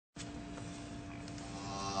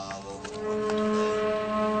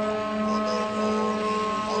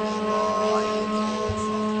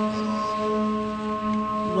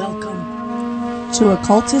to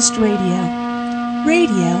Occultist Radio,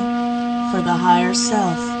 radio for the higher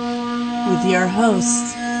self, with your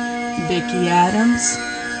hosts, Vicky Adams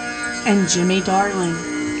and Jymie Darling.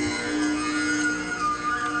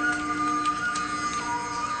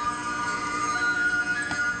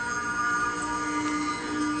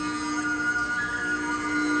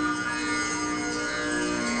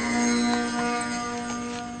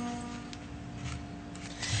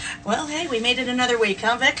 Well, hey, we made it another week,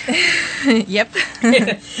 huh, Vic? Yep.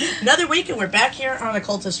 Another week, and we're back here on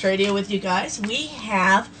Occultist Radio with you guys. We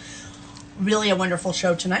have really a wonderful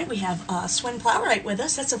show tonight. We have Sweyn Plowright with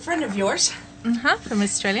us. That's a friend of yours. From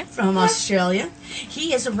Australia. From Australia.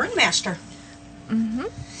 He is a Rune Master.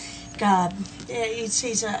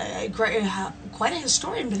 He's quite a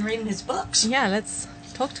historian. Been reading his books. Yeah, let's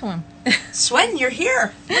talk to him. Sweyn, you're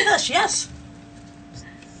here with us, yes.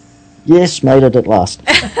 Yes, made it at last.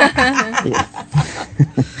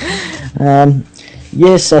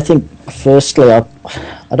 Yes, I think firstly I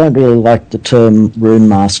don't really like the term Rune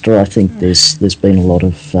Master. I think there's been a lot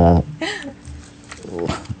of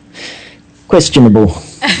questionable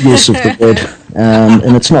use of the word,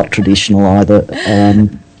 and it's not traditional either.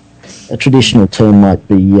 A traditional term might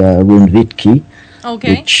be Rune Vicky,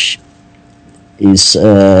 which is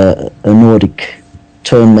a Nordic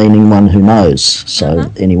term meaning one who knows.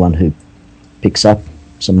 So anyone who picks up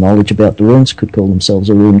some knowledge about the runes could call themselves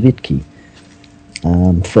a Rune Vicky,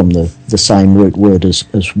 from the same root word as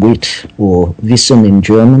wit or wissen in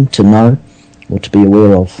German, to know or to be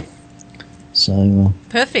aware of. So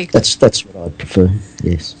perfect. That's what I prefer.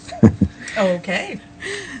 Yes. Okay.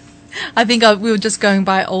 I think we were just going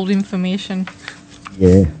by old information.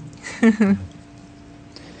 Yeah.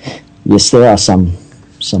 Yes, there are some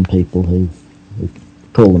people who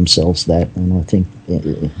call themselves that, and I think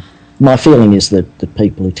my feeling is that the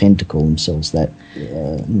people who tend to call themselves that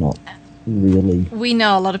not really. We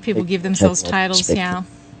know a lot of people give themselves titles. Yeah.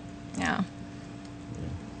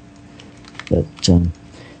 But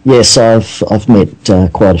yes, I've met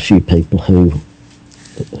quite a few people who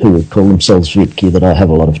would call themselves Vicky that I have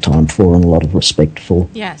a lot of time for and a lot of respect for.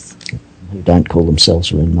 Yes. Who don't call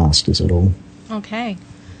themselves Rune Masters at all. Okay.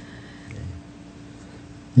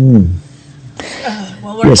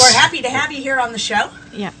 Well, we're happy to have you here on the show.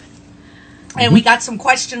 Yeah. And we got some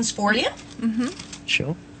questions for you.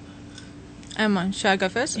 Sure. Should I go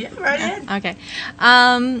first? Yeah, right ahead. Okay.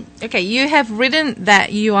 Okay, you have written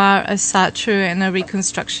that you are a Satru and a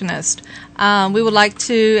Reconstructionist.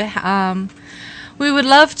 We would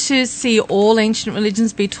love to see all ancient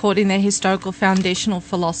religions be taught in their historical foundational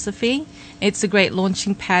philosophy. It's a great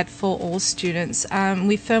launching pad for all students.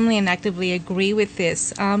 We firmly and actively agree with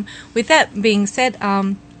this. With that being said,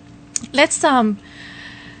 let's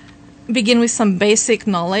begin with some basic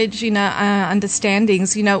knowledge,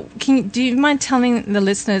 understandings. Do you mind telling the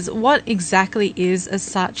listeners what exactly is a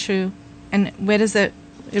Satru and where does it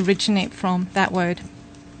originate from, that word?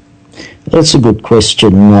 That's a good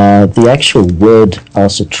question. The actual word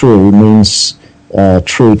Asatru means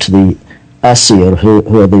true to the Asir, who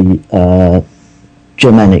are the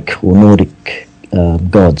Germanic or Nordic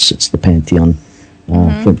gods. It's the pantheon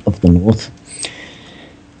of the north.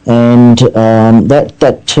 And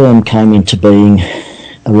that term came into being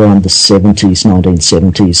around the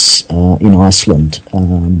 1970s in Iceland,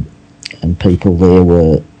 and people there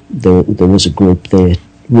was a group there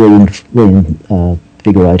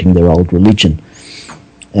reinvigorating their old religion,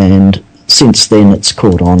 and since then it's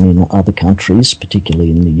caught on in other countries, particularly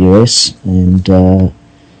in the US, and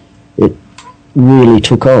it really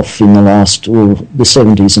took off in the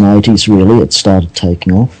 70s and 80s. Really, it started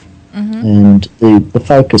taking off. And the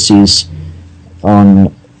focus is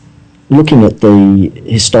on looking at the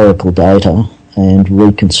historical data and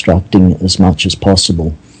reconstructing as much as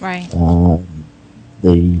possible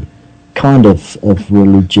the kind of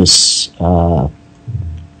religious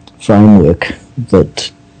framework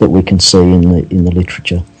that we can see in the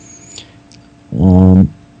literature.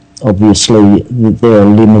 Obviously, there are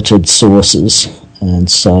limited sources, and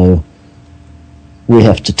so we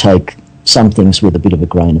have to take some things with a bit of a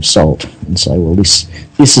grain of salt and say, well, this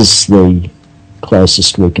is the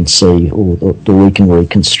closest we can see, or that we can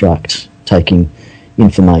reconstruct, taking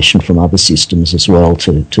information from other systems as well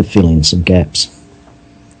to fill in some gaps.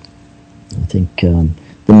 I think the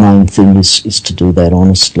main thing is to do that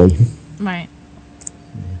honestly. Right.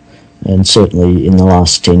 And certainly in the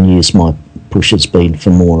last 10 years my push has been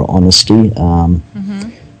for more honesty,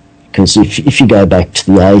 because if you go back to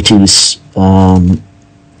the 80s,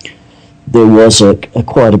 there was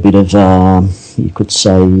quite a bit of, you could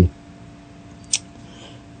say,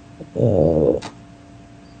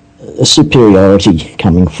 a superiority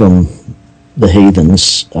coming from the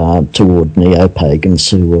heathens toward neo-pagans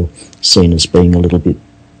who were seen as being a little bit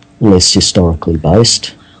less historically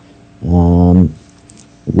based.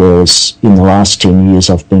 Whereas in the last 10 years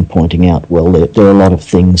I've been pointing out, well, there are a lot of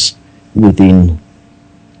things within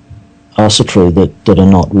Asatru that are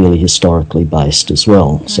not really historically based as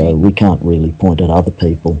well. Right. So we can't really point at other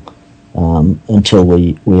people until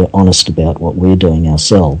we're honest about what we're doing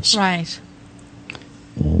ourselves. Right.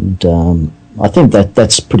 And I think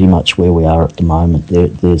that's pretty much where we are at the moment. There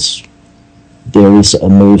is a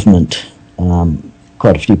movement,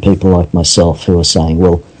 quite a few people like myself who are saying,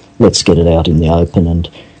 well, let's get it out in the open, and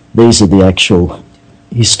these are the actual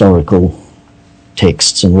historical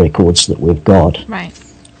texts and records that we've got. Right.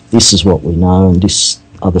 This is what we know, and this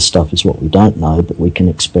other stuff is what we don't know, but we can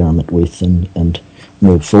experiment with and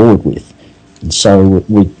move forward with. And so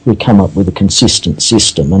we come up with a consistent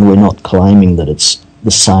system, and we're not claiming that it's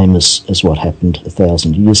the same as what happened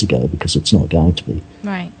 1,000 years ago, because it's not going to be.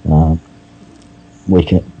 Right. We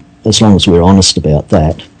can, as long as we're honest about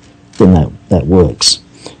that, then that works.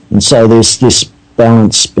 And so there's this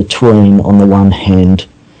balance between, on the one hand,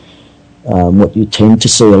 what you tend to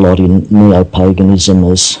see a lot in neo-paganism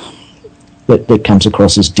is that comes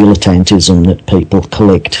across as dilettantism, that people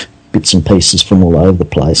collect bits and pieces from all over the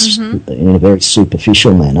place in a very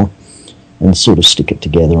superficial manner and sort of stick it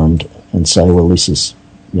together and say, well, this is,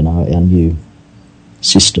 our new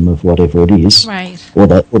system of whatever it is. Right. Or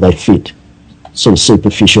they fit sort of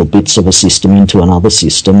superficial bits of a system into another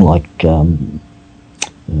system, like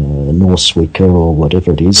Norse Wicca or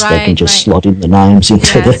whatever it is. Right, they can just slot in the names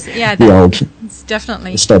into the old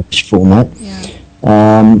definitely established format. Yeah.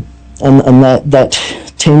 And that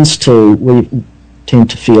we tend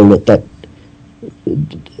to feel that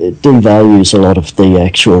it devalues a lot of the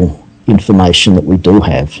actual information that we do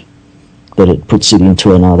have, that it puts it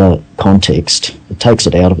into another context. It takes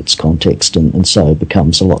it out of its context, and so it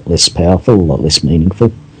becomes a lot less powerful, a lot less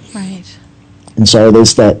meaningful. Right. And so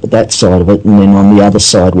there's that side of it, and then on the other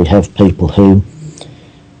side we have people who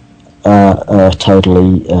are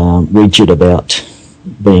totally rigid about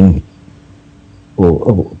being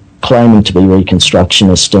or claiming to be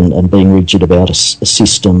Reconstructionist and being rigid about a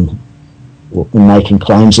system, or making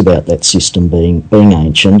claims about that system being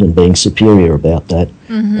ancient and being superior about that,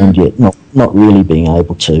 and yet not really being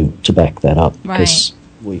able to back that up, because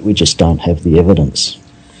we just don't have the evidence.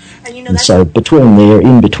 And so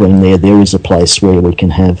in between there is a place where we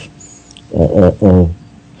can have an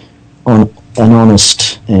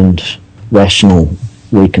honest and rational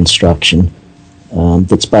reconstruction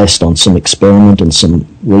that's based on some experiment and some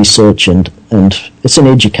research, and it's an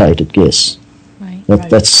educated guess. Right.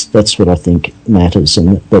 That's what I think matters,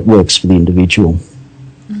 and that works for the individual.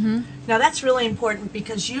 Now that's really important,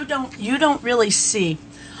 because you don't really see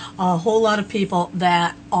a whole lot of people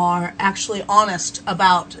that are actually honest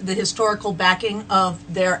about the historical backing of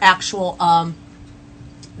their actual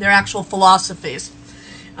philosophies,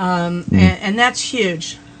 and that's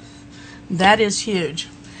huge. That is huge.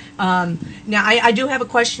 Now I do have a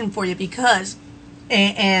question for you, because,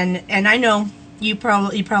 and I know you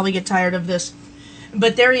probably get tired of this,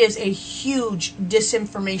 but there is a huge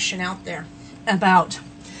disinformation out there about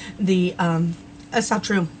the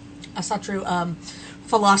Asatru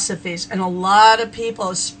philosophies, and a lot of people,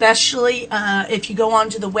 especially if you go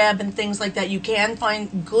onto the web and things like that, you can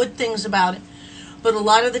find good things about it, but a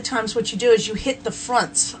lot of the times what you do is you hit the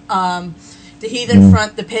fronts, the heathen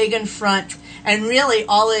front, the pagan front, and really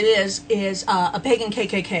all it is a pagan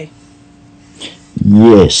KKK.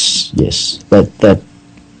 Yes, that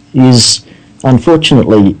is,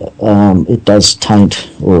 unfortunately, it does taint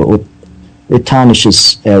or it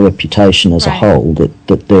tarnishes our reputation as a whole,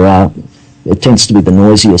 that there are, it tends to be the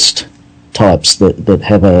noisiest types that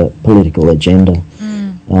have a political agenda.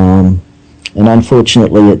 And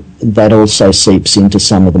unfortunately that also seeps into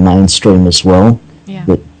some of the mainstream as well. Yeah.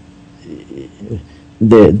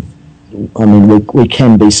 We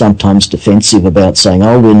can be sometimes defensive about saying,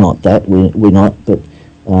 oh, we're not that, we're not, but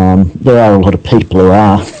there are a lot of people who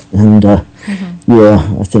are, and I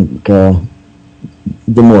think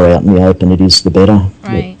the more out in the open it is, the better.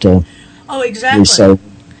 Right. But, exactly. So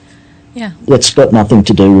it's got nothing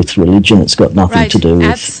to do with religion. It's got nothing to do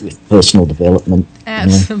with personal development.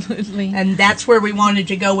 Absolutely. You know? And that's where we wanted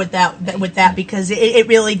to go with that, because it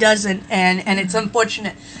really doesn't, and it's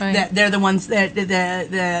unfortunate that they're the ones that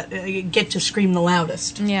get to scream the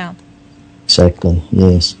loudest. Yeah. Exactly.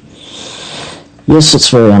 Yes. Yes, it's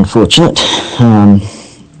very unfortunate, and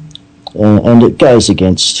it goes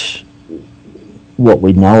against what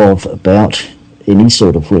we know of about any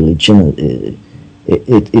sort of religion.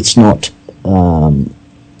 It's not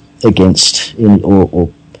against any, or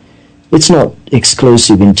it's not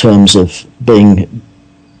exclusive in terms of being,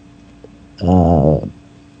 how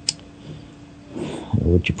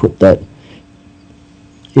would you put that?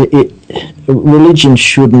 Religion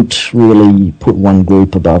shouldn't really put one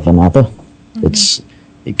group above another.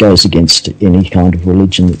 It goes against any kind of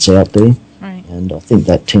religion that's out there, right. And I think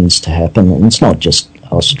that tends to happen. And it's not just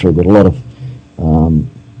Austria, but a lot of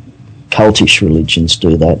cultish religions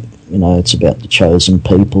do that. You know, it's about the chosen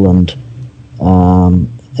people, and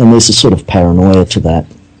there's a sort of paranoia to that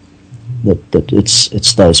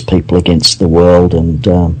it's those people against the world, and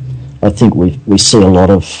I think we see a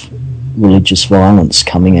lot of religious violence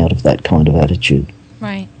coming out of that kind of attitude.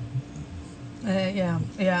 Right. Yeah.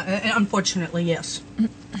 Unfortunately, yes.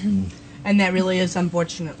 And that really is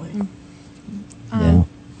unfortunately. Yeah.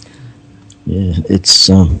 It's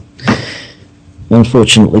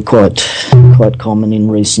unfortunately quite common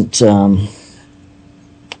in recent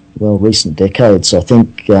decades, I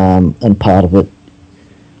think, and part of it,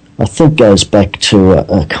 I think, goes back to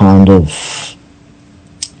a kind of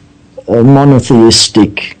a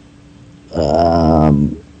monotheistic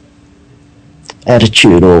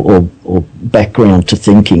attitude or background to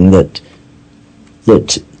thinking that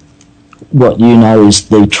what you know is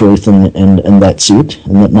the truth and that's it,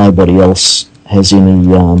 and that nobody else has any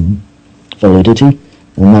validity,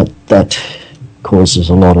 and that causes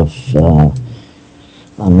a lot of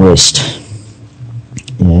unrest.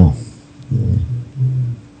 Yeah.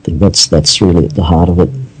 I think that's really at the heart of it.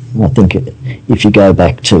 I think if you go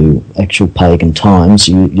back to actual pagan times,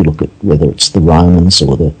 you look at whether it's the Romans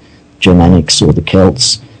or the Germanics or the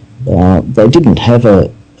Celts, they didn't have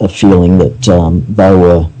a feeling that they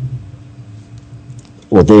were,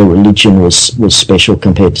 or their religion was special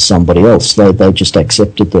compared to somebody else. They just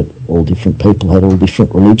accepted that all different people had all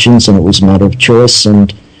different religions, and it was a matter of choice,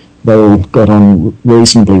 and they all got on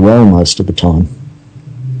reasonably well most of the time.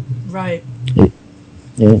 Right.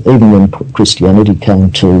 Even when Christianity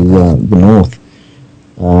came to the north,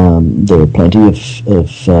 there were plenty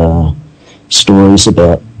of stories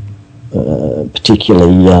about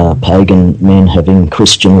particularly pagan men having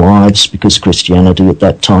Christian wives, because Christianity at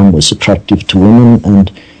that time was attractive to women,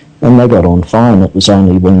 and they got on fine. It was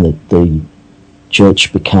only when the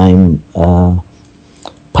church became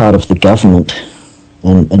part of the government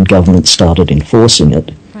and government started enforcing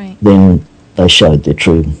it, right. Then they showed their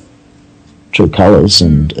true colours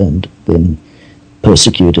and then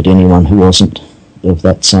persecuted anyone who wasn't of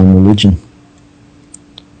that same religion.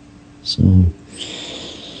 So,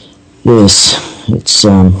 yes, it's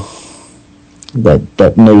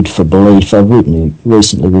that need for belief. I've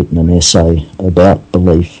recently written an essay about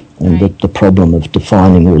belief and right. the problem of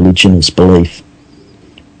defining religion as belief.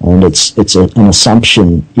 And it's an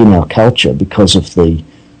assumption in our culture because of the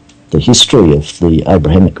history of the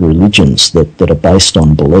Abrahamic religions that are based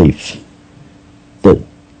on belief,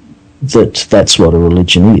 that's what a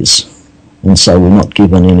religion is. And so we're not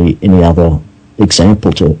given any other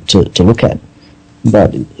example to look at.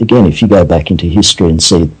 But again, if you go back into history and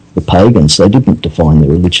see the pagans, they didn't define their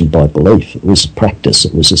religion by belief. It was a practice.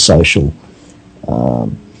 It was a social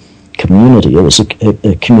community. It was a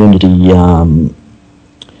community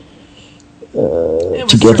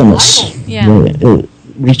togetherness.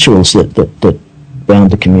 Rituals that bound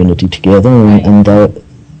the community together, and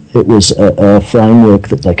it was a framework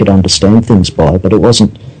that they could understand things by, but it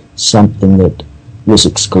wasn't something that was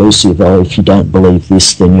exclusive. Oh, if you don't believe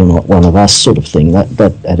this, then you're not one of us, sort of thing.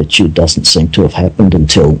 That attitude doesn't seem to have happened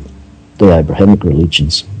until the Abrahamic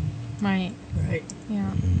religions. Right.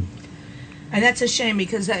 Yeah. And that's a shame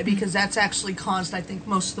because that's actually caused, I think,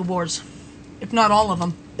 most of the wars, if not all of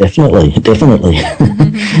them. Definitely. Yeah.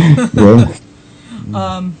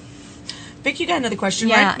 Vic, you got another question,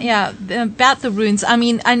 right? Yeah, about the runes. I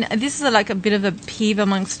mean, and this is like a bit of a peeve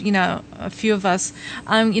amongst, a few of us.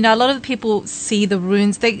 A lot of the people see the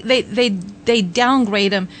runes, they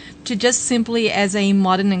downgrade them to just simply as a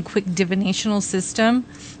modern and quick divinational system.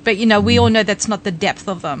 But, we all know that's not the depth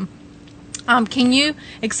of them. Can you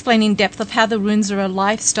explain in depth of how the runes are a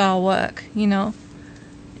lifestyle work, You know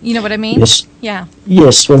what I mean? Yes. Yeah.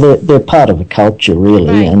 Yes, well, they're part of a culture, really.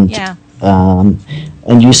 Right. And yeah.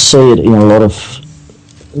 And you see it in a lot of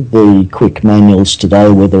the quick manuals today,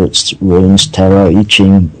 whether it's runes, tarot, I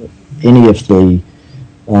Ching, any of the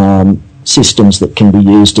systems that can be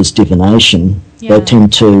used as divination. Yeah. They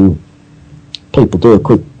tend to, people do a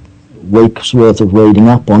quick week's worth of reading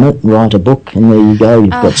up on it, write a book, and there you go, you've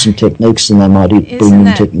got some techniques, and they might bring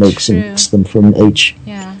in techniques and mix them from each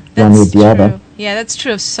one with the other. Yeah, that's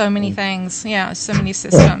true of so many things. Yeah, so many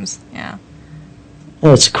systems. Yeah.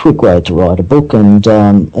 It's a quick way to write a book, and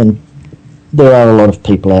there are a lot of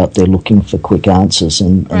people out there looking for quick answers,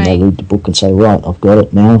 and they read the book and say, right, I've got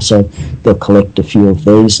it now. So they'll collect a few of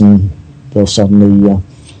these, and they'll suddenly,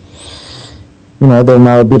 they'll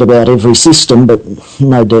know a bit about every system, but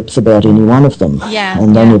no depth about any one of them. Yeah.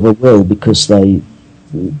 And they never will, because they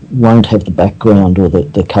won't have the background or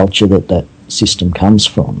the culture that system comes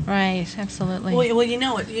from. Right, absolutely. Well, you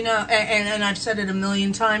know it, and I've said it a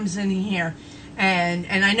million times in here, and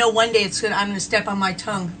I know one day I'm going to step on my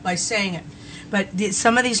tongue by saying it, but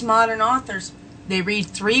some of these modern authors, they read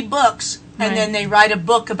 3 books, and then they write a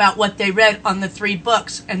book about what they read on the 3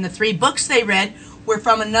 books, and the 3 books they read were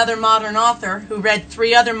from another modern author who read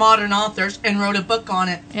 3 other modern authors and wrote a book on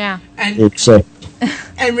it. Yeah. And exactly.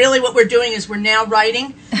 And really what we're doing is we're now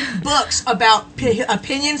writing books about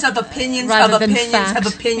opinions of opinions rather of opinions of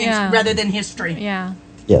opinions rather than history. Yeah.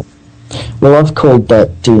 Yeah. Well, I've called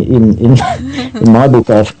that, in my book,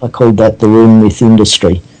 I called that the rune myth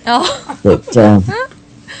industry. Oh. That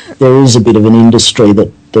there is a bit of an industry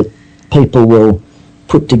that people will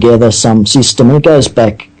put together some system. It goes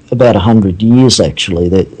back about 100 years, actually,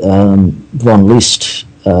 that von List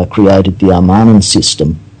created the Armanen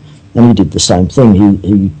system. And he did the same thing.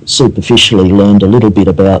 He superficially learned a little bit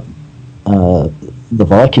about the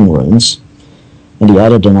Viking runes, and he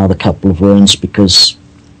added another couple of runes because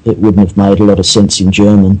it wouldn't have made a lot of sense in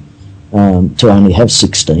German to only have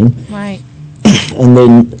 16. Right. And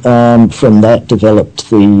then from that developed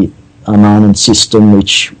the Armanen system,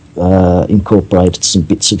 which incorporated some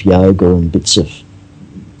bits of yoga and bits of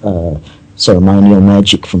ceremonial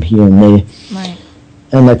magic from here and there. Right.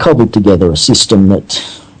 And they cobbled together a system that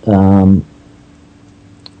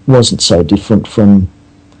wasn't so different from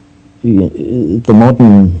the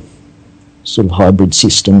modern sort of hybrid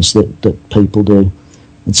systems that people do.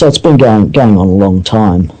 And so it's been going on a long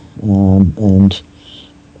time, and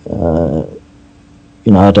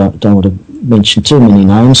I don't want to mention too many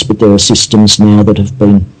names, but there are systems now that have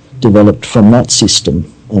been developed from that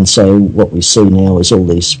system. And so what we see now is all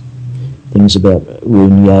these things about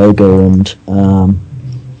rune yoga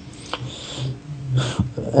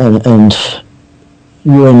and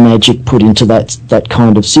rune magic put into that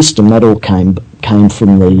kind of system. That all came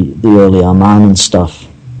from the early Armanen stuff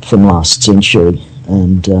from last century,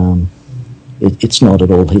 and it's not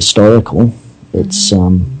at all historical. It's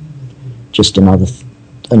just another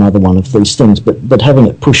one of these things. But having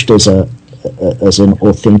it pushed as an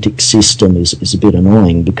authentic system is a bit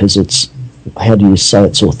annoying, because it's, how do you say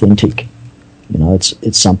it's authentic?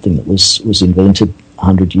 It's something that was invented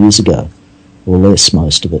 100 years ago, or less,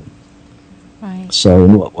 most of it. Right. So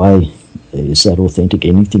in what way is that authentic?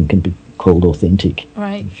 Anything can be called authentic,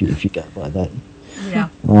 right, if you go by that. Yeah.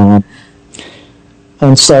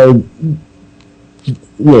 And so,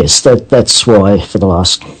 yes, that's why for the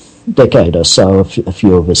last decade or so, a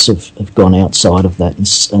few of us have gone outside of that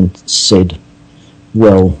and said,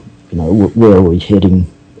 well, where are we heading?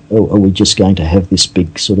 Are we just going to have this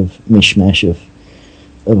big sort of mishmash of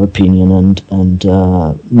opinion and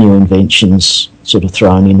new inventions sort of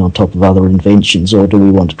thrown in on top of other inventions, or do we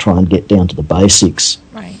want to try and get down to the basics,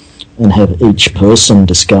 right, and have each person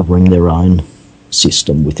discovering their own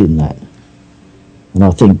system within that? And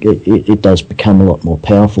I think it does become a lot more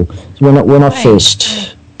powerful. So when I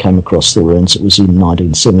first came across the runes, it was in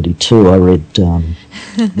 1972. I read The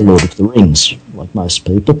Lord of the Rings, like most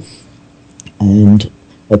people, and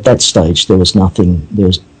at that stage there was nothing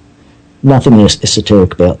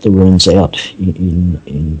esoteric about the runes out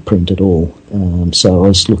in print at all. So I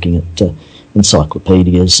was looking at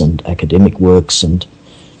encyclopedias and academic works and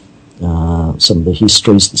some of the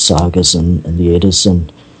histories, the sagas and the Eddas,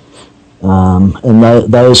 and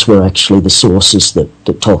those were actually the sources that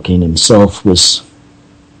Tolkien himself was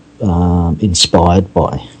inspired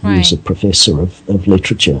by. Right. He was a professor of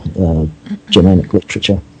literature, Germanic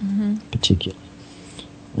literature, particularly.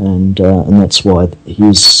 And that's why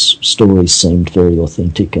his stories seemed very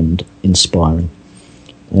authentic and inspiring.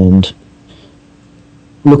 And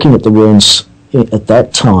looking at the runes at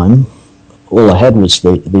that time, all I had was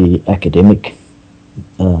the academic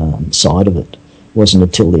side of it. It wasn't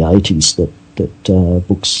until the 80s that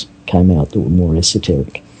books came out that were more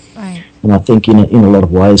esoteric. Right. And I think in a lot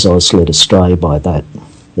of ways I was led astray by that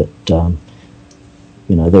there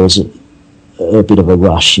was a bit of a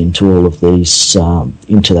rush into all of these,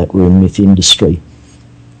 into that rune myth industry.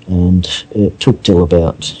 And it took till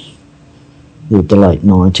about the late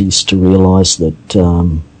 90s to realise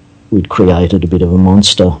that we'd created a bit of a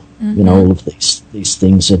monster. Mm-hmm. All of these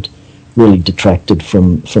things had really detracted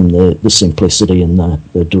from the simplicity and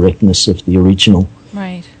the directness of the original.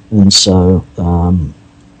 Right. And so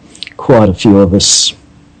quite a few of us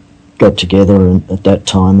got together at that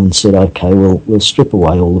time and said, okay, we'll strip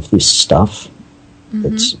away all of this stuff.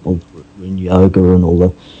 It's all the rune yoga and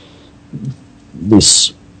all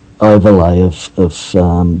this overlay of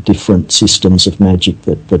different systems of magic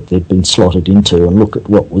that they'd been slotted into, and look at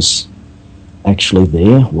what was actually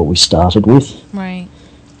there, what we started with. Right.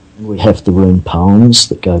 And we have the rune poems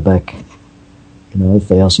that go back,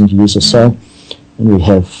 1,000 years or so, and we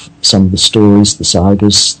have some of the stories, the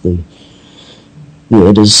sagas, the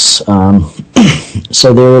Eddas.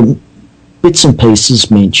 So there are bits and pieces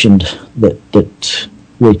mentioned that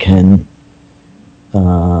we can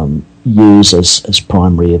use as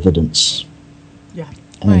primary evidence. Yeah.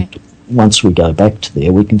 And once we go back to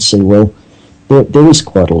there, we can see, well, there is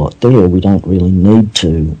quite a lot there. We don't really need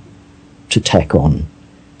to tack on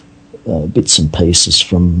bits and pieces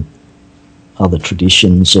from other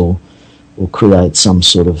traditions or create some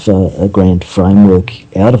sort of a grand framework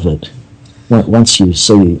out of it. Once you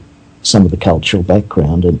see some of the cultural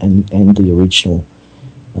background and the original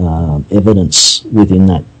evidence within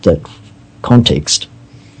that context,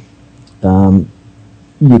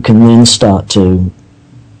 you can then start to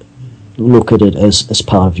look at it as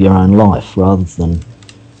part of your own life, rather than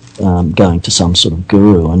going to some sort of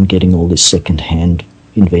guru and getting all this second-hand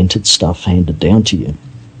invented stuff handed down to you.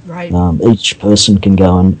 Right. Each person can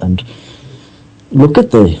go and look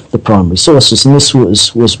at the primary sources, and this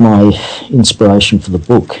was my inspiration for the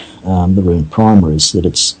book, the Rune Primer, is that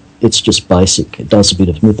it's just basic. It does a bit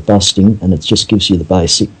of myth busting, and it just gives you the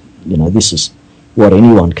basic, this is what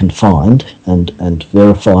anyone can find and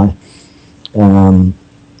verify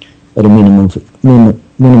at a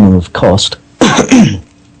minimum of cost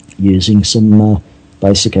using some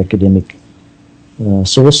basic academic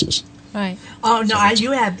sources. Right. Oh no!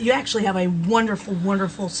 You actually have a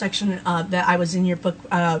wonderful section that I was in your book,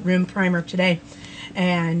 Rune Primer, today,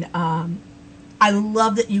 and I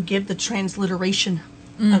love that you give the transliteration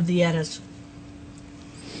of the Eddas.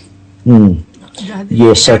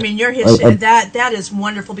 Yes, I mean your history. That is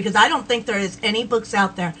wonderful, because I don't think there is any books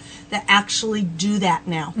out there that actually do that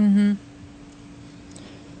now. Mm-hmm.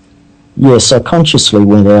 Yes, I consciously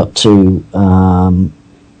went out to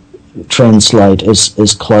translate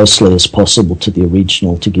as closely as possible to the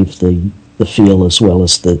original, to give the feel as well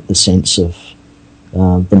as the sense of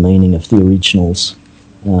the meaning of the originals,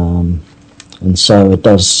 and so it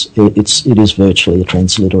is virtually a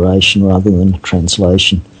transliteration rather than a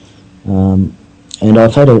translation, and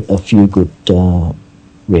I've had a few good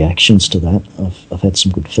reactions to that. I've had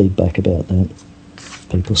some good feedback about that.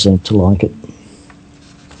 People seem to like it.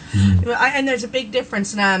 And there's a big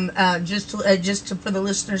difference, and just for the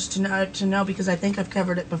listeners to know, because I think I've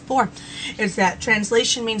covered it before, is that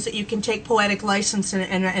translation means that you can take poetic license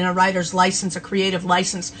and a writer's license, a creative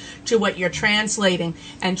license, to what you're translating,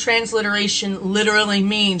 and transliteration literally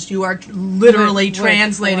means you are literally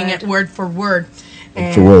translating it word for word.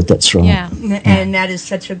 And for word, that's right. Yeah. And that is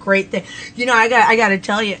such a great thing. I got to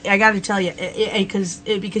tell you,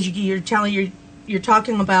 because you're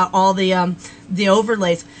talking about all the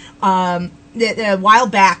overlays. A while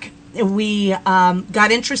back, we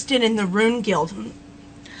got interested in the Rune Guild.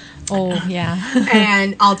 Oh, yeah.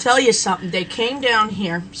 And I'll tell you something. They came down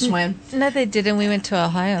here, Sweyn. No, they didn't. We went to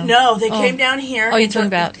Ohio. No, they came down here. Oh, you're talking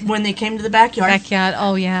about when they came to the backyard. Backyard.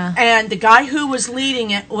 Oh, yeah. And the guy who was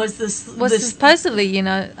leading it was supposedly,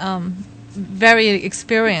 very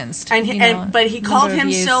experienced. But he called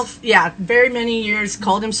himself, very many years,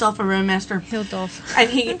 called himself a Rune Master. Hildolf.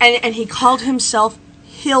 And he called himself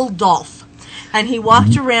Hildolf. And he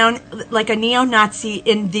walked around like a neo-Nazi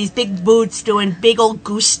in these big boots doing big old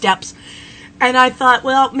goose steps. And I thought,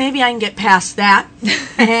 well, maybe I can get past that.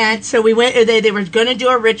 And so we went, they were going to do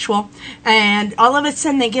a ritual. And all of a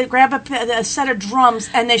sudden they grab a set of drums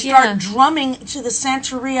and they start drumming to the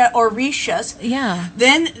Santeria Orishas. Yeah.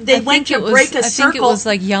 Then they went to break a circle. I think it was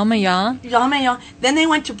like Yamaya. Yamaya. Then they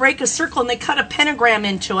went to break a circle and they cut a pentagram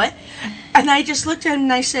into it. And I just looked at him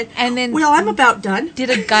and I said, well, I'm about done. Did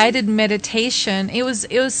a guided meditation. It was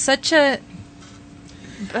such a...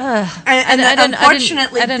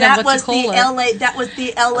 unfortunately, that was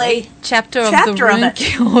the LA chapter of the Rune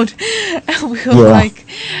Guild, and we were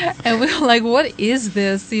like, what is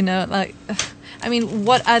this?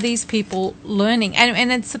 What are these people learning?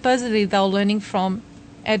 And it's supposedly they're learning from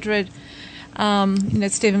Edward,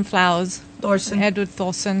 Stephen Flowers, Edward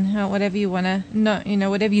Thorson, whatever you want to know,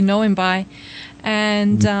 whatever you know him by,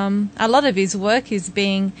 and a lot of his work is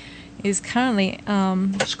currently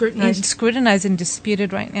scrutinized and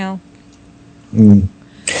disputed right now.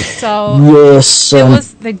 So yes, there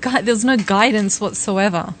was no guidance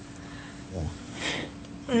whatsoever.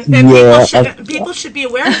 And people should be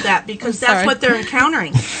aware of that, because that's what they're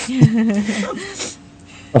encountering.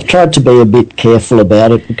 I've tried to be a bit careful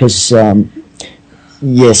about it because,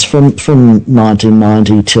 yes, from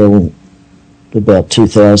 1990 till about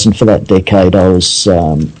 2000, for that decade, I was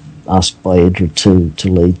asked by Edred to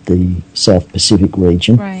lead the South Pacific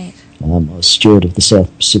region. Right. I was steward of the South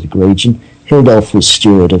Pacific region. Hildolf was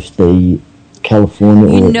steward of the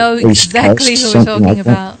California You or know East exactly Coast, who we're something talking like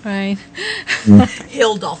about, right?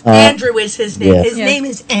 Hildolf. Andrew is his name. Yeah. His name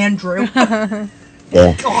is Andrew.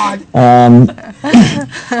 Yeah. God. And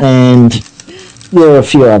there are a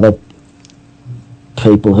few other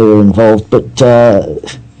people who are involved, but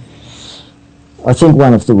I think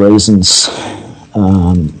one of the reasons,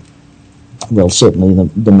 well, certainly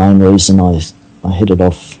the main reason I headed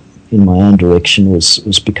off in my own direction was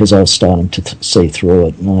because I was starting to see through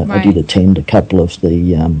it. And I did attend a couple of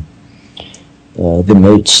the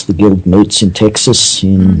moots, the guild moots in Texas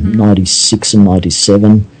in 96 and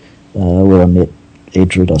 97, where I met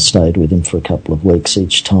Edred. I stayed with him for a couple of weeks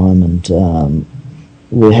each time, and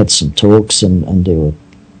we had some talks, and there were,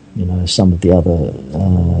 some of the other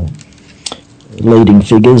leading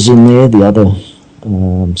figures in there, the other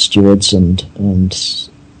stewards and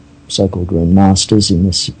so-called Rune Masters in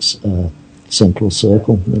this central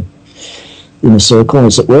circle, the inner circle,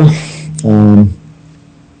 as it were.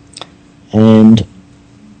 And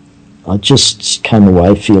I just came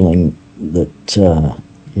away feeling that,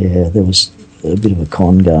 there was a bit of a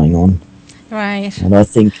con going on. Right. And I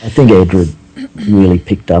think Edred really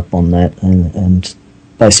picked up on that and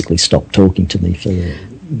basically stopped talking to me for the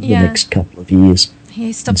next couple of years.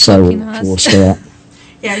 He stopped talking to us. Forced out.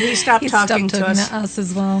 Yeah, he stopped talking to us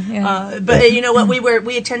as well. Yeah. But you know what?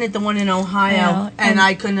 We attended the one in Ohio, and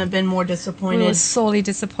I couldn't have been more disappointed. We were sorely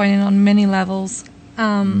disappointed on many levels,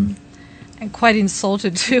 and quite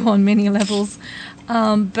insulted too on many levels.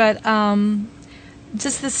 But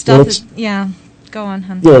just the stuff. Go on,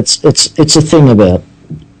 hun. Yeah, it's a thing about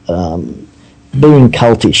being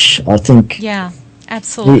cultish. I think. Yeah,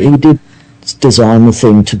 absolutely. He did design the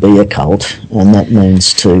thing to be a cult, and that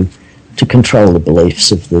means to control the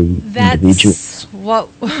beliefs of the individual.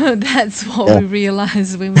 That's what we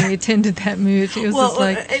realised when we attended that moot. It was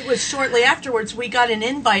it was shortly afterwards we got an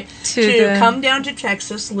invite to come down to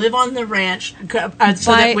Texas, live on the ranch,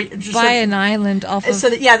 buy an island off of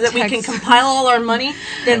that we can compile all our money,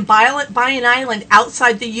 then buy an island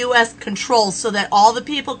outside the U.S. control, so that all the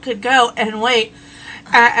people could go and wait.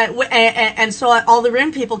 And so all the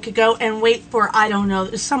Rune people could go and wait for, I don't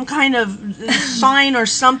know, some kind of sign or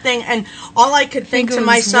something. And all I could think to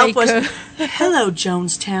myself was, hello,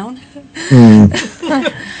 Jonestown.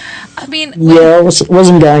 I mean... Yeah, I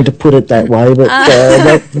wasn't going to put it that way,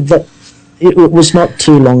 but it was not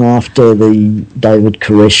too long after the David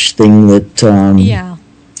Koresh thing that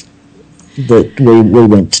that we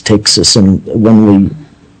went to Texas, and when we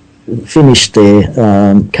finished there,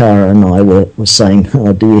 Cara and I were saying,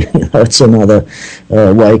 oh dear, that's another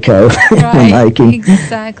Waco making.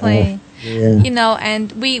 Exactly.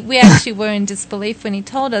 And we actually were in disbelief when he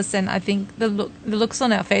told us, and I think the looks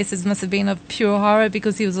on our faces must have been of pure horror,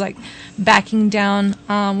 because he was like backing down.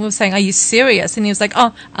 We were saying, are you serious? And he was like,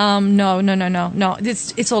 no,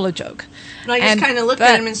 it's all a joke. And I just kind of looked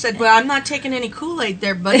at him and said, well, I'm not taking any Kool-Aid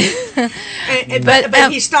there, buddy.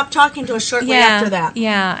 but he stopped talking to us shortly after that.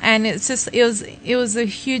 Yeah, and it's just, it was a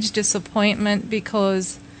huge disappointment,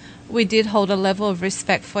 because we did hold a level of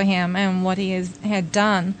respect for him and what he had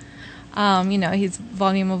done, his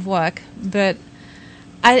volume of work. But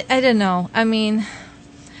I don't know. I mean,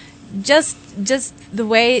 just the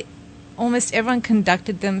way almost everyone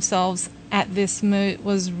conducted themselves at this moot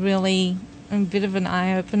was really a bit of an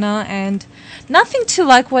eye-opener, and nothing to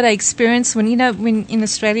like what I experienced when in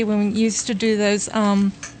Australia when we used to do those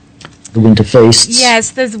the winter feasts.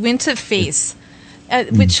 Yes, those winter feasts,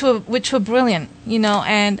 which were brilliant,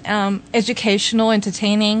 and educational,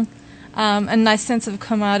 entertaining, a nice sense of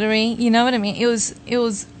camaraderie. You know what I mean? It was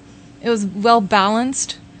well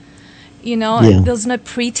balanced. There was no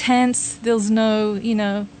pretense. There was no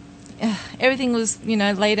everything was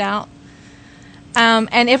laid out.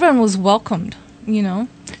 And everyone was welcomed,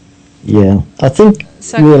 Yeah, I think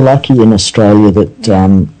we're lucky in Australia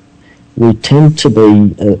that we tend to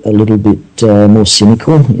be a little bit more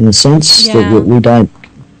cynical, in a sense that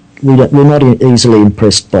we're not easily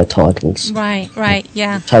impressed by titles. Right,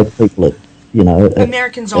 yeah. We take people at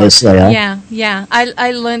Americans are as they are. Yeah.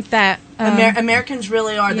 I learned that. Americans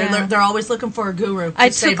really are. They're always looking for a guru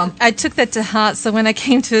to save them. I took that to heart. So when I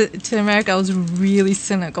came to America, I was really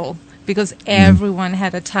cynical, because everyone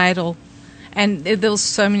had a title, And there was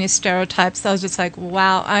so many stereotypes. I was just like,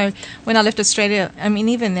 wow. When I left Australia, I mean,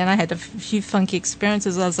 even then I had a few funky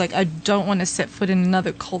experiences. I was like, I don't want to set foot in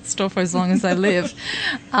another cult store for as long as I live.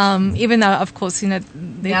 Even though, of course,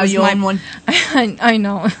 now you own one. I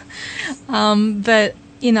know. But,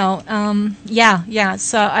 yeah.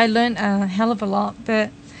 So I learned a hell of a lot.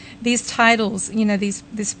 But these titles,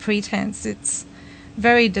 this pretense, it's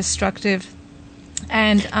very destructive.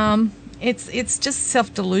 And it's just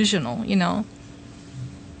self-delusional,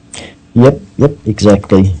 Yep,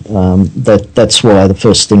 exactly. That's why the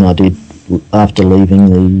first thing I did after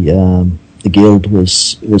leaving the guild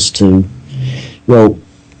was to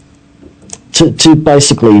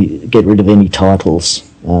basically get rid of any titles.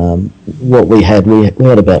 What we had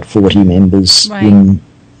about 40 members in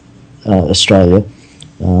Australia,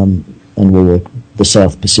 and we were the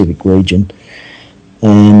South Pacific region.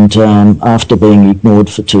 And after being ignored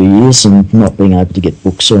for 2 years and not being able to get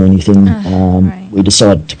books or anything, we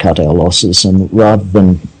decided to cut our losses. And rather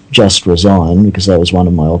than just resign, because that was one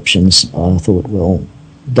of my options, I thought, well,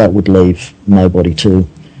 that would leave nobody to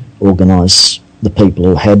organise the people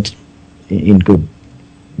who had, in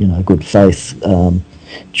good faith,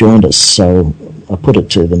 joined us. So I put it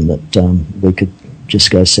to them that we could just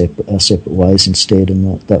go our separate ways instead,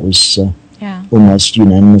 and that was almost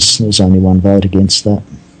unanimous. There was only one vote against that.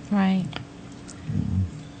 Right.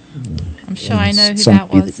 I'm sure I know who that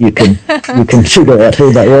was. You can figure out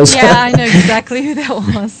who that was. Yeah, I know exactly who that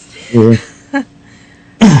was. Yeah.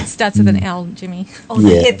 It starts with an L, Jimmy. Oh, the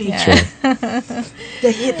hippie. Yeah.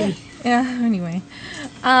 The hippie. Yeah. Anyway.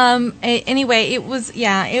 Anyway, it was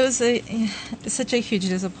such a huge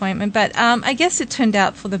disappointment, but I guess it turned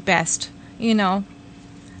out for the best, for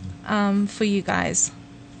you guys.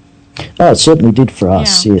 Oh, it certainly did for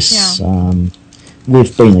us, yes. Yeah.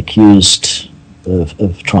 We've been accused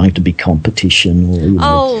of trying to be competition.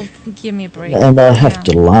 Or, give me a break. And I have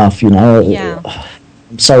to laugh,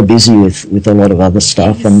 I'm so busy with a lot of other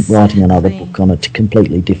stuff and writing another book on a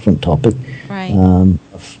completely different topic. Right.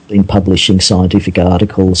 I've been publishing scientific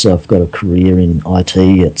articles. I've got a career in IT.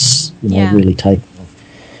 It's, really taken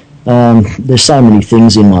off. There's so many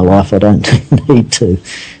things in my life I don't need to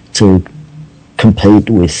compete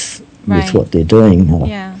with what they're doing.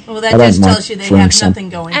 Well, that just tells you they have nothing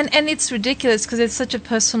going. And it's ridiculous because it's such a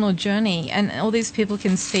personal journey, and all these people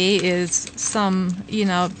can see is some,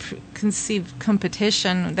 conceived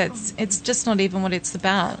competition. It's just not even what it's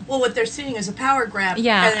about. Well, what they're seeing is a power grab,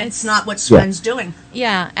 and it's not what Sweyn's doing.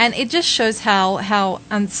 Yeah, and it just shows how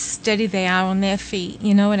unsteady they are on their feet.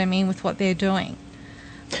 You know what I mean, with what they're doing.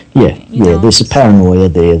 Yeah. There's a paranoia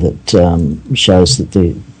there that shows that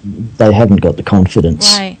they haven't got the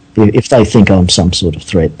confidence. Right. If they think I'm some sort of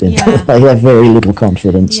threat, then they have very little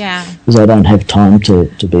confidence. Yeah. Because I don't have time to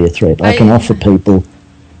be a threat. I can offer people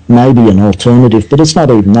maybe an alternative, but it's not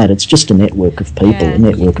even that. It's just a network of people, a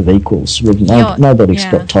network of equals. Nobody's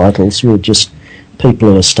got titles. We're just people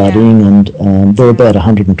who are studying, and there are about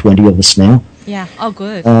 120 of us now. Yeah. Oh,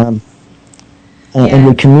 good. And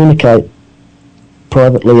we communicate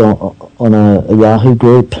privately on a Yahoo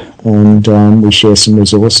group, and we share some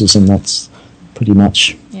resources, and that's pretty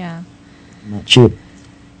much it.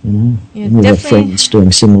 And we have friends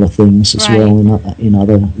doing similar things as well in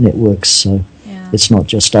other networks. So it's not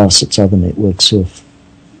just us; it's other networks who have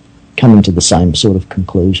coming to the same sort of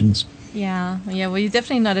conclusions. Yeah. Well, you're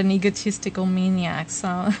definitely not an egotistical maniac,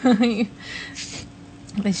 so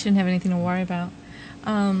they shouldn't have anything to worry about.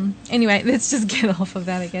 Anyway, let's just get off of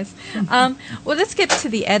that, I guess. Well, let's get to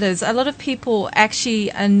the eddas. A lot of people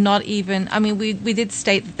actually are not even... I mean, we did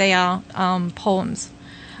state that they are poems.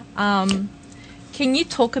 Can you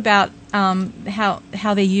talk about how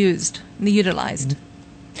they're utilized?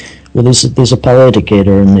 Well, there's a poetic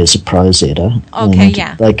edda and there's a prose edda.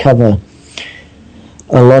 Okay, They cover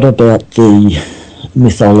a lot about the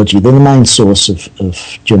mythology. They're the main source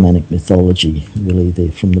of Germanic mythology, really.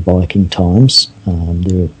 They're from the Viking times.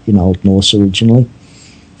 They're in Old Norse originally.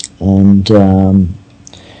 And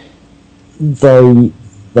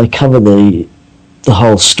they cover the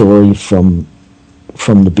whole story from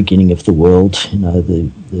the beginning of the world, the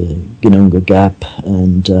Ginunga Gap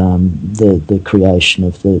and the creation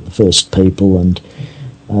of the first people, and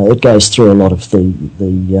it goes through a lot of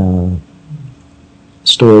the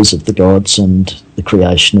stories of the gods and the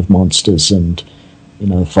creation of monsters and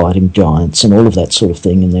fighting giants and all of that sort of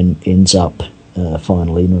thing, and then ends up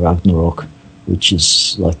finally in Ragnarok, which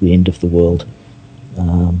is like the end of the world.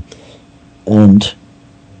 And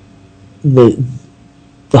the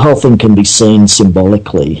whole thing can be seen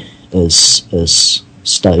symbolically as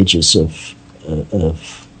stages of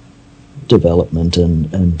development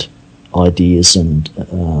and ideas and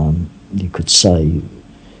you could say,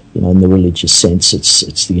 in the religious sense,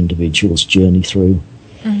 it's the individual's journey through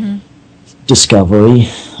discovery.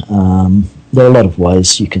 There are a lot of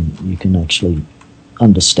ways you can actually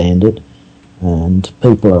understand it, and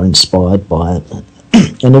people are inspired by it.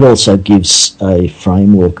 And it also gives a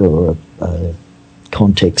framework or a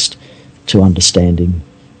context to understanding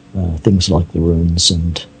things like the runes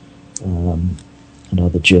and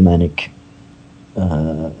other Germanic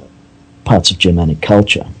parts of Germanic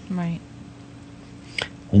culture. Right.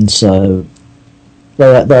 And so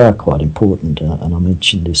they are quite important, and I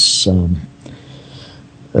mentioned this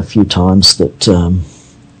a few times, that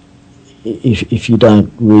if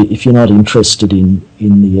you're not interested in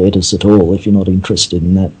the Eddas at all, if you're not interested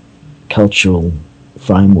in that cultural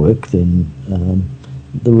framework, then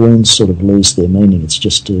the runes sort of lose their meaning. It's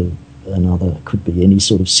just could be any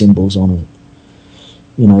sort of symbols on it,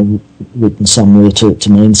 written somewhere to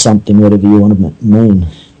mean something, whatever you want to mean.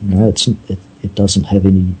 It doesn't have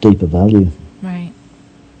any deeper value. Right.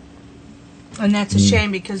 And that's a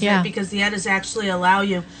shame, because the Eddas actually allow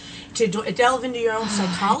you to delve into your own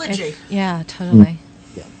psychology. Totally.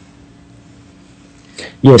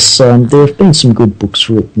 Yes, there have been some good books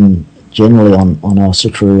written generally on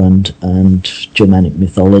Asatru and Germanic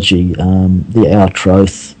mythology. The Our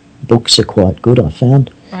Troth books are quite good, I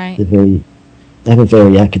found. Right. They have a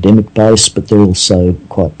very academic base, but they're also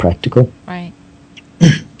quite practical. Right.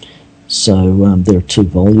 So there are 2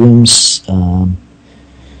 volumes, and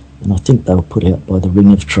I think they were put out by the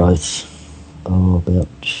Ring of Troth about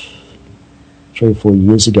 3 or 4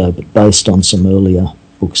 years ago, but based on some earlier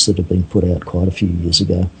books that have been put out quite a few years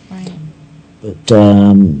ago. Right. But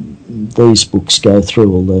these books go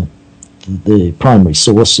through all the primary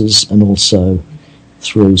sources, and also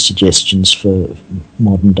through suggestions for the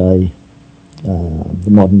modern day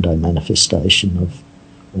manifestation of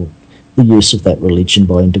the use of that religion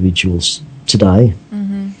by individuals today,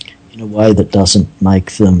 in a way that doesn't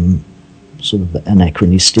make them sort of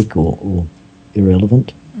anachronistic or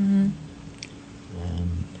irrelevant.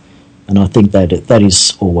 And I think that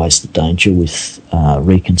is always the danger with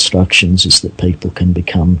reconstructions, is that people can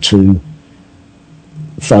become too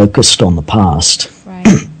focused on the past,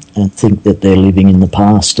 right. and think that they're living in the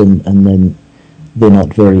past, and then they're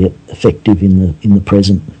not very effective in the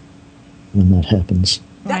present when that happens.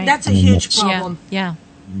 Right. That's a huge problem. Yeah.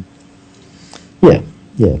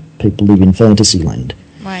 People live in fantasy land.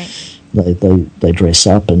 Right. They dress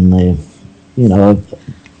up, and they, I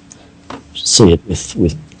see it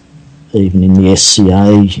with even in the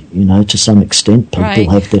SCA, to some extent, people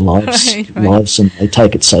have their lives, and they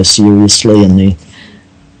take it so seriously, and the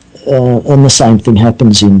same thing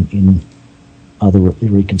happens in other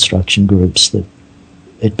reconstruction groups, that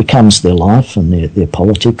it becomes their life and their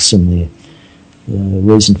politics and their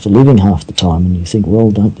reason for living half the time, and you think,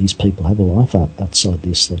 well, don't these people have a life outside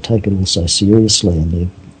this? They take it all so seriously,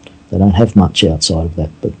 and they don't have much outside of that,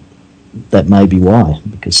 but that may be why,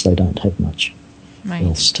 because they don't have much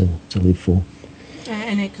else to live for.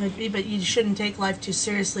 And it could be, but you shouldn't take life too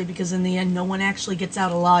seriously, because in the end, no one actually gets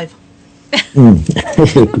out alive. Good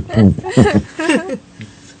point.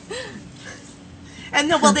 And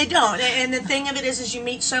well, they don't. And the thing of it is you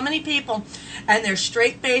meet so many people, and they're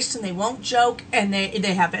straight-faced, and they won't joke, and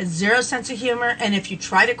they have a zero sense of humor, and if you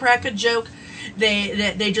try to crack a joke,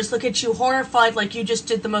 they just look at you horrified, like you just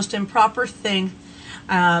did the most improper thing.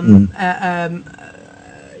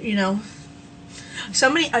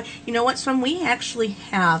 Somebody, you know what, Sweyn, we actually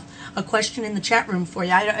have a question in the chat room for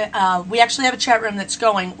you. We actually have a chat room that's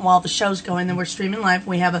going while the show's going, and we're streaming live.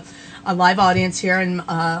 We have a live audience here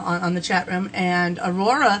on the chat room, and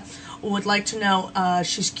Aurora would like to know,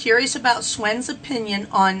 she's curious about Sweyn's opinion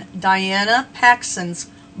on Diana Paxson's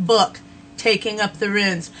book, Taking Up the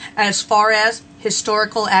Runes, as far as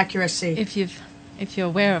historical accuracy. If you're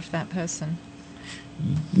aware of that person.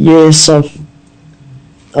 Yes,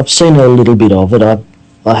 I've seen a little bit of it.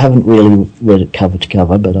 I haven't really read it cover to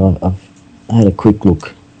cover, but I've had a quick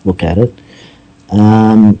look at it,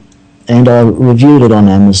 and I reviewed it on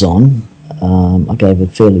Amazon. I gave a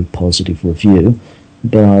fairly positive review,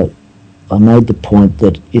 but I made the point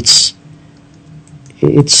that it's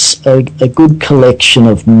a good collection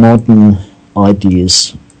of modern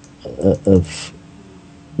ideas of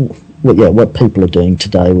what people are doing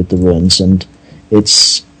today with the runes, and you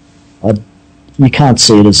can't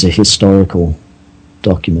see it as a historical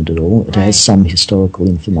document at all. It has some historical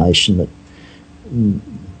information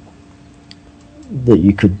that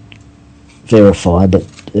you could verify, but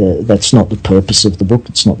that's not the purpose of the book.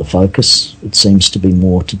 It's not the focus. It seems to be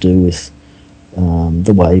more to do with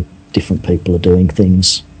the way different people are doing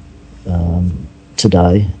things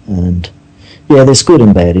today, and Yeah, there's good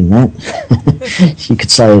and bad in that. You could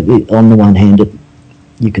say, on the one hand,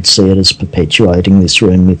 you could see it as perpetuating this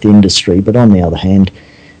rune myth industry, but on the other hand,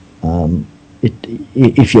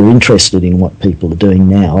 if you're interested in what people are doing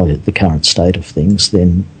now, the current state of things,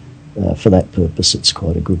 then for that purpose, it's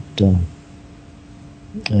quite a good,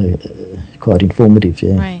 quite informative.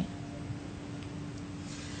 Yeah. Right.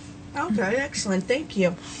 Okay, excellent. Thank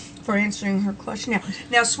you for answering her question.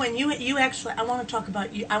 Now, Sweyn, you actually, I want to talk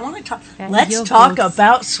about you. Let's talk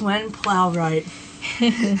about Sweyn Plowright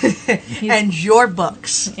and your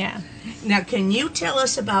books. Yeah. Now, can you tell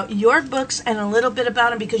us about your books and a little bit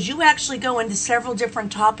about them? Because you actually go into several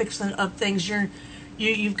different topics of things.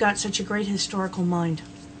 You've got such a great historical mind.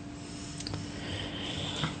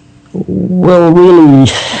 Well,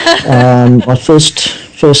 really, my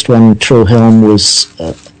first one, True Helm, was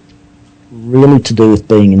really to do with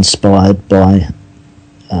being inspired by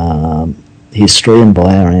history and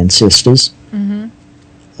by our ancestors,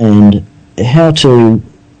 and how to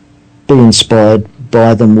be inspired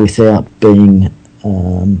by them without being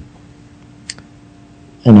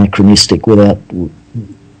anachronistic, without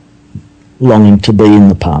longing to be in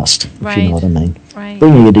the past, if you know what I mean. Right.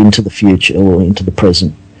 Bringing it into the future or into the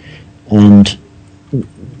present. And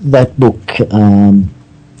that book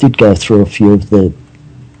did go through a few of the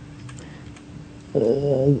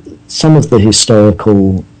some of the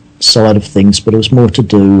historical side of things, but it was more to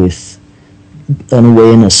do with an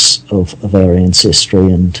awareness of our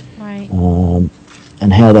ancestry and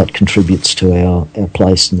how that contributes to our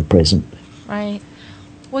place in the present. Right.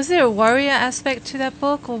 Was there a warrior aspect to that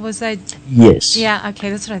book, or was that... Yes. Yeah, okay,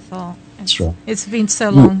 that's what I thought. That's right. It's been so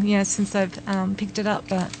long, since I've picked it up,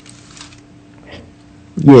 but...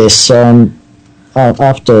 Yes,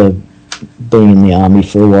 after being in the army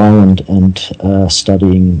for a while and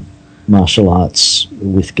studying martial arts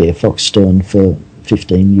with Gare Foxstern for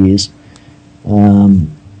 15 years,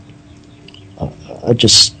 I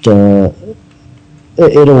just...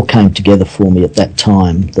 it all came together for me at that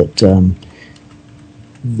time that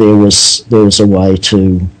there was a way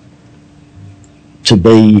to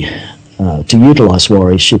utilise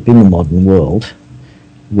warriorship in the modern world,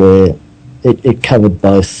 where it covered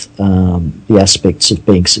both the aspects of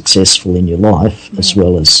being successful in your life as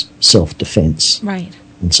well as self-defence. Right.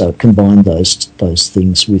 And so it combined those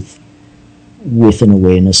things with an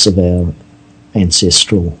awareness of our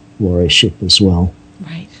ancestral warriorship as well.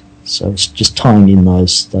 Right. So it's just tying in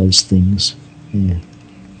those things, yeah.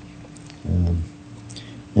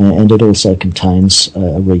 And it also contains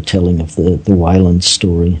a retelling of the Wayland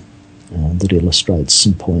story that illustrates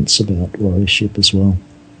some points about warriorship as well.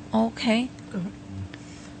 Okay.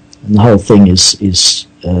 And the whole thing is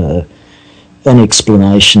an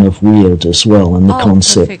explanation of weird as well, and the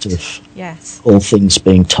concept of all things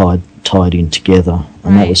being tied in together.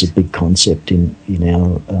 And that was a big concept in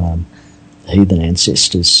our heathen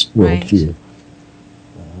ancestors' worldview.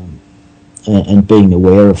 And being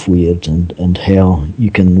aware of weird and how you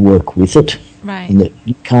can work with it, and that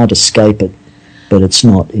you can't escape it, but it's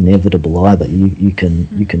not inevitable either. You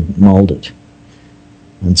can mould it,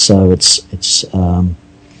 and so it's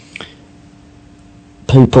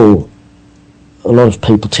people. A lot of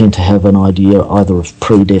people tend to have an idea either of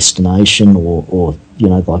predestination or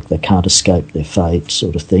like they can't escape their fate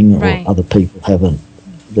sort of thing, or other people have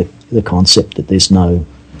the concept that there's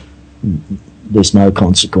no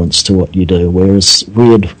consequence to what you do, whereas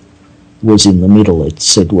weird was in the middle. It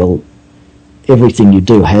said, well, everything you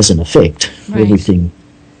do has an effect. Everything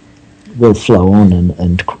will flow on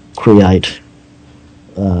and create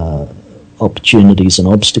opportunities and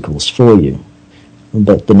obstacles for you,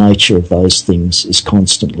 but the nature of those things is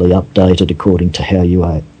constantly updated according to how you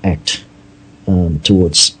act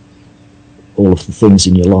towards all of the things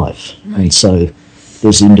in your life. And so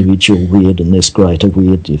there's individual weird and there's greater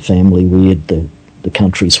weird, your family weird, the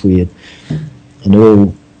country's weird, and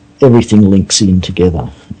everything links in together,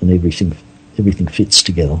 and everything fits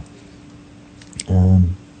together.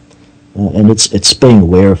 And it's being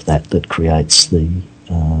aware of that creates the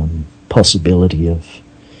possibility of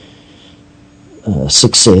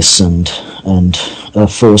success and a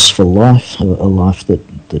forceful life, a life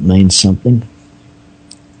that means something.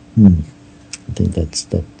 I think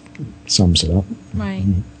that sums it up. Right.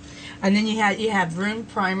 And then you have Rune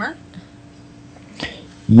Primer.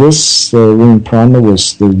 Yes, the Rune Primer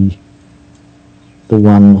was the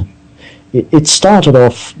one. It started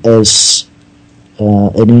off as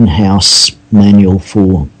an in-house manual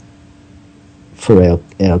for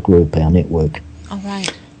our group, our network. All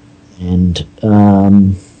right. And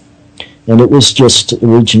it was just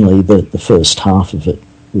originally the first half of it,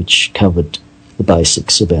 which covered the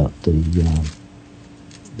basics about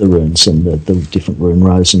the runes and the different rune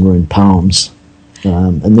rows and rune poems.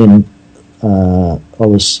 And then I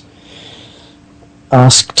was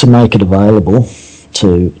asked to make it available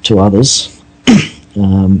to others,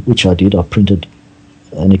 which I did. I printed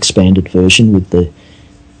an expanded version with the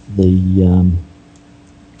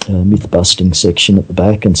myth-busting section at the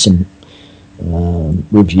back and some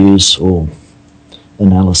reviews or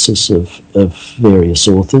analysis of various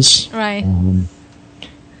authors. Right.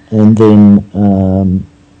 And then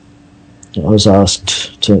I was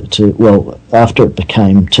asked to well, after it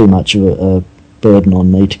became too much of a burden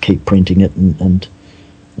on me to keep printing it and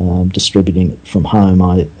distributing it from home,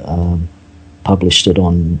 I published it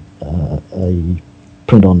on a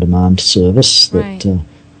print-on-demand service that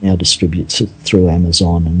now distributes it through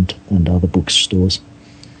Amazon and other bookstores.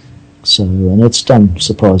 So, and it's done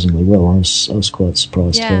surprisingly well. I was quite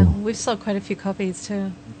surprised. Yeah, we've sold quite a few copies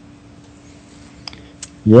too.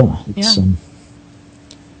 Yeah, it's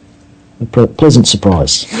a pleasant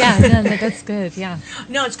surprise. Yeah, no, that's good. Yeah.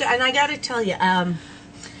 No, it's good, and I got to tell you,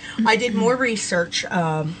 I did more research,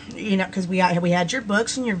 because we had your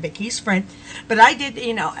books and your Vicky's friend, but I did,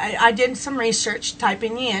 I did some research,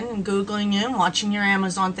 typing in and Googling you and watching your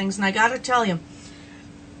Amazon things, and I got to tell you,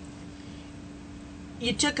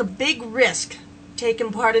 you took a big risk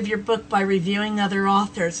taking part of your book by reviewing other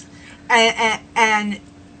authors, and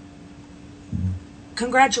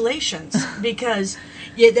congratulations, because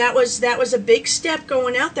that was a big step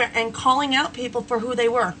going out there and calling out people for who they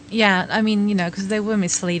were. Yeah, I mean, because they were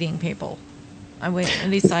misleading people. At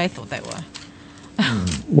least I thought they were.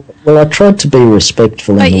 Well, I tried to be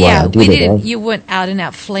respectful in the way I did it. You weren't out and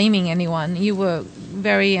out flaming anyone. You were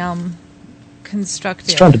very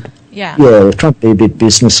constructive. Trying to be a bit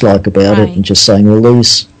businesslike about it and just saying, well,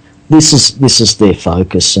 this is their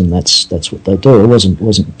focus and that's what they do. I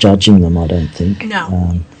wasn't judging them, I don't think.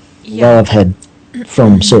 No. Though I've had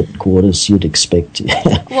from certain quarters, you'd expect.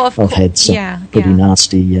 Well, I've had some pretty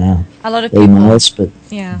nasty a lot of people, emails, but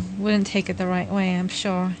wouldn't take it the right way, I'm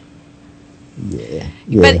sure. Yeah.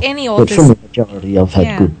 But any authors, from the majority, I've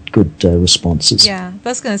had good responses. Yeah, I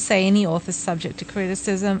was going to say any author's subject to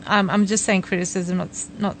criticism. I'm just saying criticism,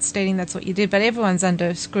 not stating that's what you did. But everyone's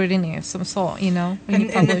under scrutiny of some sort,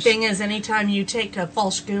 And the thing is, anytime you take a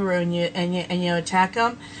false guru and you attack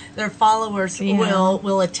them, their followers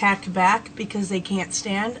will attack back because they can't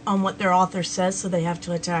stand on what their author says, so they have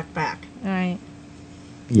to attack back. Right.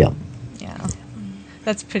 Yeah. Yeah.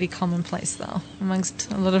 That's pretty commonplace, though,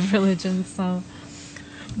 amongst a lot of religions. So,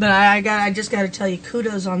 but I just got to tell you,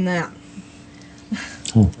 kudos on that.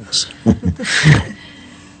 Oh, thanks.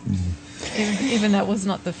 even that was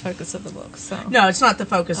not the focus of the book. So no, it's not the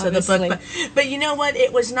focus obviously. of the book. But you know what?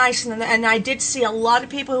 It was nice, and I did see a lot of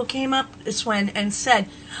people who came up, Sweyn, and said,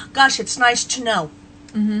 "Gosh, it's nice to know."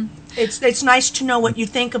 Mm-hmm. It's nice to know what you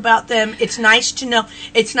think about them. It's nice to know.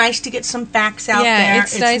 It's nice to get some facts out there. Yeah,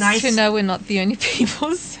 it's nice to know we're not the only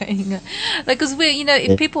people saying it. Because we're,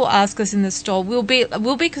 if people ask us in the store, we'll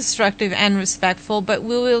be constructive and respectful, but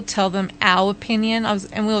we will tell them our opinion,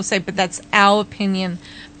 and we'll say, but that's our opinion.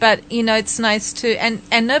 But it's nice to, and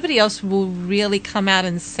nobody else will really come out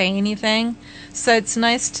and say anything. So it's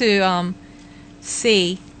nice to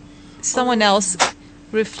see someone else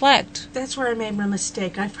reflect. That's where I made my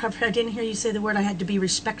mistake. I didn't hear you say the word. I had to be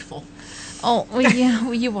respectful. Oh, well, yeah,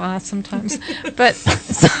 well, you are sometimes, but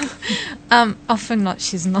often not.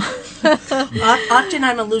 She's not. Often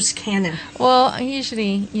I'm a loose cannon. Well,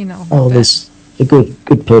 usually, Oh, there's a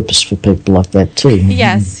good purpose for people like that too.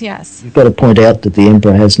 Yes. You've got to point out that the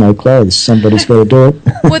emperor has no clothes. Somebody's got to do it.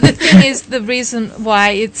 Well, the thing is, the reason why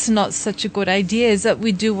it's not such a good idea is that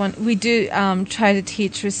we do try to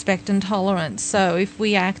teach respect and tolerance. So if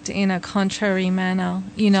we act in a contrary manner,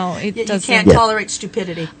 it doesn't. You can't tolerate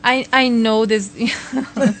stupidity. I know there's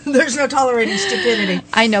there's no tolerating stupidity.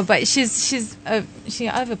 I know, but she's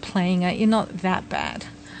overplaying it. You're not that bad,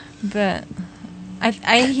 but.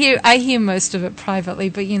 I hear most of it privately,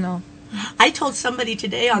 but I told somebody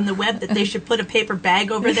today on the web that they should put a paper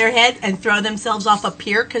bag over their head and throw themselves off a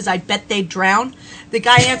pier because I bet they'd drown. The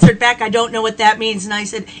guy answered back, "I don't know what that means," and I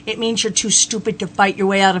said, "It means you're too stupid to fight your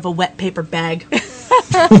way out of a wet paper bag."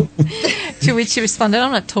 To which he responded,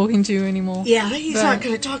 "I'm not talking to you anymore." Yeah, he's not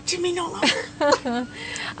going to talk to me no longer.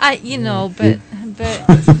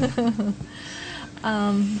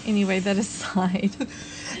 Anyway, that aside.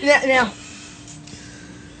 Now.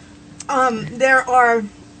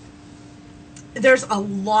 There's a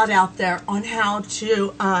lot out there on how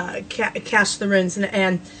to cast the runes,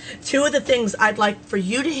 and two of the things I'd like for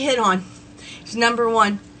you to hit on is, number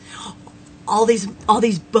one, all these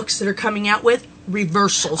books that are coming out with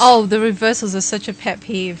reversals. Oh, the reversals are such a pet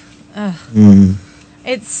peeve.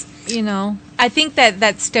 It's, I think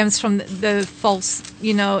that stems from the false,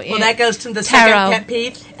 Well, that goes to the tarot. second pet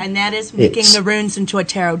peeve, and that is making the runes into a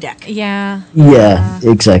tarot deck. Yeah. Yeah,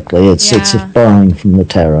 exactly. It's Yeah. borrowing from the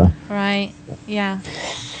tarot. Right. Yeah.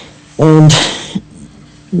 And,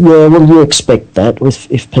 yeah, well, you expect that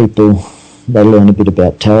if people, they learn a bit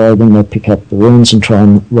about tarot, then they pick up the runes and try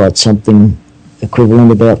and write something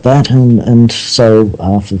equivalent about that, and so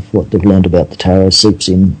half of what they've learned about the tarot seeps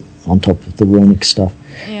in on top of the runic stuff.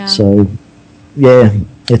 Yeah. So, yeah,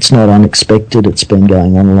 it's not unexpected. It's been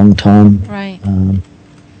going on a long time. Right.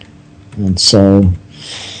 And so,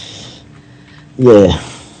 yeah.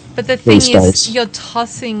 But the thing These is, days. you're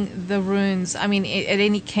tossing the runes. I mean, at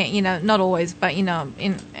any not always, but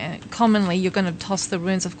commonly you're going to toss the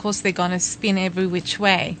runes. Of course, they're going to spin every which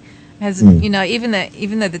way. Even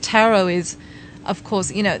though the tarot is, of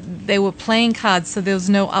course, they were playing cards, so there was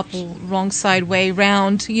no up or wrong side way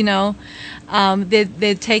round.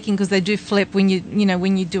 They're taking, because they do flip when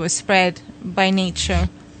you do a spread by nature.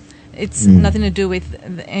 It's nothing to do with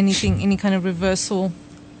any kind of reversal.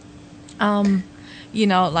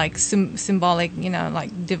 Like symbolic,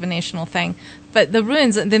 like divinational thing. But the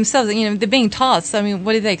runes themselves, they're being tossed. I mean,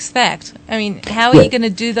 what do they expect? I mean, how are you going to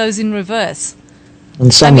do those in reverse?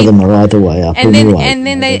 And some of them are either way up. And anyway.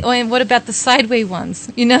 And what about the sideways ones?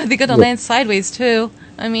 They're going to land sideways too.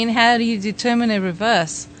 I mean, how do you determine a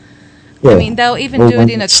reverse? Yeah. I mean, they'll even do it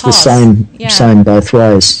in a toss. It's the same both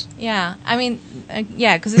ways. Yeah, I mean,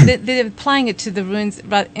 because they're applying it to the runes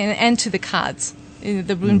and to the cards.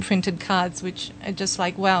 The rune printed cards, which are just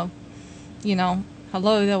like, well,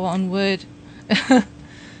 hello, they're one word.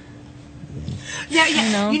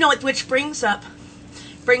 Yeah. Which brings up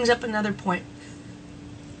another point.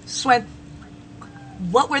 Sweyn,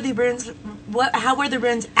 what were the runes? How were the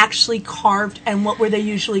runes actually carved, and what were they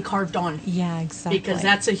usually carved on? Yeah, exactly. Because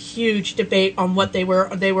that's a huge debate on what they were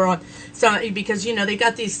on. So because they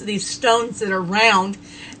got these stones that are round.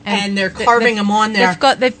 And they're carving them on there.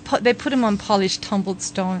 They put them on polished tumbled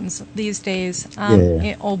stones these days,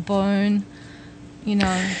 or bone,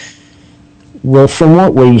 Well, from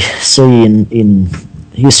what we see in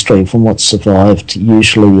history, from what's survived,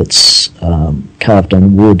 usually it's carved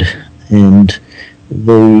on wood, and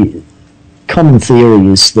the common theory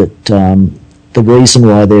is that the reason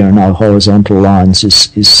why there are no horizontal lines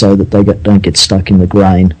is so that they don't get stuck in the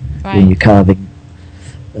grain when you're carving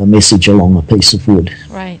a message along a piece of wood.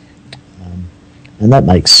 Right. And that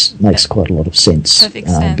makes quite a lot of sense. Perfect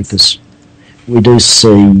sense. Because we do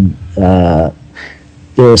see there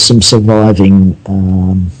are some surviving,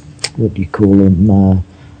 what do you call them,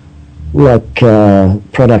 like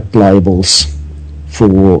product labels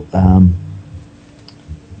for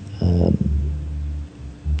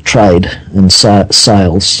trade and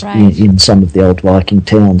sales in some of the old Viking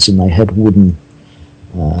towns, and they had wooden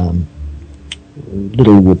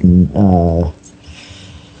little wooden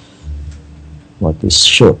like this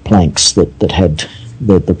short planks that had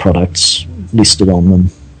the products listed on them,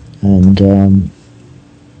 and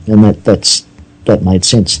that made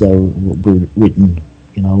sense. They were written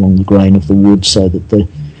along the grain of the wood, so that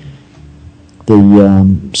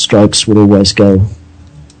the strokes would always go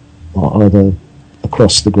either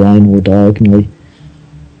across the grain or diagonally,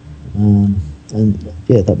 and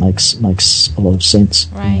yeah, that makes a lot of sense.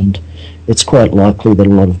 Right. And it's quite likely that a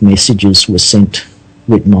lot of messages were sent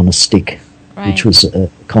written on a stick, which was a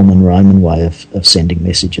common Roman way of sending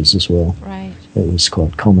messages as well. Right. It was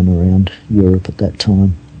quite common around Europe at that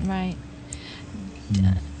time. Right.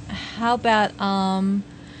 How about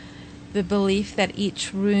the belief that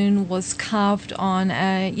each rune was carved on,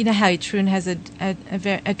 how each rune has a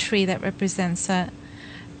tree that represents it,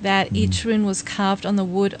 that each rune was carved on the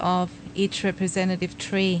wood of each representative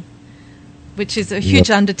tree, which is a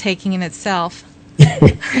huge undertaking in itself.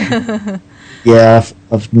 Yeah,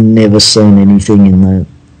 I've never seen anything in the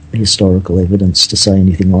historical evidence to say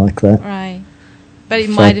anything like that. Right. But it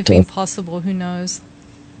might have been possible, who knows?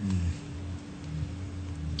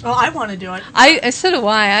 Well, I want to do it. So do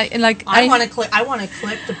I. I want to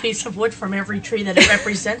collect the piece of wood from every tree that it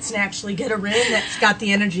represents and actually get a rune that's got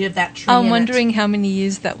the energy of that tree. I'm wondering how many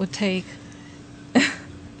years that would take.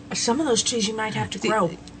 Some of those trees you might have to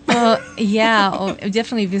grow. Yeah, or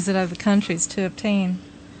definitely visit other countries to obtain.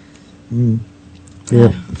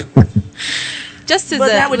 Yeah. Just as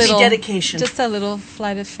that would little be dedication. Just a little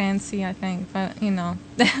flight of fancy, I think. But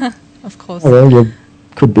of course. Oh, well, you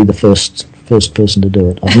could be the first person to do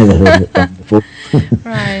it. I've never heard of it done before.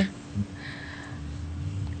 Right.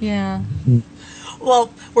 Yeah.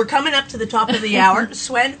 Well, we're coming up to the top of the hour.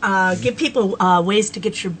 Sweyn, give people ways to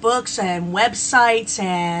get your books and websites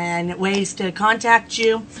and ways to contact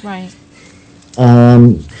you. Right.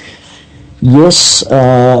 Yes,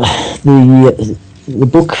 the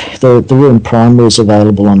book, the Rune Primer, is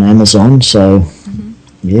available on Amazon. So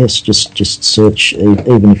yes, just search.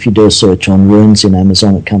 Even if you do a search on runes in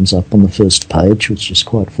Amazon, it comes up on the first page, which is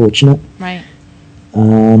quite fortunate. Right.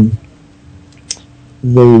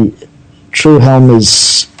 The True Helm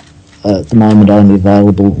is at the moment only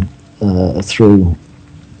available through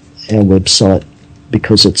our website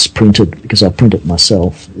because it's printed. Because I print it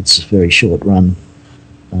myself. It's a very short run.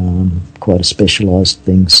 Quite a specialised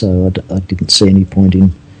thing, so I didn't see any point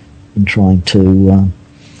in trying to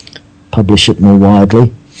publish it more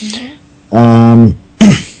widely. Our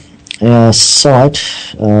site,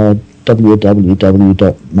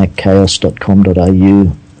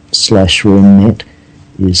 www.macchaos.com.au/runenet,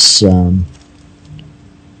 is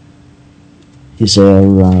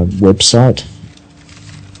our website.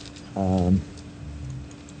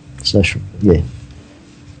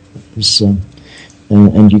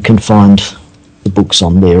 And you can find the books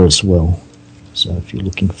on there as well. So if you're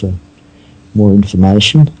looking for more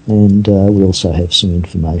information, and we also have some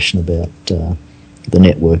information about the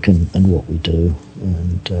network and what we do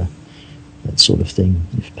and that sort of thing,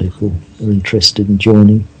 if people are interested in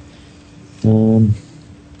joining a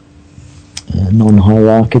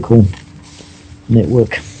non-hierarchical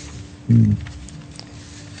network.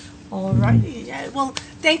 All righty. Well,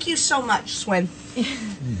 thank you so much, Sweyn,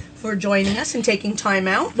 for joining us and taking time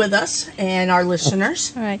out with us and our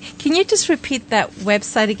listeners. All right. Can you just repeat that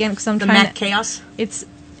website again? Because I'm The trying Mac Chaos. It's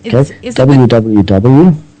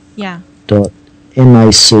www. Yeah.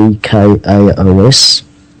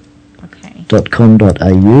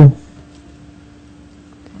 .macchaos.com.au.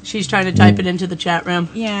 She's trying to type it into the chat room.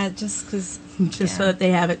 Yeah, just because. Just so that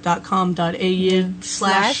they have it. .com.au /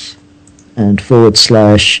 and /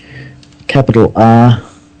 capital R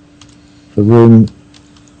for Rune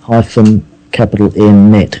 -capital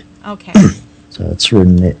Net. Okay. So it's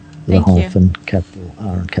Rune Net with a Thank you. hyphen, capital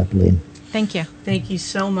R and capital N. Thank you. Thank you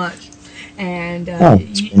so much. And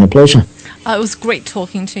It's been a pleasure. It was great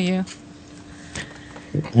talking to you.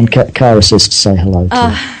 And Cara says to say hello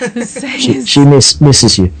to you. She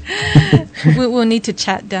misses you. We'll need to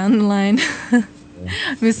chat down the line.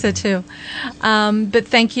 Miss her too. But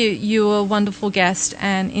thank you. You were a wonderful guest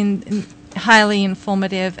and highly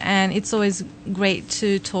informative. And it's always great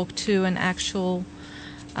to talk to an actual,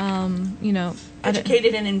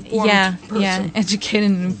 educated and informed person. Yeah,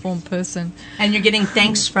 educated and informed person. And you're getting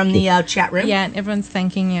thanks from the chat room. Yeah, and everyone's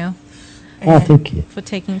thanking you. Thank you. For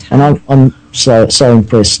taking time. And I'm so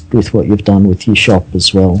impressed with what you've done with your shop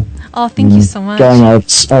as well. Oh, thank you so much. Going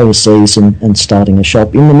overseas and starting a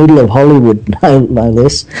shop in the middle of Hollywood, no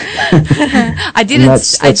less. I didn't.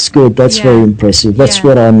 That's good. That's very impressive. That's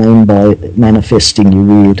what I mean by manifesting your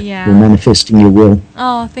weird. Yeah. You're manifesting your will.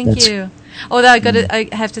 Oh, thank you. Although I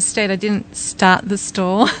have to state I didn't start the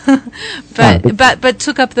store, but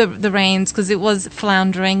took up the reins because it was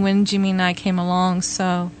floundering when Jymie and I came along.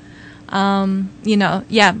 So.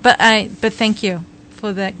 But thank you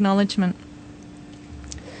for the acknowledgement.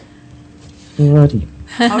 Alrighty.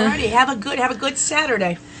 Alrighty. Have a good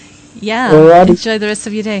Saturday. Yeah. Alrighty. Enjoy the rest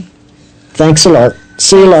of your day. Thanks a lot.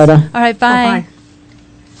 See you later. All right. Bye. Bye.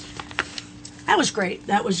 That was great.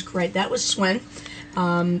 That was Sweyn.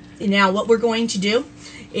 Now what we're going to do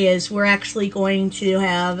is we're actually going to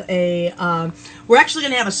have a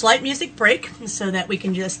slight music break so that we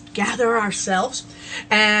can just gather ourselves.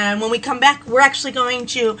 And when we come back, we're actually going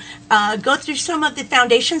to go through some of the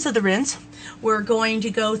foundations of the runes. We're going to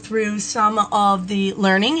go through some of the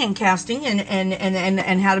learning and casting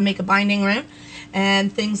and how to make a binding rune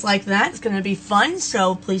and things like that. It's going to be fun,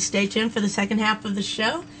 so please stay tuned for the second half of the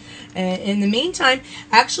show. In the meantime,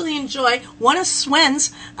 actually enjoy one of Sweyn's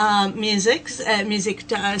one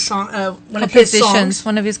of his songs.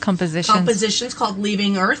 One of his compositions. Compositions called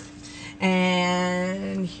Leaving Earth.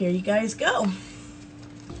 And here you guys go.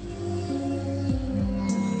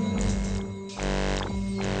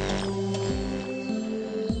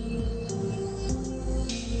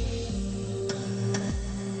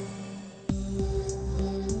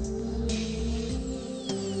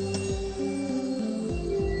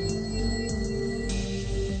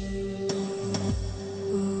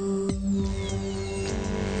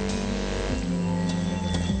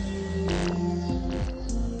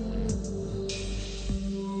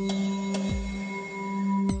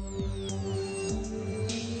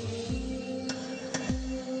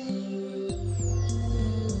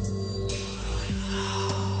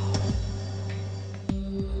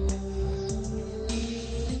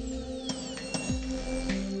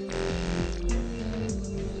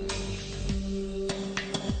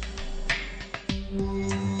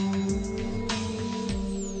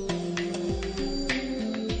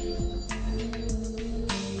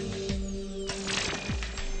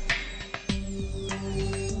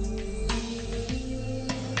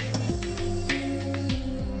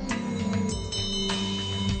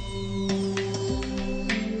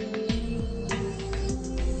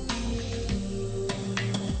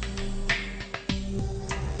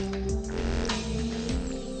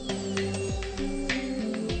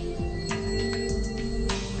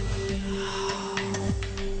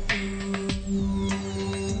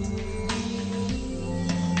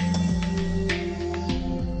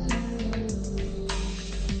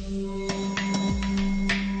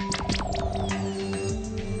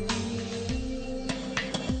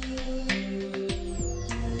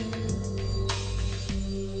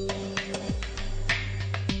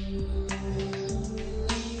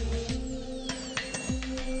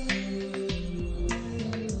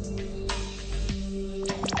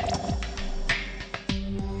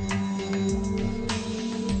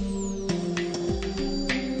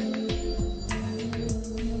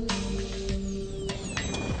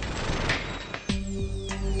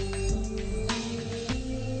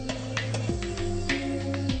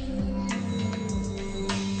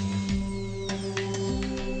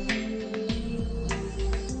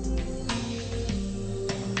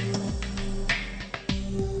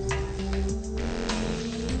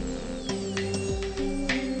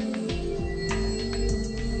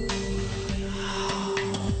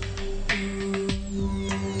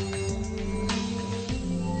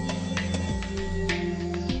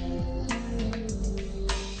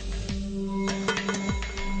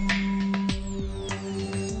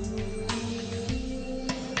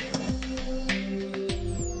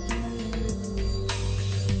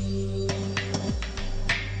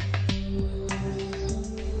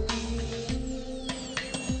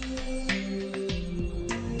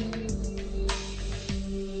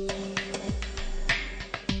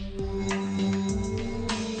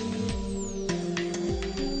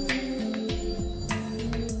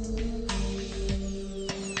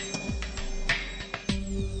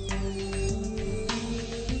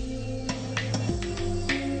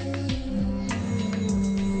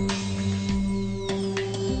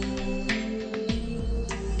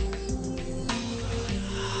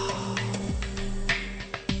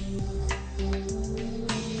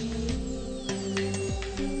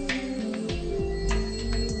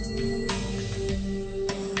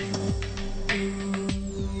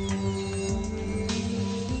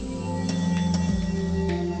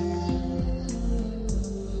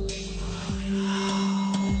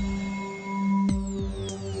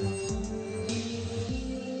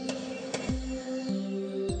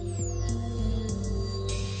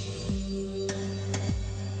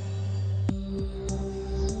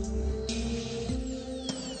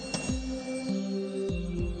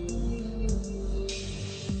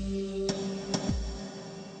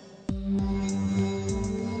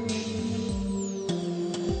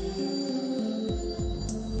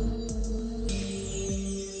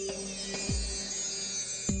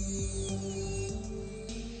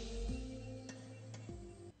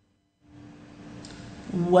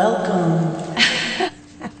 Welcome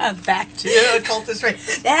back to Occultist Radio.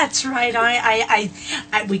 That's right.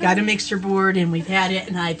 We got a mixer board and we've had it,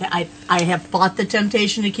 and I have fought the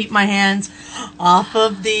temptation to keep my hands off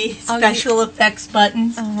of the special effects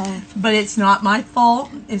buttons, but it's not my fault.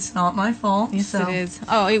 It's not my fault. Yes, it is.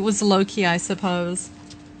 Oh, it was Loki, I suppose.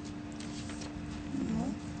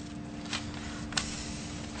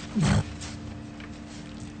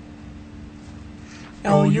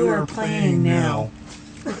 Oh, you are playing now.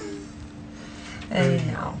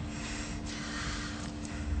 Anyhow.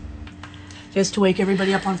 Just to wake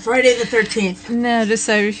everybody up on Friday the 13th. Notice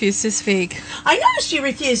I refuse to speak. I noticed you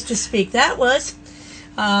refused to speak. That was,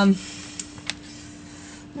 yep.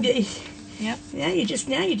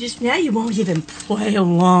 Now you won't even play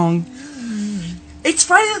along. It's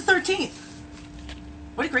Friday the 13th.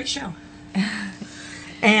 What a great show.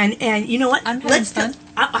 And you know what? I'm having fun.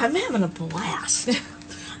 I'm having a blast.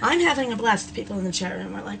 I'm having a blast. The people in the chat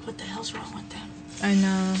room are like, what the hell's wrong with them? I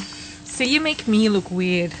know. So you make me look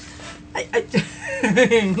weird. Yeah,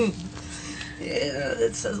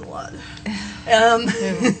 that says a lot.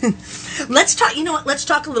 Let's talk. You know what? Let's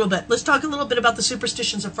talk a little bit. Let's talk a little bit about the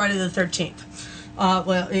superstitions of Friday the 13th.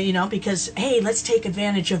 Well, you know, because hey, let's take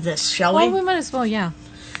advantage of this, shall we? Well, we might as well, yeah.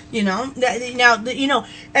 You know, now, you know,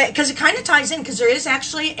 because it kind of ties in, because there is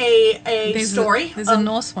actually a story. There's a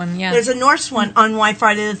Norse one, yeah. There's a Norse one on why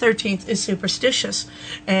Friday the 13th is superstitious,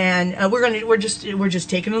 and we're just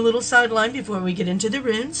taking a little sideline before we get into the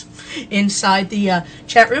runes. Inside the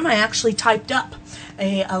chat room, I actually typed up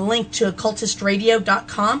a link to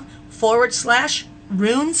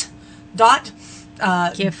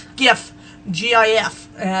occultistradio.com/runes.gif. GIF.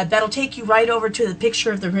 That'll take you right over to the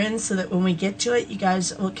picture of the runes, so that when we get to it, you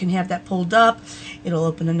guys can have that pulled up. It'll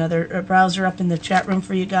open another browser up in the chat room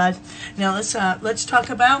for you guys. Now let's talk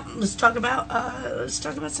about some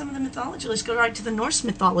of the mythology. Let's go right to the Norse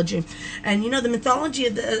mythology. And you know, the mythology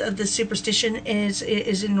of the superstition is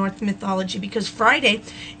in Norse mythology, because Friday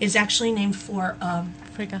is actually named for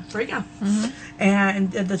Frigga. Mm-hmm.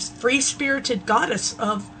 And the free-spirited goddess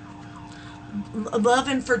of love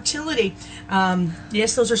and fertility.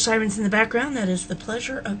 Yes, those are sirens in the background. That is the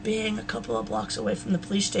pleasure of being a couple of blocks away from the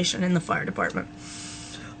police station and the fire department.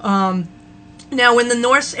 Now, when the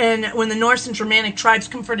Norse and Germanic tribes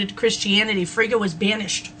converted to Christianity, Frigga was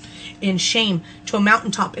banished in shame to a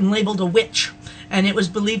mountaintop and labeled a witch. And it was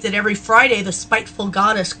believed that every Friday the spiteful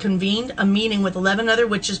goddess convened a meeting with 11 other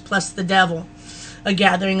witches plus the devil, a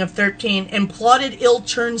gathering of 13, and plotted ill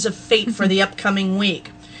turns of fate for the upcoming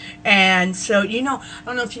week. And so, you know, I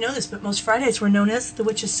don't know if you know this, but most Fridays were known as the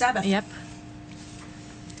Witch's Sabbath. Yep.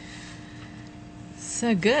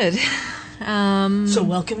 So good. So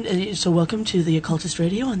welcome to the Occultist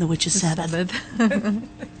Radio on the Witch's Sabbath.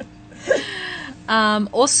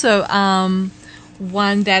 Also,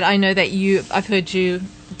 one that I know that I've heard you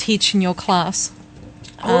teach in your class.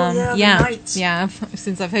 Yeah.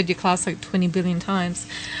 Since I've heard your class like 20 billion times.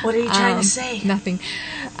 What are you trying to say? Nothing.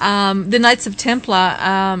 The Knights of Templar,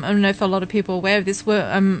 I don't know if a lot of people are aware of this, were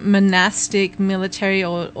a monastic military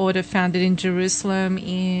order founded in Jerusalem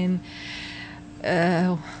in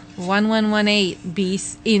 1118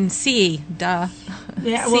 BC in CE. Duh.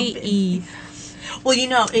 Yeah, CE. Well, you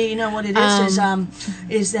know what it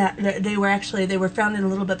is that they were founded a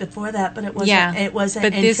little bit before that, but it wasn't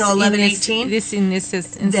until 1118. This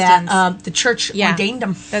instance that the church ordained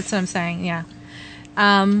them. That's what I'm saying. Yeah.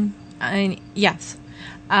 Yes.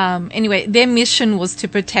 Anyway, their mission was to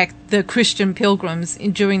protect the Christian pilgrims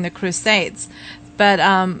during the Crusades. But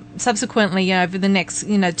subsequently, over the next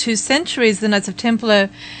 2 centuries, the Knights of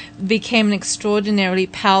Templar became an extraordinarily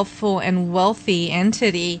powerful and wealthy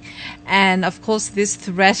entity, and of course, this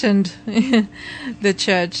threatened the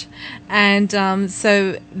church. And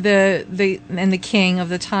so the king of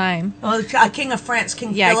the time, King of France,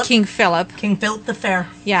 King Philip the Fair,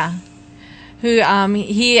 who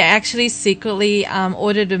he actually secretly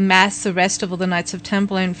ordered a mass arrest of all the Knights of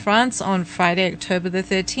Templar in France on Friday, October the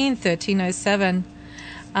 13th, 1307.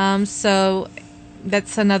 So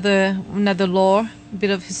that's another law, a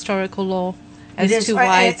bit of historical law as to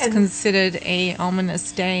why it's considered a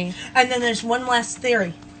ominous day. And then there's one last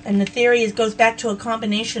theory, and the theory goes back to a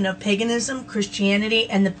combination of paganism, Christianity,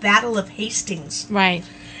 and the Battle of Hastings. Right.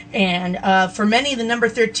 And for many, the number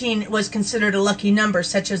 13 was considered a lucky number,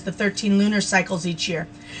 such as the 13 lunar cycles each year.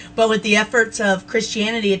 But with the efforts of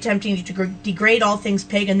Christianity attempting to degrade all things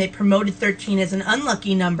pagan, they promoted 13 as an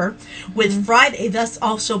unlucky number, with Friday thus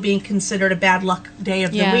also being considered a bad luck day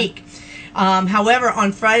of the week. However,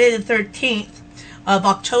 on Friday the 13th of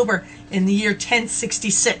October in the year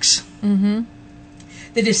 1066,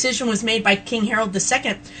 the decision was made by King Harold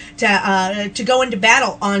II to go into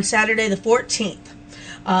battle on Saturday the 14th.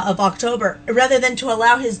 Of October, rather than to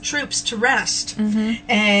allow his troops to rest.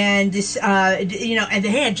 And this, and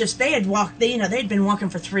they'd been walking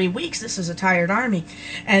for 3 weeks. This was a tired army,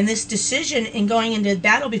 and this decision in going into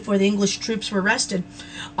battle before the English troops were rested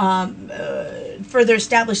further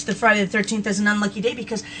established the Friday the 13th as an unlucky day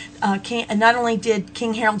because not only did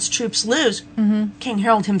King Harold's troops lose, King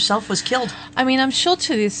Harold himself was killed. I mean, I'm sure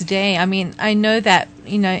to this day, I mean, I know that,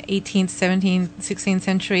 18th, 17th, 16th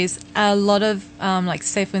centuries, a lot of,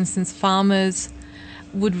 say, for instance, farmers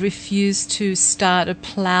would refuse to start a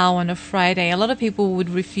plow on a Friday. A lot of people would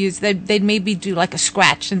refuse. They'd maybe do like a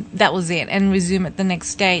scratch, and that was it, and resume it the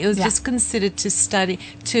next day. It was just considered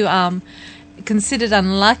considered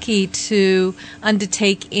unlucky to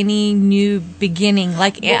undertake any new beginning,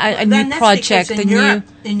 like a new project.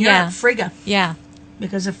 In Europe, Frigga. Yeah.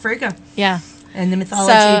 Because of Frigga. Yeah. And the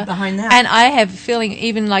mythology behind that. And I have a feeling,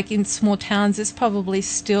 even like in small towns, this probably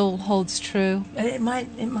still holds true. It might.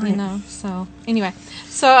 So anyway.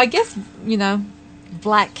 So I guess,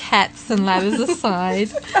 black cats and ladders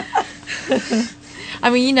aside. I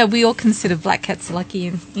mean, we all consider black cats lucky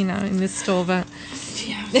in this store, but...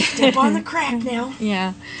 Yeah, step on the crack now.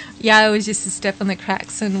 Yeah, I always used to step on the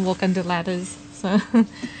cracks and walk under ladders, so...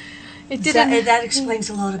 That explains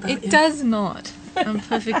a lot about you. It does not. I'm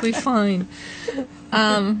perfectly fine.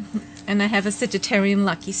 And I have a Sagittarian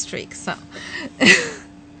lucky streak, so...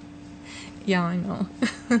 Yeah, I know.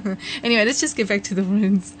 Anyway, let's just get back to the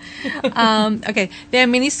runes. Okay, there are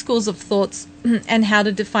many schools of thoughts and how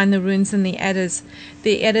to define the runes and the Eddas.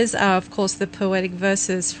 The Eddas are, of course, the poetic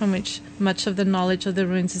verses from which much of the knowledge of the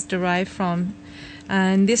runes is derived from.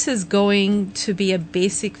 And this is going to be a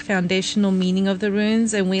basic foundational meaning of the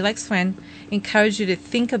runes, and we, like Sweyn, encourage you to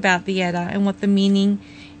think about the Edda and what the meaning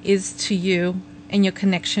is to you and your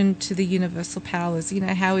connection to the universal powers.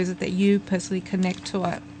 How is it that you personally connect to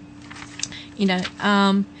it?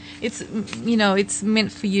 It's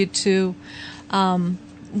meant for you to,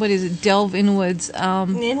 delve inwards.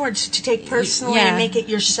 Inwards, to take personally and make it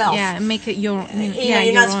yourself. Yeah, and make it your.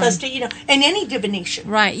 You're not supposed to. In any divination.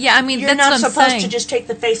 Right. Yeah. I mean, you're that's not what I'm supposed saying. to just take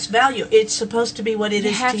the face value. It's supposed to be what it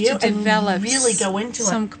is to you, and really go into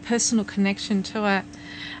some personal connection to it.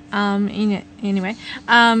 Anyway,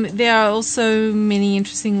 there are also many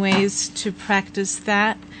interesting ways to practice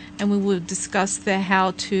that, and we will discuss the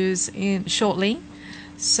how-tos shortly.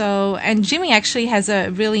 So, and Jymie actually has a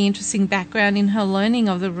really interesting background in her learning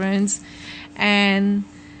of the runes, and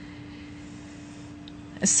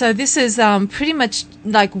so this is pretty much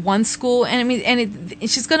like one school, and I mean,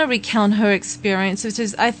 she's going to recount her experience, which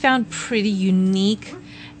is I found pretty unique,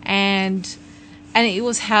 and it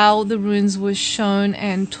was how the runes were shown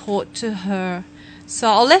and taught to her. So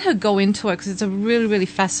I'll let her go into it because it's a really, really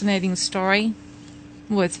fascinating story.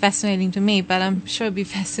 Well, it's fascinating to me, but I'm sure it'll be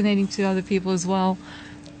fascinating to other people as well.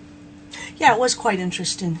 Yeah, it was quite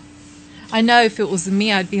interesting. I know if it was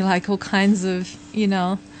me, I'd be like all kinds of,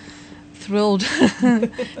 thrilled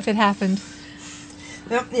if it happened.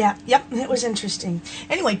 Yep, it was interesting.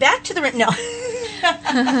 Anyway, back to the... No.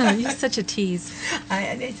 You're such a tease.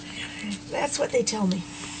 That's what they tell me.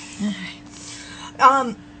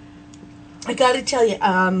 I got to tell you,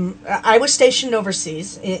 I was stationed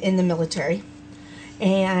overseas in the military.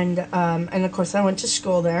 And of course I went to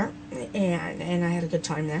school there, and I had a good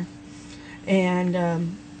time there. And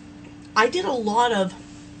I did a lot of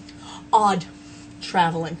odd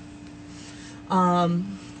traveling. I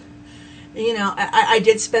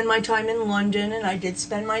did spend my time in London, and I did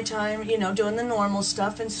spend my time, doing the normal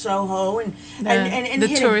stuff in Soho and the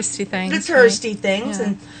touristy things. The touristy things,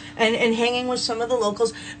 yeah. and hanging with some of the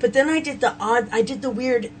locals. But then I did the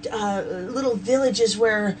weird little villages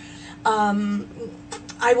where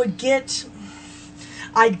I'd get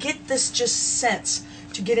this just sense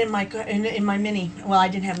to get in my Mini. Well, I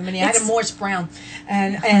didn't have a Mini. I had a Morse Brown,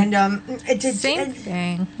 and it did same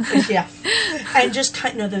thing. Yeah, and just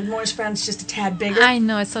the Morse Brown's just a tad bigger. I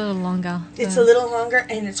know, it's a little longer. It's a little longer,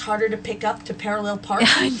 and it's harder to pick up to parallel park.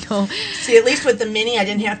 I know. See, at least with the Mini, I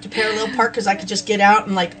didn't have to parallel park because I could just get out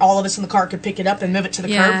and all of us in the car could pick it up and move it to the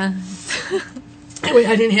curb. Anyway,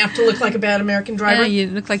 I didn't have to look like a bad American driver. Yeah, you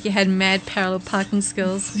looked like you had mad parallel parking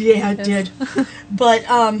skills. Yeah, I did. But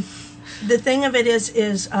the thing of it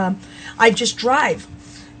is I'd just drive.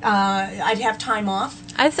 I'd have time off.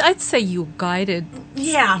 I'd say you guided.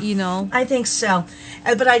 Yeah. I think so.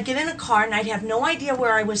 But I'd get in a car and I'd have no idea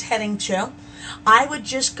where I was heading to. I would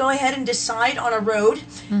just go ahead and decide on a road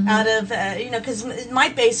out of, because my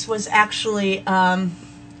base was actually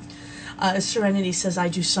Serenity says, I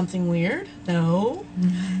do something weird. No.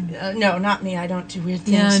 No, not me. I don't do weird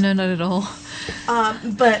things. Yeah, no, not at all.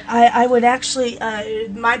 But I would actually,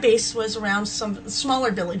 my base was around some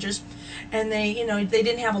smaller villages, and they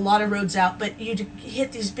didn't have a lot of roads out, but you'd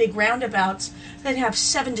hit these big roundabouts that have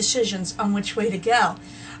 7 decisions on which way to go.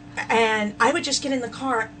 And I would just get in the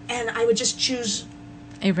car, and I would just choose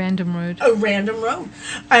a random road.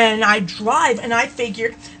 And I drive, and I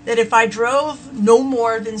figured that if I drove no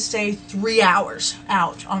more than, say, 3 hours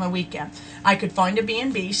out on a weekend, I could find a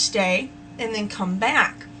B&B, stay, and then come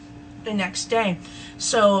back the next day.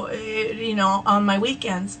 So, on my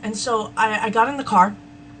weekends. And so I got in the car,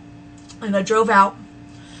 and I drove out,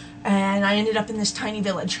 and I ended up in this tiny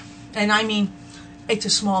village. And I mean, it's a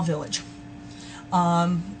small village.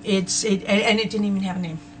 And it didn't even have a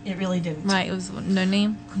name. It really didn't. Right, it was no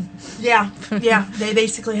name? Yeah. They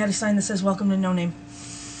basically had a sign that says, welcome to No Name.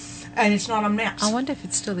 And it's not on maps. I wonder if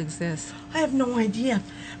it still exists. I have no idea.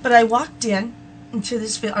 But I walked into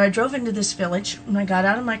this I drove into this village, and I got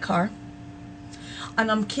out of my car.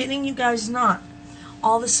 And I'm kidding you guys not.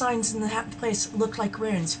 All the signs in that place looked like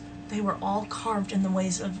runes. They were all carved in the way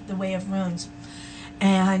of runes.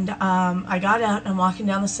 And I got out, and I'm walking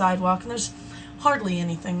down the sidewalk, and there's hardly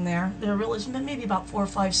anything there. There was maybe about 4 or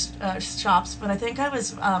 5 shops, but I think I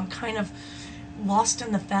was kind of lost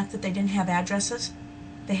in the fact that they didn't have addresses.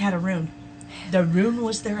 They had a rune. The rune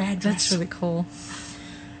was their address. That's really cool.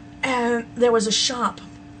 And there was a shop,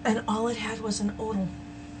 and all it had was an odal.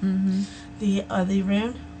 Mm-hmm. The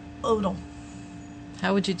rune odal.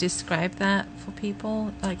 How would you describe that for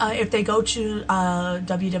people? If they go to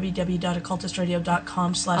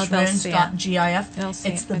www.occultistradio.com/runes.gif,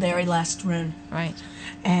 it's the very last rune. Right.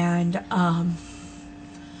 And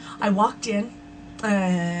I walked in,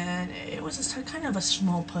 and it was kind of a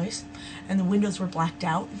small place, and the windows were blacked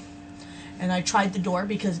out. And I tried the door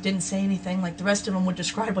because it didn't say anything, like the rest of them would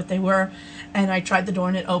describe what they were. And I tried the door,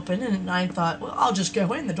 and it opened, and I thought, well, I'll just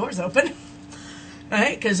go in. The door's open.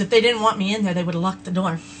 Right? Because if they didn't want me in there, they would have locked the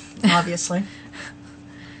door, obviously.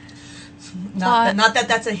 Not that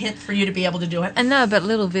that's a hint for you to be able to do it. And no, but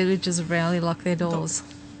little villages rarely lock their doors.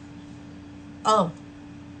 Oh.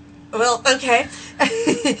 Well, okay.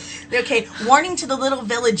 Okay, warning to the little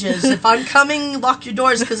villages. If I'm coming, lock your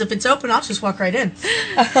doors, because if it's open, I'll just walk right in.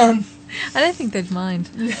 I don't think they'd mind.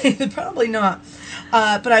 Probably not.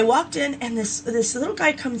 But I walked in, and this little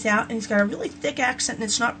guy comes out, and he's got a really thick accent, and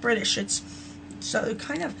it's not British. It's so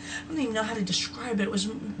kind of, I don't even know how to describe it. It was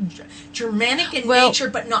Germanic in nature,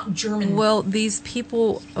 but not German. Well, these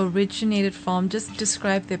people originated from, just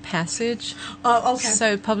describe their passage. Oh, okay. So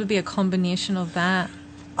it'd probably be a combination of that.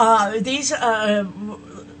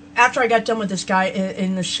 After I got done with this guy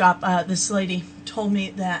in the shop, this lady told me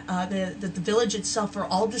that the village itself are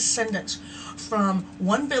all descendants from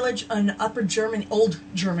one village in Upper Germany, old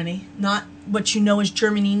Germany, not what you know as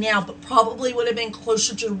Germany now, but probably would have been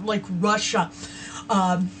closer to like Russia,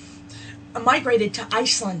 migrated to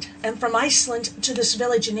Iceland, and from Iceland to this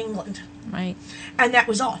village in England. Right. And that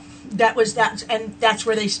was all. That was that, and that's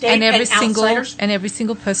where they stayed. And every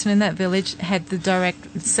single person in that village had the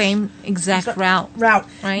same exact route. Right.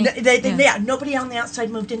 Yeah. Nobody on the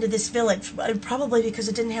outside moved into this village, probably because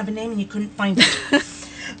it didn't have a name and you couldn't find it.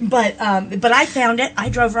 But I found it. I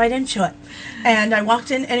drove right into it, and I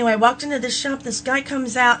walked in. Anyway, I walked into this shop. This guy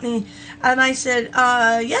comes out, and I said,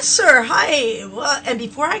 "Yes, sir. Hi." And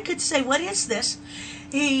before I could say, "What is this?"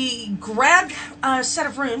 he grabbed a set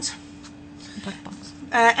of runes. Black box.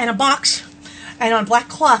 And a box, and on black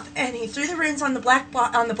cloth, and he threw the runes on the black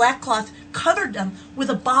cloth, covered them with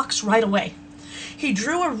a box right away. He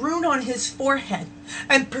drew a rune on his forehead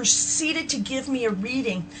and proceeded to give me a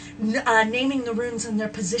reading, naming the runes and their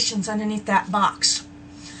positions underneath that box.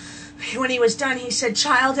 When he was done, he said,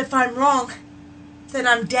 "Child, if I'm wrong, then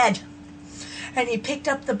I'm dead." And he picked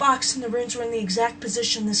up the box, and the runes were in the exact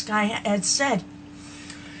position this guy had said.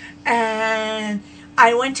 And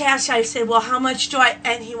I went to ask, I said, "Well, how much do I..."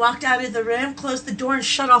 And he walked out of the room, closed the door, and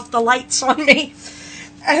shut off the lights on me.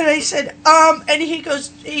 And I said, and he goes,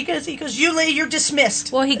 "Yulia, you're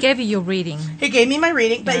dismissed." Well, he gave you your reading. He gave me my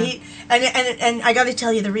reading, but and I got to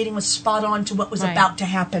tell you, the reading was spot on to what was about to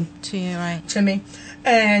happen to you, right? To me,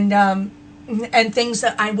 and things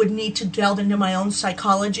that I would need to delve into my own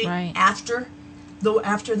psychology after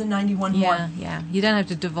the 91 war. Yeah. You don't have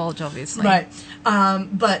to divulge, obviously. Right,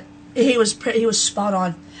 but he was spot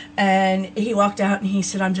on. And he walked out, and he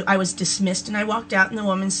said, I was dismissed. And I walked out, and the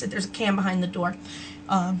woman said, "There's a can behind the door.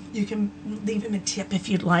 You can leave him a tip if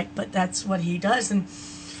you'd like," but that's what he does. And,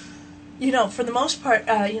 for the most part,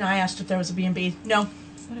 I asked if there was a B&B. No.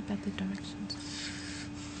 What about the directions?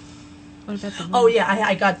 What about the rune? Oh yeah,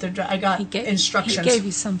 I got instructions. He gave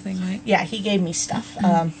you something, right? Yeah, he gave me stuff.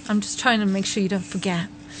 I'm just trying to make sure you don't forget.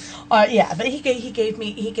 Yeah, but he gave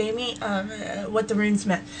me what the runes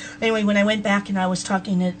meant. Anyway, when I went back and I was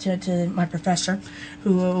talking to my professor,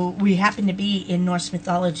 who we happened to be in Norse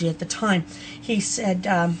mythology at the time, he said,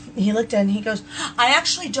 he looked at it and he goes, I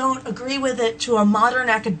actually don't agree with it to a modern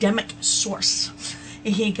academic source.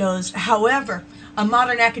 He goes, however, a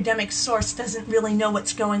modern academic source doesn't really know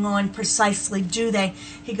what's going on precisely, do they?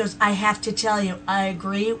 He goes, I have to tell you, I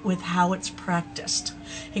agree with how it's practiced.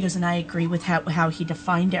 He goes, and I agree with how he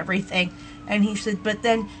defined everything. And he said, but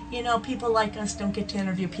then, people like us don't get to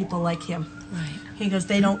interview people like him. Right. He goes,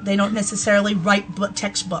 they don't necessarily write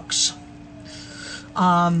textbooks.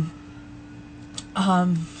 And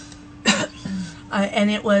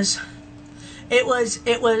it was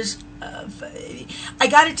I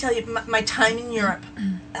got to tell you, my time in Europe,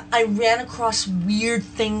 I ran across weird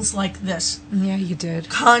things like this. Yeah, you did.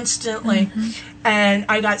 Constantly. Mm-hmm. And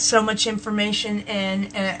I got so much information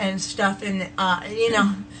and stuff. And,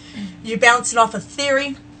 you bounce it off of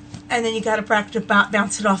theory, and then you got to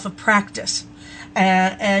bounce it off of practice.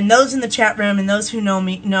 And those in the chat room and those who know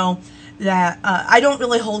me know that I don't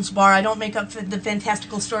really holds bar. I don't make up for the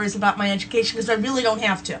fantastical stories about my education because I really don't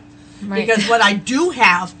have to. Right. Because what I do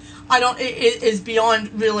have, it is beyond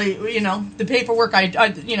really, the paperwork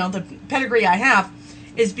the pedigree I have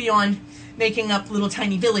is beyond making up little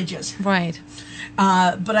tiny villages. Right.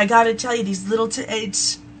 But I got to tell you, these little,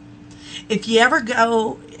 if you ever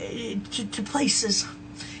go to places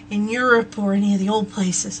in Europe or any of the old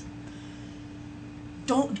places,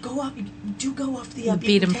 don't go up. Do go off the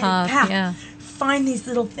beaten path. Yeah. Find these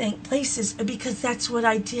little places because that's what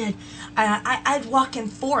I did. I'd walk in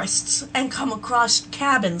forests and come across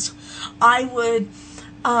cabins. I would,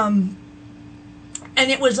 and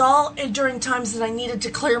it was all during times that I needed to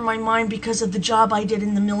clear my mind because of the job I did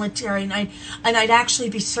in the military, and I'd actually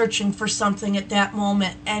be searching for something at that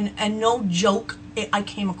moment, and no joke, I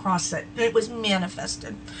came across it. It was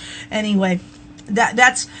manifested. Anyway.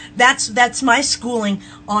 That's my schooling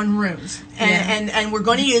on runes, and we're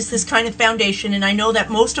going to use this kind of foundation. And I know that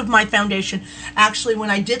most of my foundation, actually, when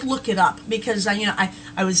I did look it up, because I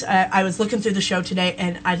was looking through the show today,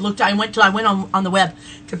 and I went on the web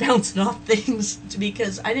to bounce it off things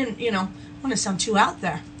because I didn't want to sound too out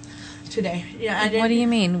there today. Yeah, what do you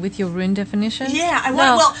mean with your rune definition? Yeah,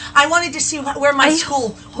 I wanted to see where my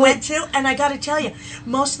school went to, and I got to tell you,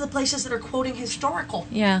 most of the places that are quoting historical,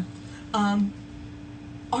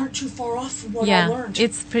 aren't too far off from what I learned.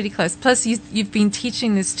 It's pretty close. Plus, you've been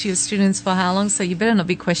teaching this to your students for how long, so you better not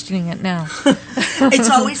be questioning it now. It's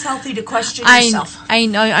always healthy to question yourself.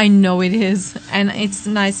 I know it is. And it's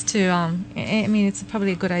nice to, it's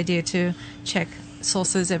probably a good idea to check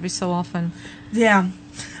sources every so often. Yeah.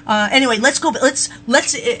 Anyway, let's go.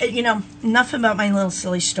 Let's enough about my little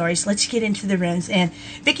silly stories. Let's get into the runes. And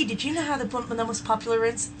Vicky, did you know how the most popular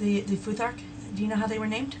runes, the Futhark, do you know how they were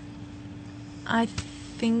named? I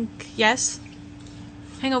think yes.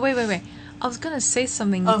 Hang on, wait. I was going to say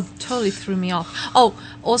something that totally threw me off. Oh,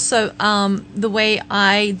 also, the way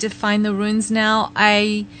I define the runes now,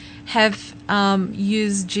 I have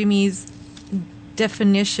used Jymie's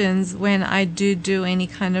definitions when I do any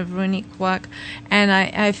kind of runic work, and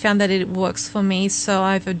I found that it works for me, so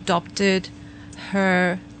I've adopted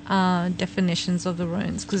her definitions of the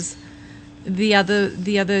runes, because the other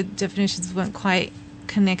definitions weren't quite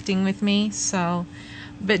connecting with me, so...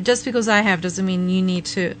 But just because I have doesn't mean you need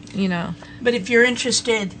to, But if you're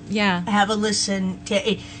interested, have a listen.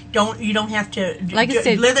 You don't have to I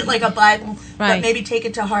said, live it like a Bible, right. But maybe take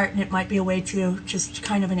it to heart, and it might be a way to just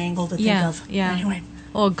kind of an angle to think of. Yeah. Anyway.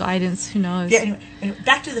 Or guidance, who knows? Yeah. Anyway,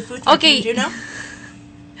 back to the food. Okay. Do you know?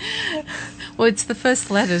 Well, it's the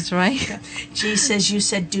first letters, right? Yeah. G says you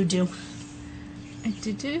said do. Do? You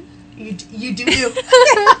do.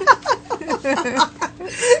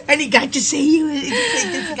 And he got to say he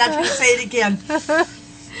got to say it again.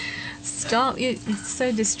 Stop! It's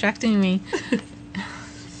so distracting me.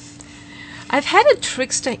 I've had a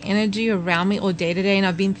trickster energy around me all day today, and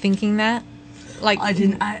I've been thinking that, like,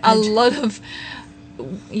 a lot of,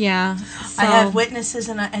 yeah. So, I have witnesses,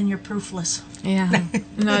 and you're proofless. Yeah.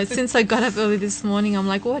 No, since I got up early this morning, I'm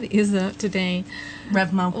like, what is it today?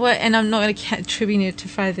 Revmo. Well, and I'm not going to attribute it to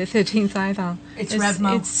Friday the 13th either. It's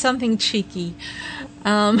Revmo. It's something cheeky.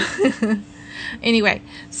 Anyway,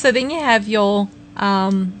 so then you have your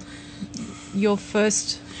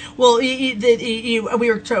first. Well, you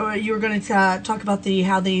were going to talk about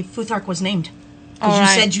how the Futhark was named, because you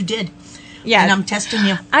said you did. Yeah, and I'm testing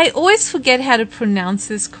you. I always forget how to pronounce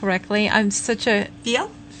this correctly. I'm such a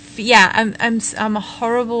I'm a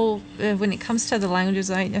horrible when it comes to other languages.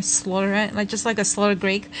 I slaughter it, just like I slaughter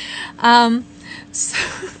Greek. So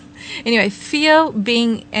anyway, fear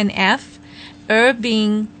being an F,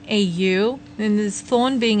 being a U, then there's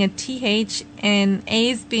thorn being a TH, and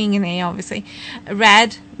A's being an A, obviously.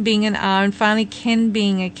 Rad being an R, and finally Ken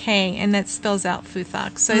being a K, and that spells out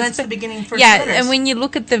Futhak. So that's the beginning first letters. And when you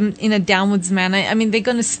look at them in a downwards manner, I mean, they're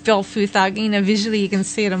going to spell Futhak. Visually you can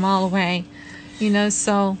see it a mile away.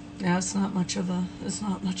 So. Yeah, it's not much of a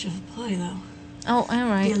play though. Oh, all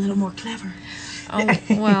right. Be a little more clever. Oh,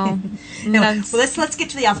 well. Well, let's get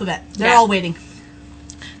to the alphabet. They're all waiting.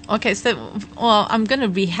 Okay, so, I'm going to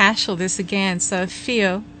rehash all this again. So,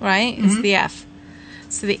 fear, right, is the F.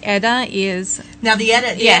 So, the Edda is... Now, the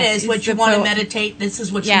Edda is what you want to meditate. This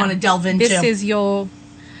is what you want to delve into. This is your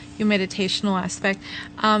meditational aspect.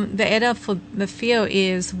 The Edda for the fear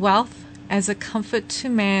is wealth as a comfort to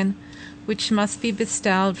man, which must be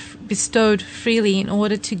bestowed freely in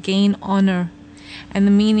order to gain honor. And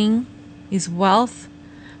the meaning is wealth,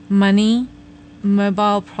 money,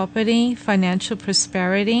 mobile property, financial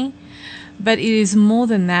prosperity. But it is more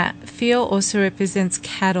than that. Fear also represents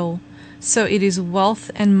cattle. So it is wealth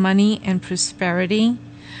and money and prosperity,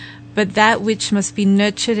 but that which must be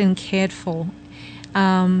nurtured and cared for.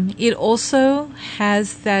 It also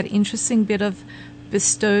has that interesting bit of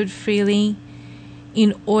bestowed freely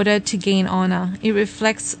in order to gain honor. It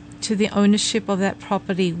reflects to the ownership of that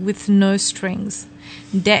property with no strings.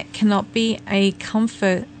 Debt cannot be a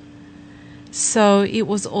comfort. So it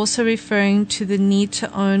was also referring to the need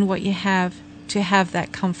to own what you have to have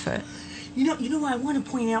that comfort. You know, I want to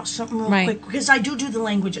point out something real quick, because I do the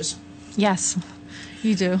languages. Yes,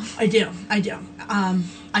 you do. I do.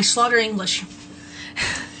 I slaughter English,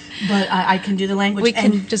 but I can do the language. We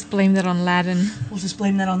can just blame that on Latin. We'll just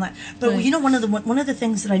blame that on Latin. But one of the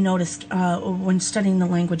things that I noticed when studying the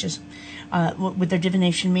languages with their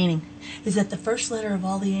divination meaning is that the first letter of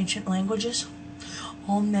all the ancient languages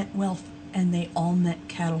all meant wealth, and they all meant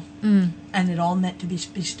cattle, and it all meant to be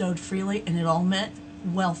bestowed freely, and it all meant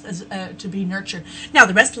wealth as to be nurtured. Now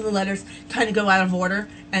the rest of the letters kind of go out of order,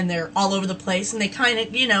 and they're all over the place, and they kind of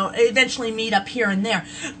eventually meet up here and there.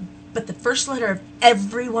 But the first letter of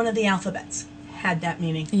every one of the alphabets had that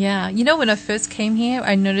meaning. Yeah, when I first came here,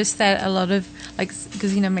 I noticed that a lot of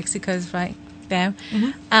because Mexico's right there.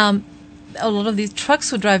 A lot of these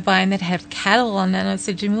trucks would drive by and they'd have cattle on it. And I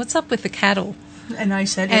said, Jymie, what's up with the cattle? And I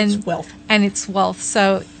said, it's wealth. And it's wealth.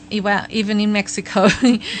 So even in Mexico,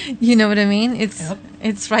 you know what I mean?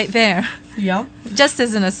 It's right there. Yeah. Just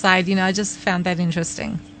as an aside, I just found that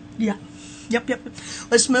interesting. Yeah. Yep.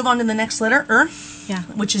 Let's move on to the next letter, Yeah.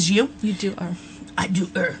 Which is U. You do I do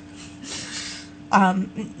The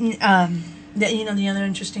other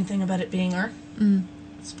interesting thing about it being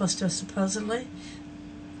it's supposed to supposedly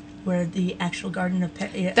where the actual Garden of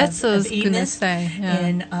That's what I was going to say. Yeah.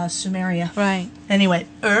 In Sumeria. Right. Anyway,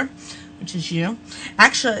 which is you.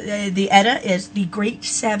 Actually, the Edda is the great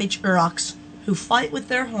savage Uroks who fight with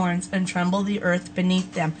their horns and tremble the earth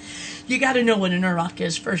beneath them. You got to know what an Urok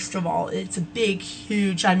is, first of all. It's a big,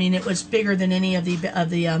 huge, it was bigger than any of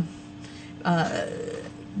the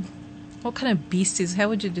what kind of beast is, how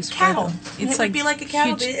would you describe cattle. It? It would be like a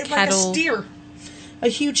cattle. It's like a steer. A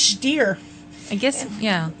huge steer. I guess,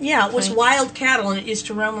 yeah. Yeah, it was wild cattle, and it used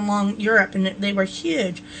to roam along Europe, and they were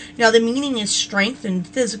huge. Now, the meaning is strength and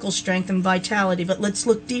physical strength and vitality, but let's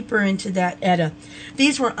look deeper into that Edda.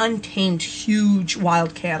 These were untamed, huge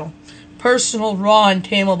wild cattle. Personal, raw,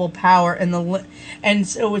 untamable power, and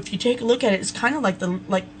so if you take a look at it, it's kind of like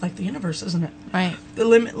the universe, isn't it? Right. The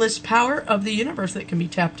limitless power of the universe that can be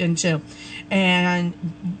tapped into. And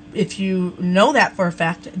if you know that for a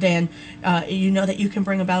fact, then you know that you can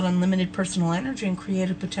bring about unlimited personal energy and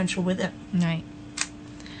creative potential with it. Right.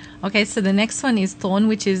 Okay, so the next one is thorn,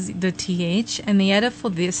 which is the TH, and the Edda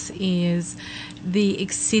for this is the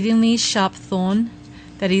exceedingly sharp thorn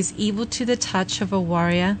that is evil to the touch of a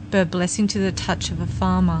warrior, but a blessing to the touch of a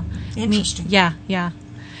farmer. Interesting. Yeah.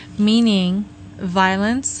 Meaning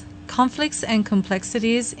violence, conflicts and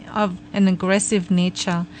complexities of an aggressive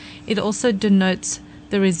nature. It also denotes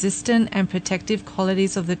the resistant and protective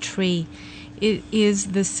qualities of the tree. It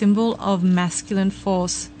is the symbol of masculine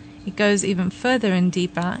force. It goes even further and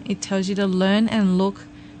deeper. It tells you to learn and look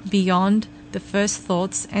beyond the first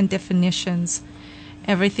thoughts and definitions.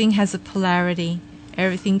 Everything has a polarity.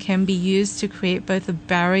 Everything can be used to create both a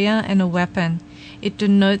barrier and a weapon. It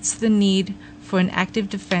denotes the need for an active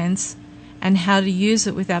defense and how to use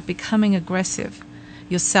it without becoming aggressive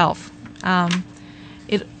yourself.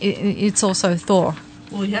 It's also Thor.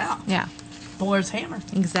 Well, yeah. Yeah. Thor's hammer.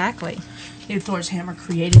 Exactly. Thor's hammer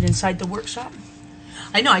created inside the workshop.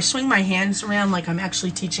 I know. I swing my hands around like I'm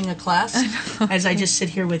actually teaching a class as I just sit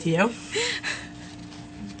here with you.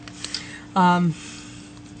 And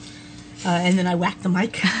then I whack the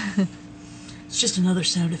mic. It's just another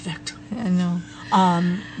sound effect. I know.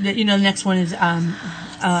 The next one is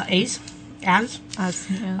A's. As.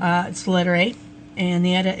 Yeah. It's the letter A. And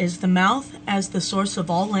the edit is the mouth as the source of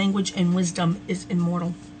all language and wisdom is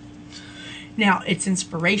immortal. Now, it's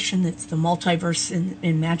inspiration. It's the multiverse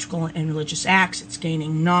in magical and religious acts. It's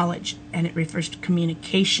gaining knowledge. And it refers to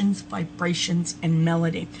communications, vibrations, and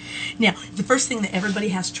melody. Now, the first thing that everybody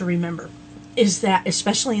has to remember is that,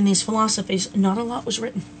 especially in these philosophies, not a lot was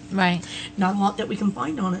written. Right. Not a lot that we can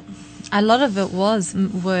find on it. A lot of it was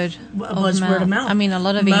word of mouth. I mean, a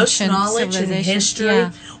lot of most ancient knowledge and history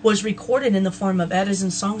yeah. was recorded in the form of Eddas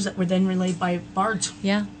and songs that were then relayed by bards.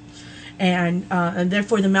 Yeah. And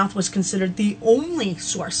therefore the mouth was considered the only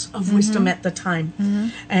source of wisdom at the time. Mm-hmm.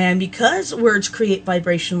 And because words create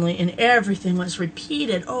vibrationally and everything was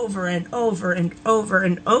repeated over and over and over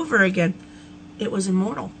and over again, it was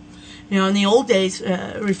immortal. In the old days,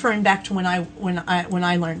 referring back to when I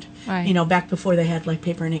learned, right. Back before they had like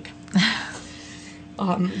paper and ink.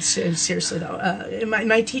 Seriously though,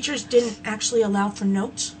 my teachers didn't actually allow for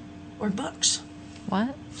notes or books.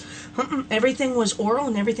 What? Everything was oral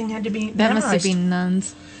and everything had to be that memorized. Must have been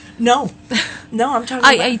nuns. No, I'm talking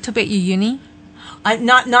about... Are you talking about your uni?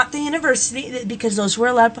 Not the university, because those were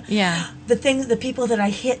allowed. Yeah. The people that I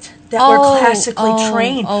hit that were classically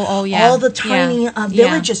trained. Yeah. All the tiny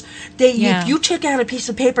villages. If you took out a piece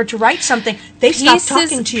of paper to write something, they stopped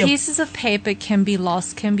talking to you. Pieces of paper can be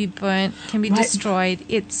lost, can be burnt, can be destroyed.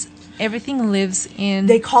 Everything lives in...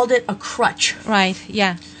 They called it a crutch. Right,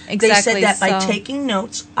 yeah. Exactly. They said that by taking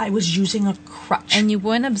notes, I was using a crutch. And you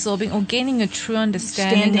weren't absorbing or gaining a true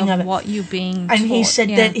understanding of what you're being taught. And he said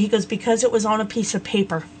that, because it was on a piece of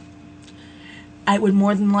paper, I would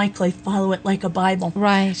more than likely follow it like a Bible.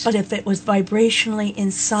 Right. But if it was vibrationally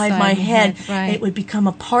inside my head, it would become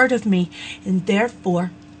a part of me. And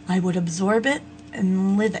therefore, I would absorb it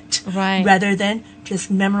and live it. Right. Rather than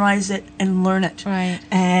just memorize it and learn it. Right.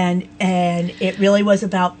 And it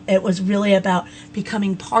was really about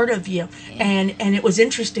becoming part of you. And it was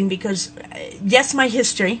interesting because, yes, my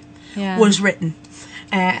history was written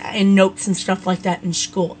in notes and stuff like that in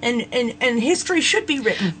school. And history should be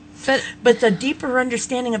written. But the deeper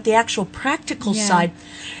understanding of the actual practical side,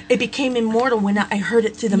 it became immortal when I heard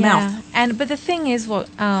it through the mouth. But the thing is,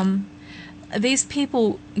 these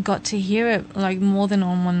people got to hear it like more than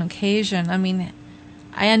on one occasion. I mean,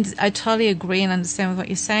 I totally agree and understand with what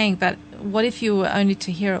you're saying, but what if you were only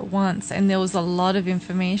to hear it once and there was a lot of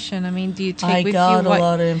information? I mean, do you take with you a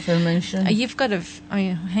lot of information. You've got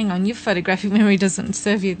hang on, your photographic memory doesn't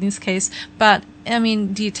serve you in this case, but I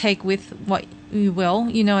mean, do you take with what you will,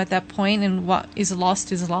 at that point, and what is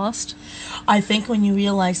lost is lost? I think when you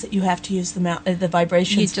realize that you have to use the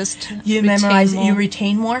vibrations, you memorize it, you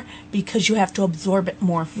retain more because you have to absorb it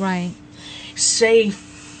more. Right.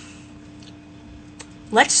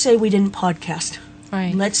 Let's say we didn't podcast.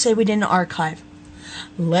 Right. Let's say we didn't archive.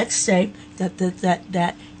 Let's say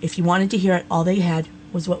that if you wanted to hear it, all they had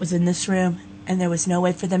was what was in this room, and there was no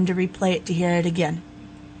way for them to replay it to hear it again.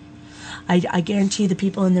 I guarantee the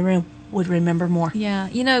people in the room would remember more. Yeah,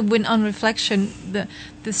 when on reflection, the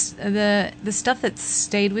stuff that's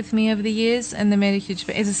stayed with me over the years and the made a huge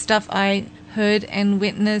is the stuff I heard and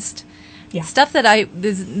witnessed. Yeah. Stuff that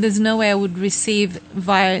there's no way I would receive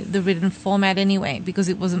via the written format anyway because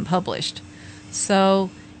it wasn't published. So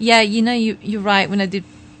yeah, you're right. When I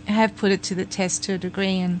have put it to the test to a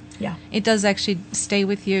degree, and it does actually stay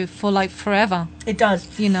with you for like forever. It does.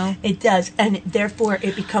 It does, and therefore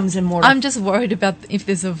it becomes immortal. I'm just worried about if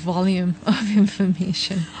there's a volume of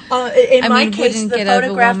information. In my case, the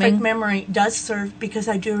photographic memory does serve because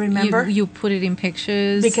I do remember. You put it in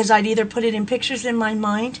pictures. Because I'd either put it in pictures in my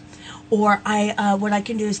mind, or what I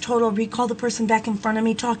can do is recall the person back in front of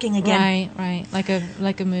me talking again. Right,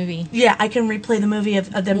 like a movie. Yeah, I can replay the movie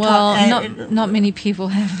of them talking. Well, not many people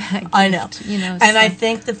have that gift, I know. And I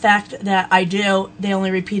think the fact that I do, they only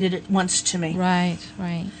repeated it once to me. Right.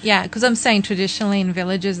 Yeah, because I'm saying traditionally in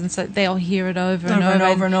villages, and so they'll hear it over and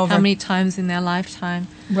over. How many times in their lifetime?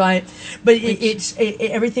 Right. But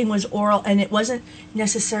everything was oral, and it wasn't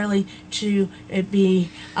necessarily to be...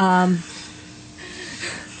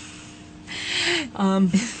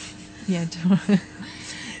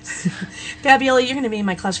 Fabiola, you're going to be in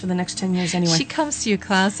my class for the next 10 years anyway. She comes to your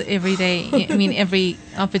class every day. I mean, every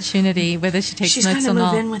opportunity, whether she takes notes or not. She's going to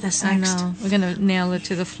move in with us next. I know. We're going to nail her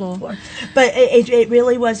to the floor. But it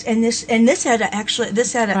really was, and this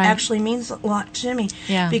actually means a lot to me.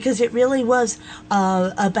 Yeah. Because it really was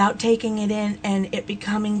about taking it in and it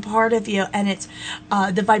becoming part of you, and it's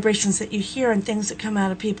the vibrations that you hear and things that come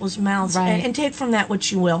out of people's mouths. Right. And take from that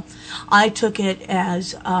what you will. I took it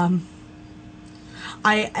as...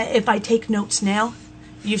 if I take notes now,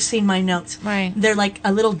 you've seen my notes. Right. They're like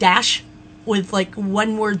a little dash with like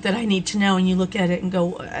one word that I need to know, and you look at it and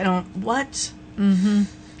go, I don't, what? Mm-hmm.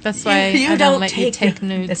 That's why I don't let you take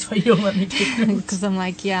notes. That's why you don't let me take notes. Because I'm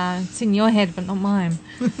like, yeah, it's in your head, but not mine.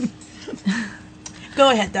 Go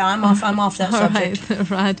ahead, though. I'm off that subject.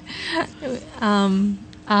 Right.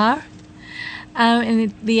 R.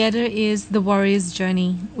 And the other is the warrior's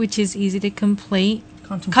journey, which is easy to complete.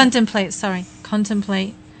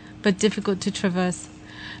 Contemplate, but difficult to traverse,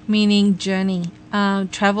 meaning journey.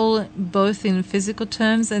 Travel both in physical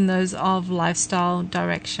terms and those of lifestyle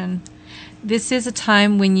direction. This is a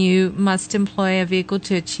time when you must employ a vehicle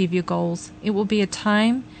to achieve your goals. It will be a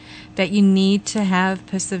time that you need to have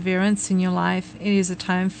perseverance in your life. It is a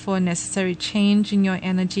time for necessary change in your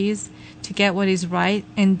energies to get what is right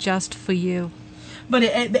and just for you. But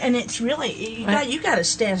it's really, you got to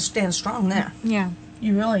stand strong there. Yeah.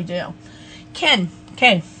 You really do. Ken.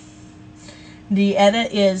 The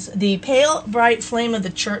edit is the pale, bright flame of the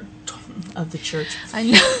church. I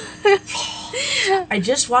know. I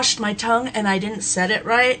just washed my tongue and I didn't set it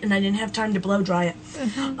right and I didn't have time to blow dry it.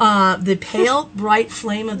 Mm-hmm. The pale, bright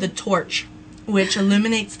flame of the torch, which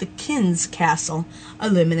illuminates the kin's castle,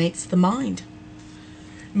 illuminates the mind.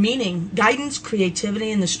 Meaning guidance, creativity,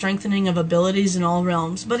 and the strengthening of abilities in all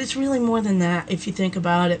realms. But it's really more than that if you think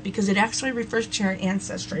about it, because it actually refers to our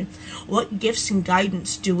ancestry. What gifts and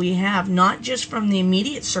guidance do we have, not just from the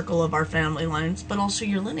immediate circle of our family lines, but also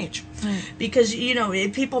your lineage? Right. Because,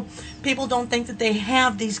 people don't think that they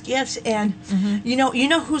have these gifts, and you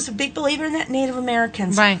know who's a big believer in that? Native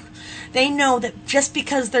Americans. Right. They know that just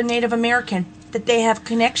because they're Native American, that they have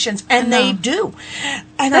connections, and they do.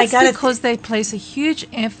 And that's because they place a huge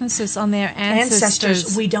emphasis on their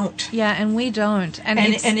ancestors. We don't. Yeah, and we don't.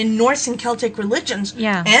 And in Norse and Celtic religions,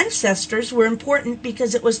 ancestors were important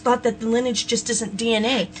because it was thought that the lineage just isn't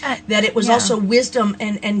DNA, that it was also wisdom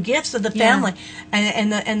and gifts of the family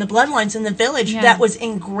and the bloodlines in the village that was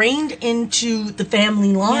ingrained into the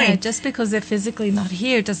family line. Yeah, just because they're physically not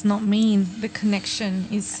here does not mean the connection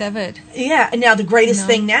is severed. Yeah, and now the greatest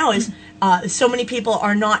thing now is so many people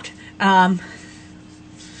are not.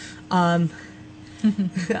 So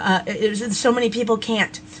many people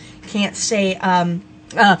can't say.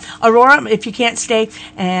 Aurora, if you can't stay,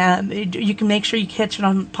 you can make sure you catch it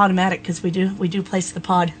on Podomatic, because we do place the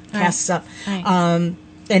podcasts up. Right.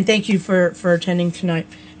 And thank you for attending tonight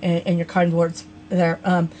and your kind words there.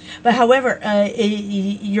 But however,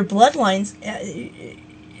 your bloodlines.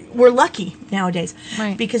 We're lucky nowadays,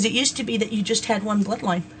 right, because it used to be that you just had one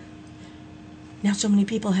bloodline. Now so many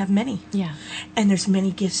people have many. Yeah. And there's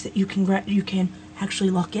many gifts that you can actually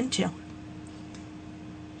lock into.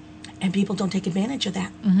 And people don't take advantage of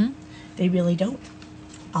that. Mm-hmm. They really don't.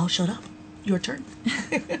 I'll shut up. Your turn.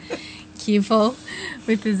 Q4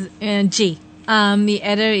 with his G. The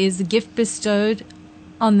editor is a gift bestowed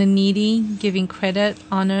on the needy, giving credit,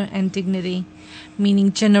 honor, and dignity,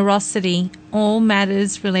 meaning generosity, all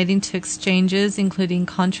matters relating to exchanges, including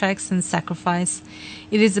contracts and sacrifice.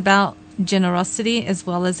 It is about generosity as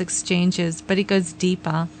well as exchanges, but it goes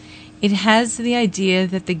deeper. It has the idea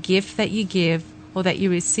that the gift that you give or that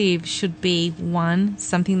you receive should be, 1,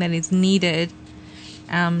 something that is needed,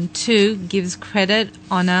 2, gives credit,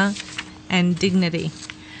 honor, and dignity.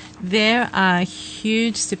 There are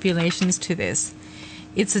huge stipulations to this.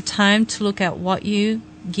 It's a time to look at what you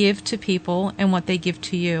give to people and what they give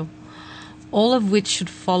to you, all of which should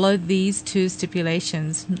follow these 2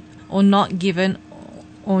 stipulations, or not given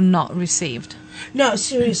or not received. No,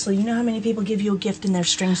 seriously, you know how many people give you a gift and there's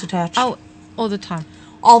strings attached? Oh, all the time.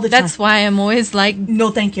 All the time. That's why I'm always like,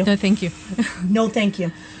 no thank you. No thank you. No thank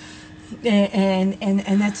you.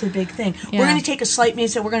 And that's a big thing. Yeah. We're going to take a slight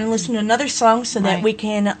music. We're going to listen to another song so that we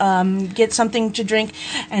can get something to drink.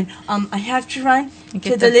 And I have to run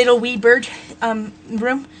to the little wee bird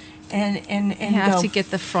room and I have to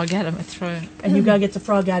get the frog out of my throat. And you got to get the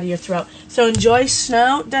frog out of your throat. So enjoy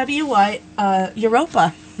Snow W.Y.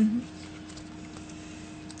 Europa. Mm-hmm.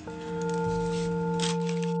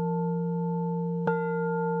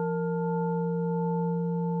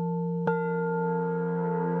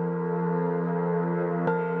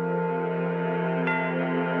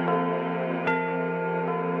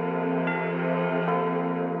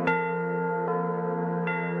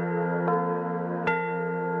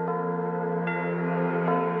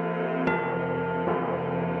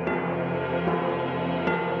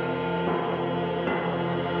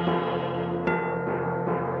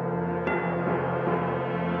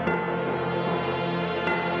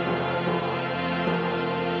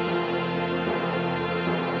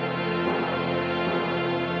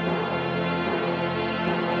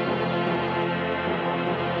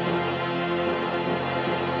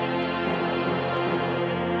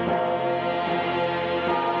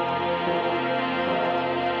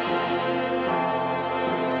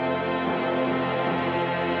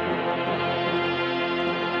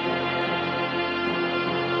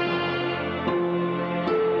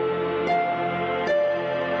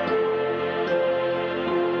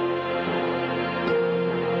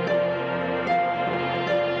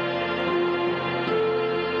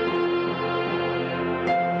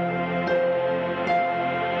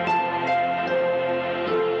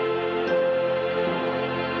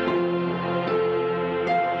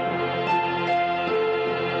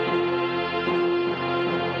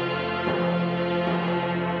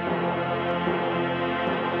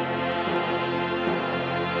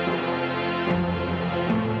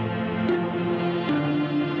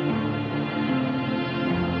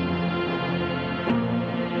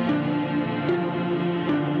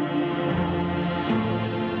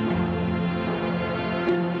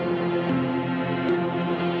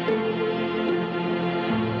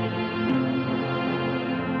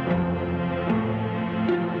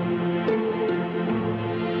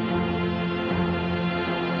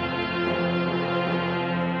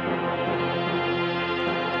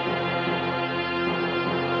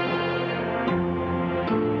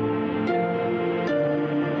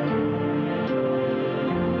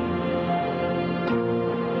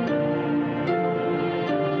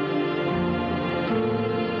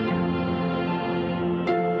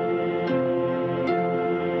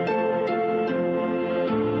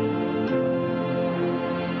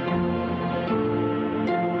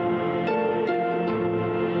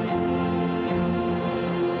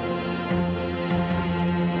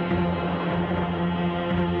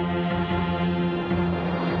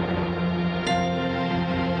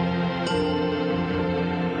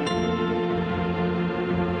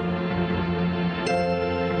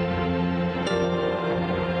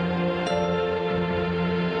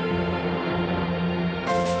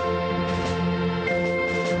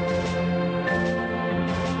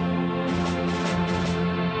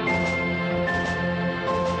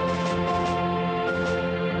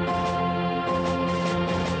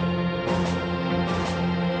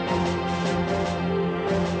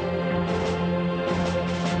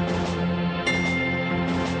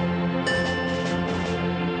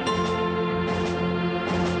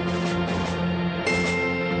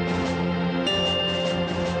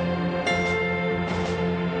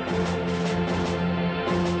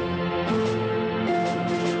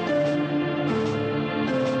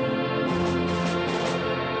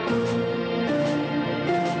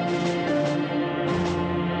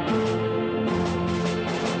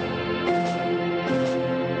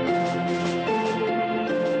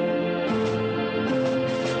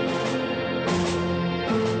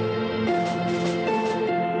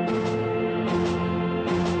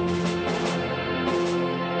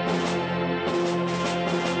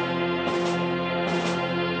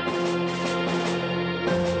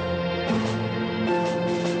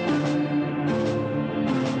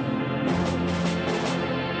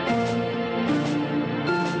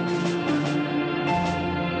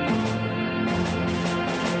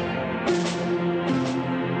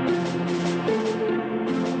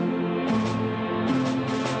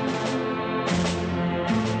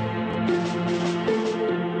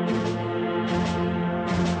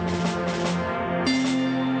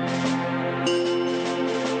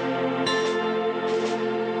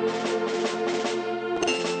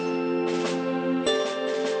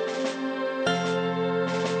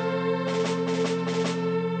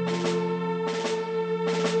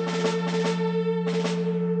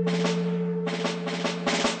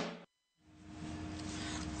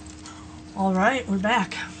 All right, we're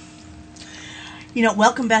back.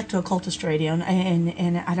 Welcome back to Occultist Radio,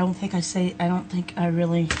 and I don't think I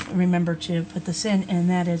really remember to put this in, and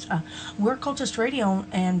that is, we're Occultist Radio,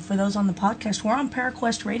 and for those on the podcast, we're on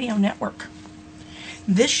ParaQuest Radio Network.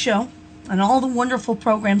 This show, and all the wonderful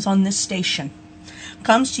programs on this station,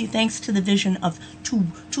 comes to you thanks to the vision of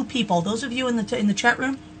two people. Those of you in the chat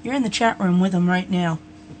room, you're in the chat room with them right now,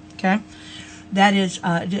 okay? That is,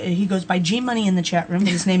 he goes by G Money in the chat room,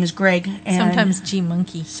 but his name is Greg. And sometimes G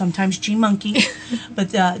Monkey. Sometimes G Monkey.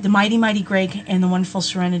 But the mighty Greg and the wonderful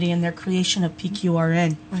Serenity and their creation of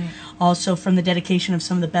PQRN. Right. Also from the dedication of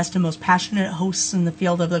some of the best and most passionate hosts in the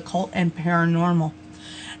field of the occult and paranormal.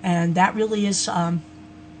 And that really is,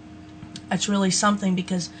 that's really something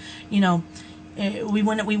because, we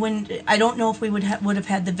wouldn't. I don't know if we would have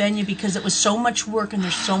had the venue because it was so much work and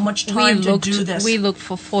there's so much time to do this. We looked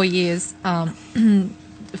for 4 years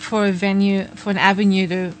for a venue, for an avenue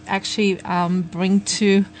to actually bring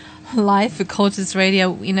to life Occultist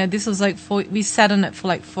Radio. This was we sat on it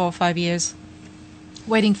for 4 or 5 years,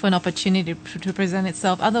 waiting for an opportunity to present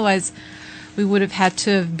itself. Otherwise, we would have had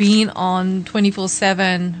to have been on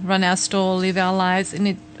 24/7, run our store, live our lives, and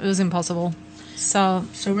it was impossible. So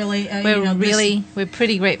really, we're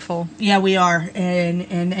pretty grateful. Yeah, we are,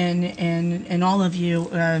 and all of you,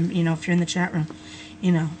 if you're in the chat room,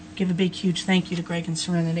 give a big, huge thank you to Greg and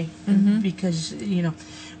Serenity because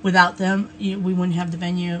without them, we wouldn't have the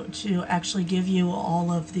venue to actually give you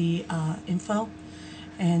all of the info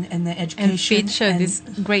and the education and feature this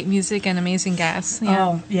great music and amazing guests. Yeah.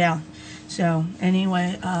 Oh, yeah. So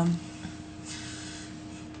anyway,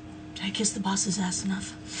 did I kiss the boss's ass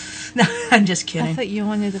enough? No, I'm just kidding. I thought you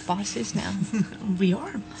wanted the bosses now. We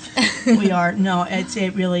are. We are. No,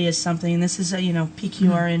 it really is something. And this is,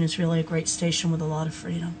 PQRN is really a great station with a lot of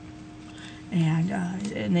freedom.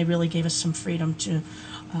 And they really gave us some freedom to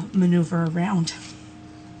maneuver around.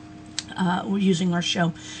 Using our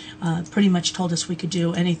show, pretty much told us we could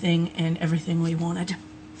do anything and everything we wanted.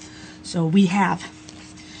 So we have.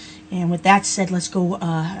 And with that said, let's go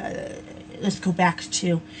back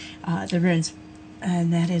to the runes.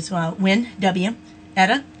 And that is Win, W,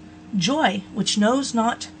 Etta, joy, which knows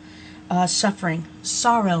not suffering,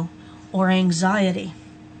 sorrow, or anxiety.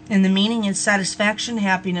 And the meaning is satisfaction,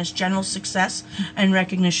 happiness, general success, and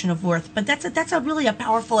recognition of worth. But that's a really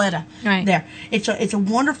powerful Etta there. It's a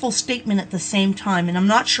wonderful statement at the same time, and I'm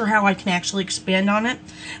not sure how I can actually expand on it.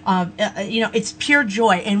 It's pure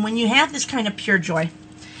joy, and when you have this kind of pure joy,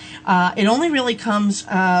 it only really comes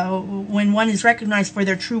when one is recognized for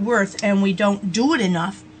their true worth, and we don't do it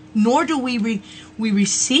enough, nor do we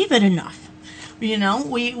receive it enough. We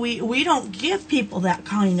don't give people that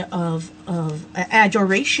kind of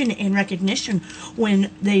adoration and recognition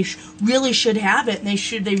when they really should have it, and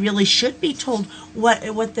they really should be told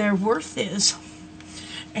what their worth is.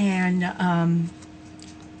 And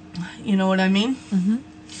you know what I mean? Mm-hmm.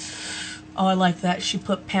 Oh, I like that. She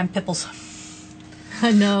put Pam Pipples. I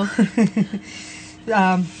know.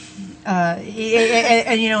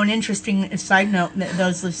 An interesting side note that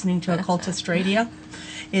those listening to Occultist Radio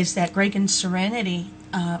is that Greg and Serenity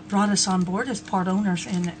brought us on board as part owners,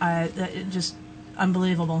 and just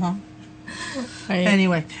unbelievable, huh? Right.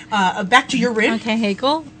 Anyway, back to your rune. Okay,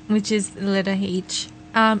 Hegel, which is the letter H.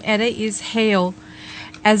 Etta is hail,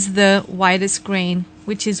 as the whitest grain,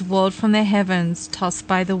 which is whirled from the heavens, tossed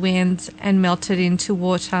by the winds, and melted into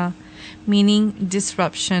water, meaning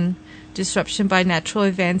disruption by natural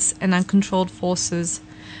events and uncontrolled forces.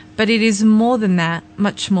 But it is more than that,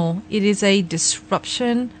 much more. It is a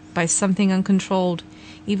disruption by something uncontrolled,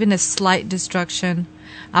 even a slight destruction.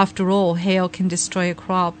 After all, hail can destroy a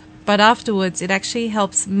crop, but afterwards it actually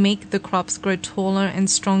helps make the crops grow taller and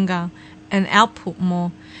stronger and output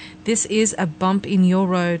more. This is a bump in your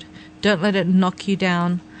road. Don't let it knock you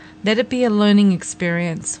down. Let it be a learning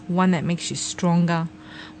experience, one that makes you stronger,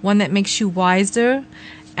 one that makes you wiser,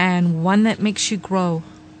 and one that makes you grow.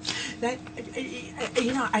 That,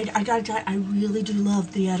 I really do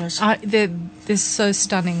love the Eddas. They're so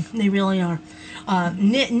stunning. They really are.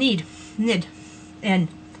 Nid, and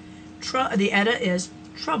the Edda is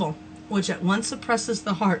trouble, which at once oppresses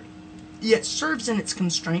the heart, yet serves in its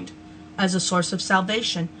constraint as a source of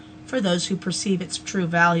salvation for those who perceive its true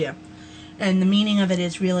value. And the meaning of it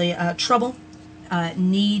is really trouble,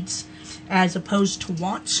 needs, as opposed to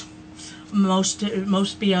wants, must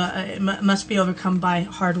be overcome by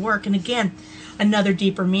hard work. And again, another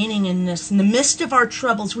deeper meaning in this. In the midst of our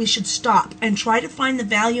troubles, we should stop and try to find the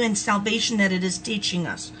value and salvation that it is teaching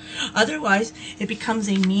us. Otherwise, it becomes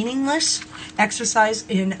a meaningless exercise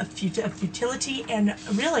in a futility, and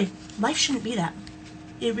really, life shouldn't be that.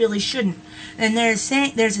 It really shouldn't. And there's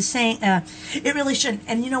a saying, it really shouldn't.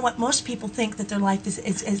 And you know what? Most people think that their life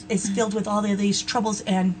is filled with all of these troubles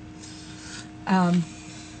and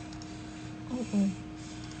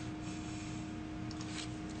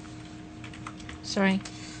Sorry.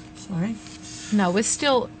 No, we're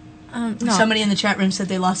still. No. Somebody in the chat room said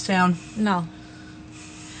they lost sound. No,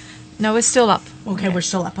 we're still up. Okay, we're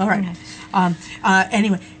still up. All right. Okay.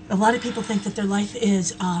 Anyway, a lot of people think that their life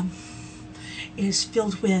is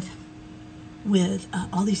filled with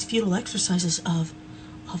all these futile exercises of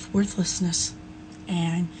worthlessness,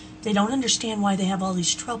 and they don't understand why they have all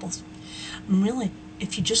these troubles. And really,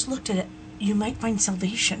 if you just looked at it, you might find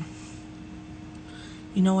salvation.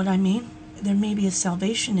 You know what I mean? There may be a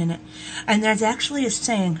salvation in it. And there's actually a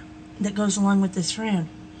saying that goes along with this rune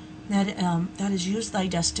that is, use thy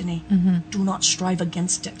destiny. Mm-hmm. Do not strive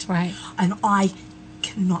against it. Right. And I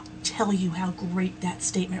cannot tell you how great that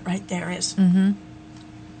statement right there is. Mm-hmm.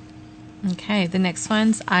 Okay, the next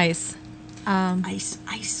one's ice. Ice,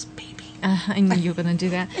 baby. I knew you were going to do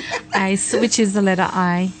that. Ice, which is the letter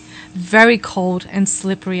I. Very cold and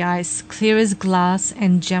slippery ice, clear as glass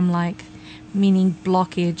and gem-like, meaning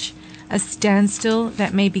blockage, a standstill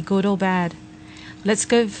that may be good or bad. Let's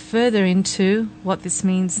go further into what this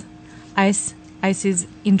means. Ice is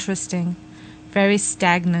interesting, very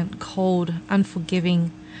stagnant, cold,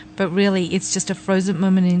 unforgiving, but really it's just a frozen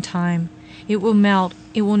moment in time. It will melt,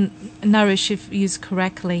 it will nourish if used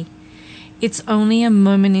correctly. It's only a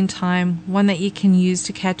moment in time, one that you can use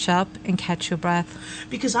to catch up and catch your breath.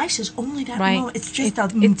 Because ice is only that right. moment. It's just a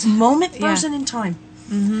moment frozen in time.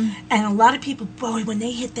 Mm-hmm. And a lot of people, boy, when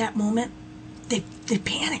they hit that moment, they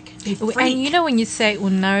panic. They freak. And you know when you say it will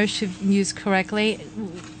nourish if used correctly,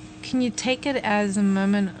 can you take it as a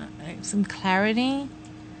moment, some clarity?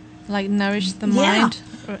 Like nourish the mind?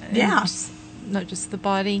 Yeah. Not just the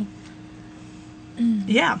body?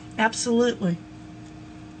 Yeah, absolutely.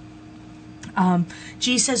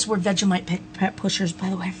 G says we're Vegemite pet pushers, by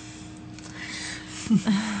the way.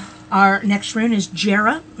 Our next rune is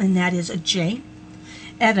Jera, and that is a J.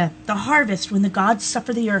 Edda, the harvest when the gods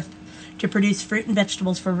suffer the earth to produce fruit and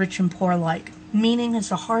vegetables for rich and poor alike. Meaning as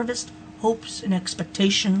the harvest, hopes and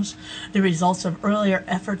expectations, the results of earlier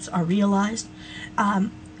efforts are realized. I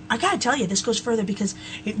gotta tell you, this goes further because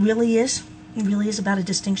it really is about a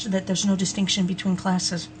distinction, that there's no distinction between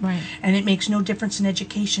classes. Right. And it makes no difference in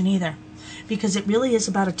education either. Because it really is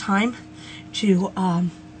about a time to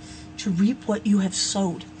reap what you have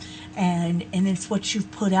sowed. And it's what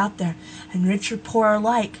you've put out there. And rich or poor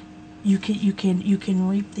alike, you can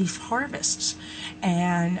reap these harvests.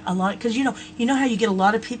 And a lot, because you know how you get a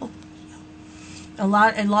lot of people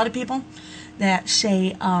that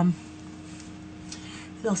say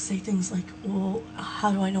they'll say things like, well,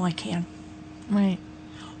 how do I know I can? Right.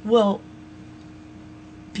 Well,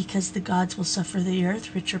 because the gods will suffer the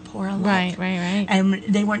earth, rich or poor alike. Right. And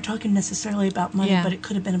they weren't talking necessarily about money, but it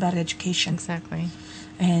could have been about education. Exactly.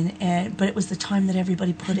 But it was the time that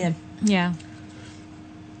everybody put in. Yeah.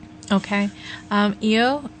 Okay.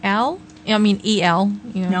 E-L? I mean E-L.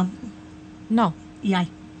 You know. No. E-I.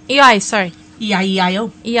 E-I, sorry.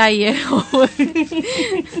 E-I-E-I-O. E-I-E-O.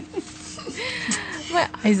 My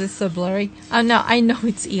eyes are so blurry. No, I know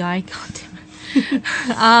it's E-I. God damn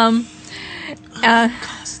it.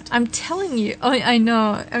 I'm telling you. Oh, I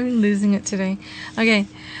know. I'm losing it today. Okay,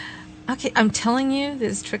 I'm telling you,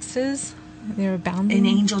 there's tricksters. They're abounding. An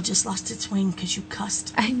angel just lost its wing because you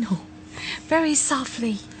cussed. I know. Very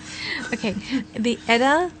softly. Okay, the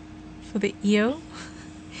Edda for the Eo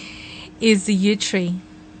is the yew tree.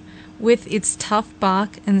 With its tough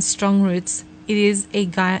bark and strong roots, it is a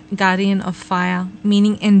guardian of fire,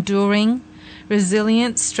 meaning enduring,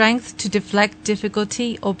 resilient, strength to deflect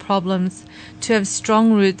difficulty or problems, to have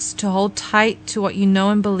strong roots, to hold tight to what you know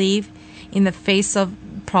and believe in the face of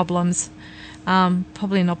problems,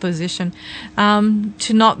 probably in opposition,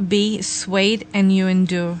 to not be swayed and you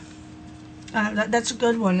endure. That's a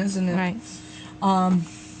good one, isn't it? Right.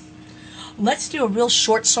 Let's do a real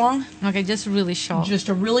short song. Okay, just really short. Just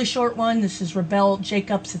a really short one. This is Rebel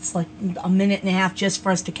Jacobs. It's like a minute and a half just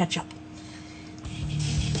for us to catch up.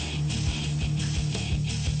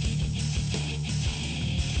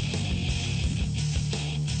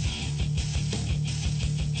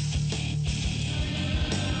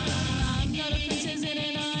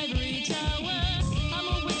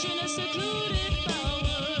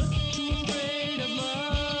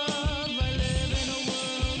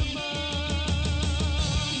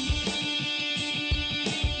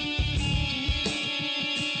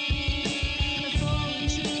 Falling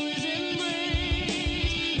to his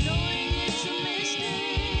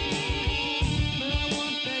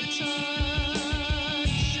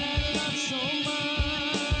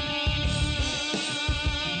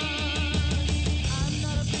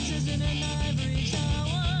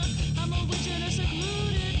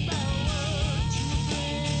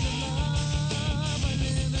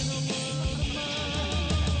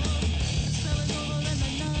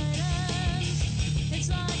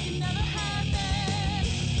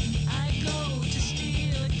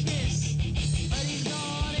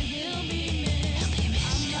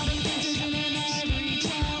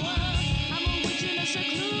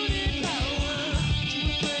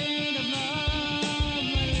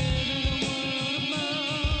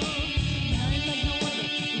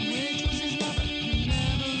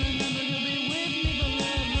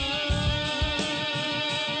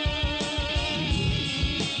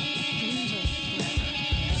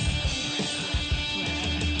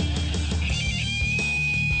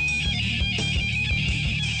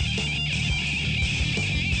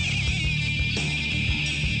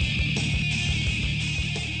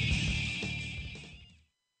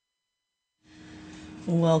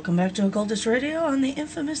Welcome back to Occultist Radio on the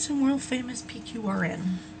infamous and world famous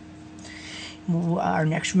PQRN. Our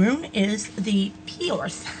next rune is the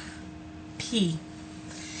P-Orth. P.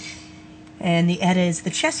 And the Edda is the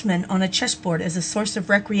chessman on a chessboard as a source of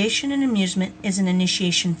recreation and amusement is an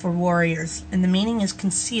initiation for warriors. And the meaning is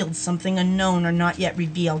concealed, something unknown or not yet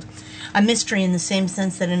revealed. A mystery in the same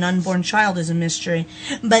sense that an unborn child is a mystery.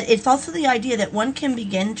 But it's also the idea that one can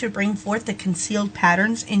begin to bring forth the concealed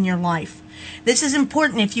patterns in your life. This is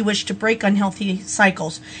important if you wish to break unhealthy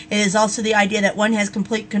cycles. It is also the idea that one has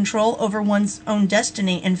complete control over one's own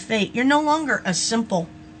destiny and fate. You're no longer a simple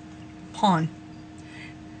pawn.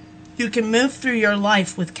 You can move through your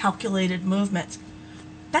life with calculated movements.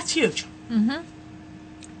 That's huge. Mm-hmm.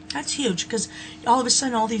 That's huge, because all of a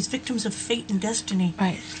sudden all these victims of fate and destiny,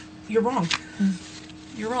 right? You're wrong.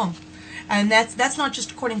 You're wrong. And that's not just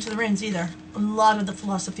according to the runes either. A lot of the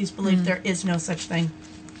philosophies believe there is no such thing.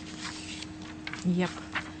 Yep.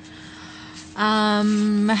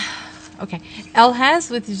 Okay. Elhaz,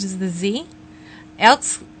 which is the Z.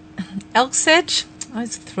 Elksedge. I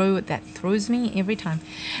always throw it. That throws me every time.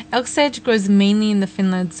 Elksedge grows mainly in the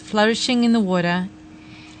Finlands, flourishing in the water.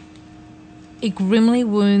 It grimly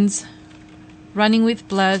wounds, running with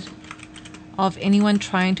blood of anyone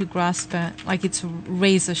trying to grasp it, like it's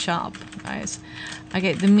razor sharp, guys.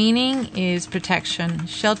 Okay, the meaning is protection,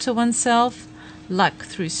 shelter oneself, luck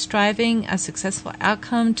through striving, a successful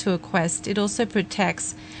outcome to a quest. It also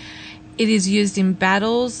protects. It is used in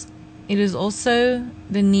battles. It is also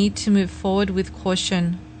the need to move forward with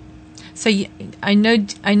caution. So I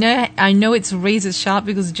know it's razor sharp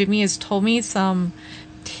because Jymie has told me some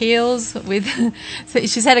tales with. So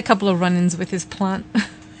she's had a couple of run-ins with this plant.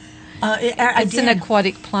 It's an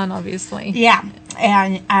aquatic plant, obviously. Yeah,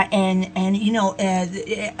 and you know,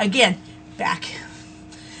 again, back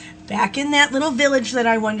in that little village that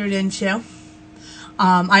I wandered into,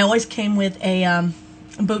 I always came with a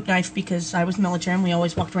boot knife because I was military and we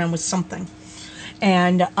always walked around with something.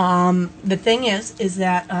 And the thing is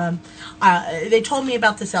that they told me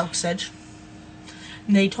about this elk sedge.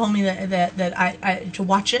 And they told me that I to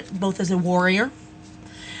watch it both as a warrior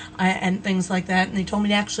and things like that. And they told me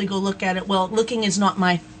to actually go look at it. Well, looking is not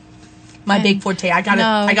my big forte. I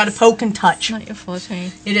gotta poke and touch. It's not your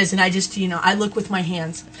forte. It is, and I just I look with my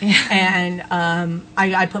hands. Yeah. And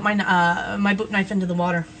I put my boot knife into the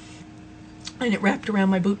water, and it wrapped around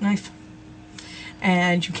my boot knife.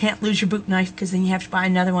 And you can't lose your boot knife because then you have to buy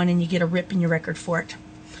another one, and you get a rip in your record for it.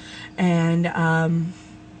 And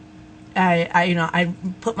I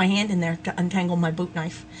put my hand in there to untangle my boot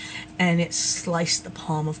knife, and it sliced the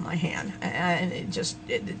palm of my hand, and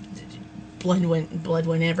blood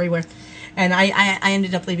went everywhere, and I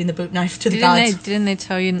ended up leaving the boot knife to the gods. Didn't they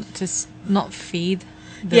tell you to not feed?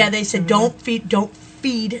 They said don't feed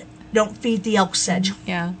the elk sedge.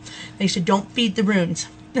 Yeah, they said don't feed the runes,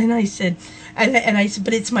 and I said. And I said,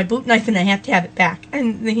 but it's my boot knife, and I have to have it back.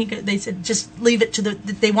 And they said, just leave it to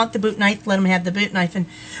they want the boot knife, let them have the boot knife. And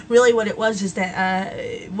really, what it was is that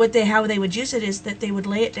how they would use it is that they would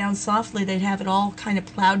lay it down softly. They'd have it all kind of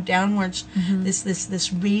plowed downwards. Mm-hmm.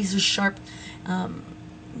 This razor sharp,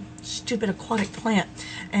 stupid aquatic plant,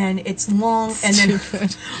 and it's long. And then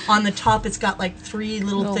on the top, it's got like three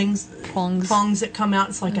little things, prongs that come out.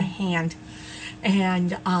 It's like a hand,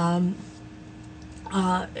 and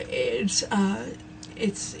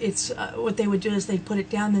it's what they would do is they'd put it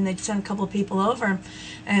down, then they'd send a couple of people over,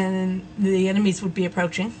 and the enemies would be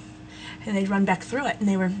approaching, and they'd run back through it, and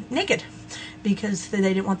they were naked because they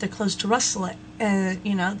didn't want their clothes to rustle it, and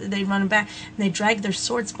they'd run back, and they'd drag their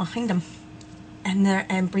swords behind them,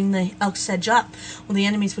 and bring the elk sedge up. Well, the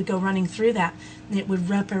enemies would go running through that, and it would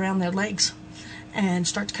wrap around their legs, and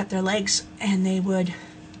start to cut their legs, and they would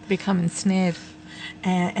become ensnared.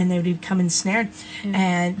 And they would become ensnared,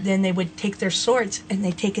 and then they would take their swords and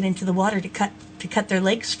they'd take it into the water to cut their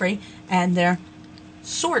legs free, and their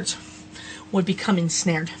swords would become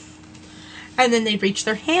ensnared, and then they'd reach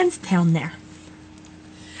their hands down there,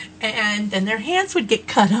 and then their hands would get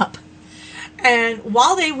cut up, and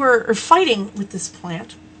while they were fighting with this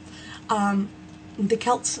plant, the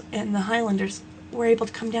Celts and the Highlanders were able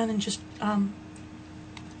to come down and just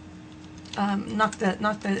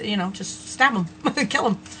just stab them, kill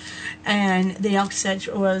them. And the elk sedge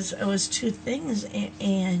was two things,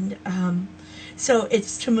 and so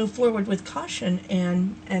it's to move forward with caution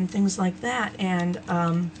and things like that. And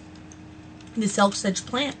this elk sedge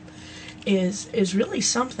plant is really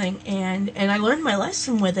something, and I learned my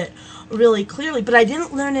lesson with it really clearly, but I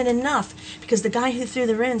didn't learn it enough, because the guy who threw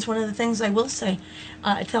the runes, one of the things I will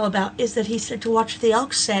tell about is that he said to watch the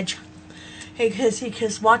elk sedge.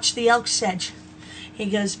 Because watch the elk sedge. He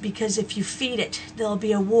goes, because if you feed it, there'll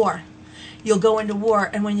be a war. You'll go into war,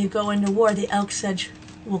 and when you go into war, the elk sedge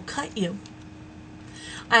will cut you.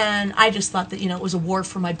 And I just thought that, it was a war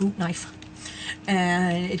for my boot knife.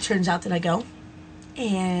 And it turns out that I go.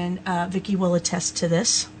 And Vicky will attest to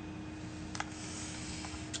this.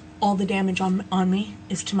 All the damage on me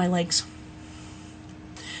is to my legs.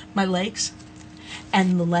 My legs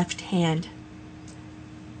and the left hand.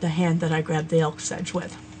 The hand that I grabbed the elk sedge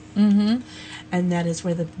with. Mm-hmm. And that is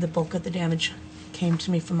where the bulk of the damage came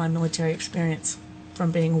to me from my military experience,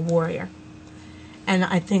 from being a warrior. And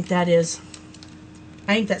I think that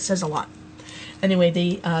says a lot. Anyway,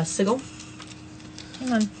 the sigil.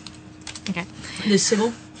 Hang on. Okay. The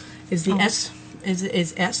sigil is the S.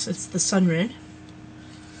 Is S. It's the sun rune.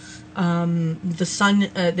 The sun.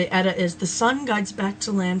 The Edda is the sun guides back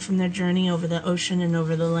to land from their journey over the ocean and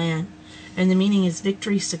over the land. And the meaning is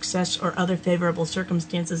victory, success, or other favorable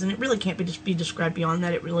circumstances. And it really can't be described beyond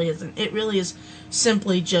that. It really isn't. It really is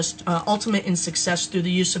simply just ultimate in success through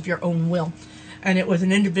the use of your own will. And it was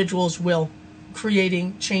an individual's will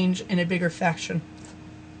creating change in a bigger fashion.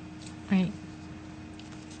 Right.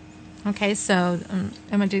 Okay, so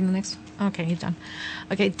am I doing the next one? Okay, you're done.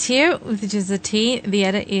 Okay, Tyr, which is a T, the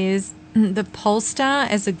Edda is the pole star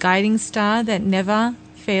as a guiding star that never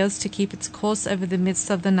fails to keep its course over the midst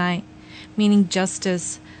of the night. Meaning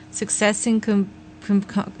justice, success in competition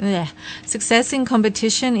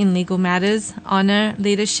in legal matters, honor,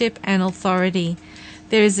 leadership, and authority.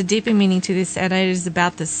 There is a deeper meaning to this Edda. It is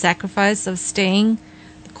about the sacrifice of staying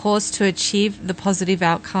the course to achieve the positive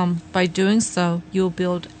outcome. By doing so, you will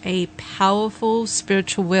build a powerful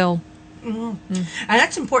spiritual will. Mm-hmm. And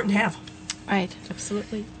that's important to have. Right,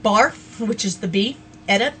 absolutely. Bar, which is the B.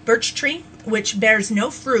 Edda, birch tree, which bears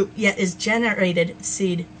no fruit, yet is generated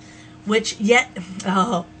seed. Which yet,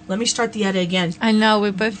 let me start the Edda again. I know,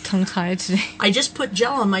 we're both tongue-tied today. I just put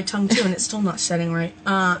gel on my tongue too, and it's still not setting right.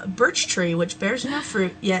 Birch tree, which bears no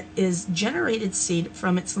fruit, yet is generated seed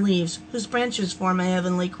from its leaves, whose branches form a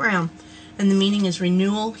heavenly crown. And the meaning is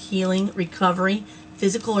renewal, healing, recovery,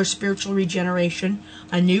 physical or spiritual regeneration,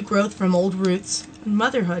 a new growth from old roots, and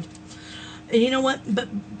motherhood. You know what? But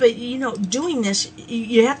doing this,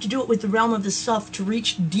 you have to do it with the realm of the self to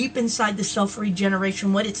reach deep inside the self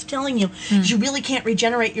regeneration. What it's telling you is you really can't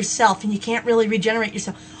regenerate yourself, and you can't really regenerate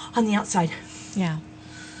yourself on the outside. Yeah.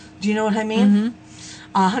 Do you know what I mean?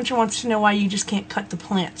 Mm-hmm. Hunter wants to know why you just can't cut the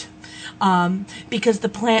plant. Because the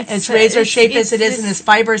plant, as razor-shaped as it is and as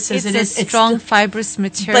fibrous as it is, it's strong, fibrous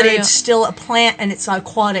material. But it's still a plant, and it's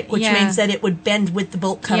aquatic, which means that it would bend with the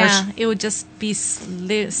bolt cutters. Yeah, it would just be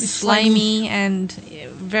slimy and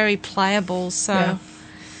very pliable, so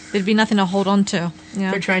there'd be nothing to hold on to.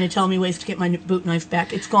 Yeah. They're trying to tell me ways to get my boot knife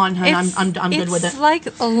back. It's gone, hon. I'm good with it. It's like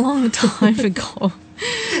a long time ago.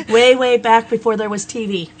 Way back before there was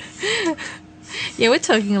TV. Yeah, we're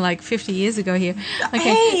talking like 50 years ago here. Okay.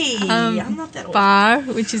 Hey, I'm not that old. Bar,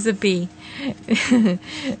 which is a B.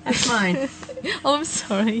 That's mine. Oh, I'm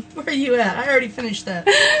sorry. Where are you at? I already finished that.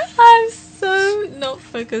 I'm so not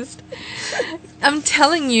focused. I'm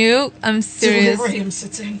telling you, I'm serious. Delirium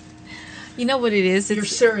sits in. You know what it is? Your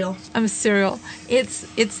cereal. I'm cereal. It's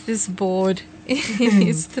this board.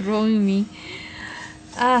 It's throwing me.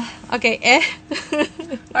 Okay.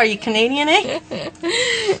 Are you Canadian, eh?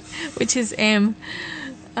 Which is M.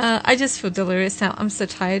 I just feel delirious now. I'm so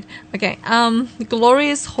tired. Okay.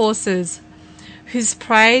 Glorious horses, whose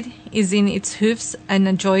pride is in its hoofs and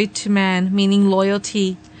a joy to man, meaning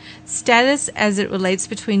loyalty. Status as it relates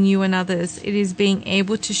between you and others. It is being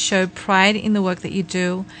able to show pride in the work that you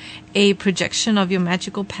do, a projection of your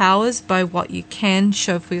magical powers by what you can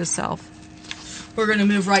show for yourself. We're going to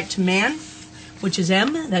move right to man, which is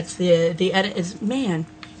M. That's the edit is man.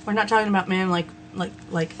 We're not talking about man like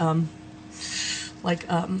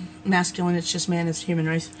masculine. It's just man as human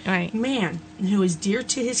race. Right. Man, who is dear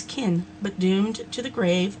to his kin, but doomed to the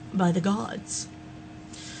grave by the gods.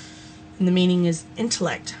 And the meaning is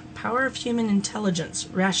intellect, power of human intelligence,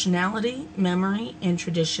 rationality, memory, and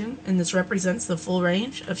tradition. And this represents the full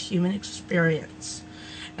range of human experience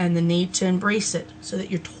and the need to embrace it so that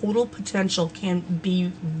your total potential can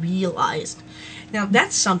be realized. Now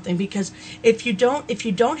that's something, because if you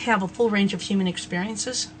don't have a full range of human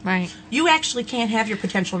experiences, right, you actually can't have your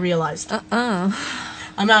potential realized.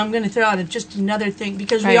 I'm going to throw out just another thing,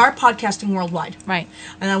 because we are podcasting worldwide, right?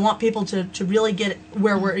 And I want people to really get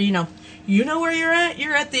where we're you know where you're at.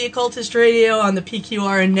 You're at the Occultist Radio on the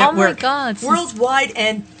PQRN network. Oh my God, worldwide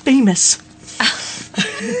and famous.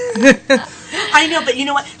 I know, but you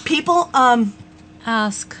know what? People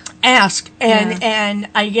ask. ask. And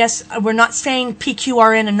I guess we're not saying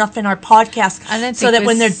PQRN enough in our podcast. I don't think so that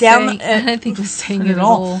when they're down, I don't think we're saying it at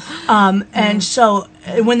all. And so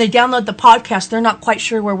when they download the podcast, they're not quite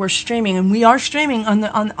sure where we're streaming, and we are streaming on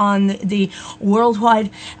the worldwide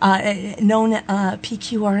known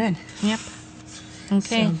PQRN. Yep.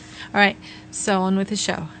 Okay. So. All right. So on with the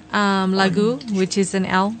show. Lagu, which is an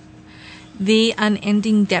L. The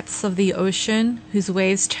unending depths of the ocean, whose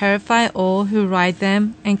waves terrify all who ride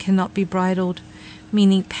them and cannot be bridled,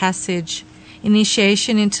 meaning passage.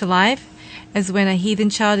 Initiation into life, as when a heathen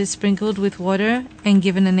child is sprinkled with water and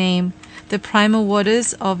given a name. The primal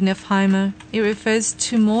waters of Nefheimer. It refers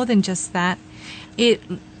to more than just that. It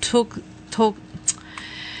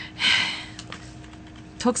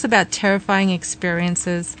talks about terrifying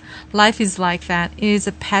experiences. Life is like that. It is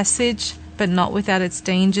a passage, but not without its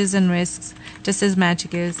dangers and risks, just as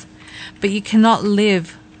magic is. But you cannot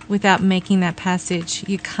live without making that passage.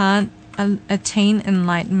 You can't attain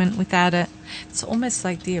enlightenment without it. It's almost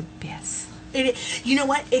like the abyss. You know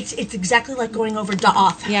what? It's exactly like going over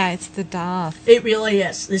Da'ath. Yeah, it's the Da'ath. It really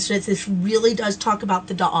is. This really does talk about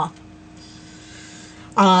the Da'ath.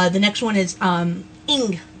 The next one is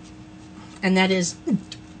Ing, and that is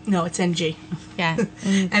it's NG. Yeah.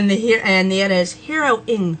 and the other is Hero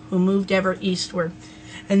Ing, who moved ever eastward,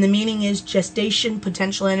 and the meaning is gestation,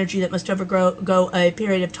 potential energy that must go a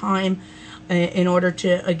period of time in order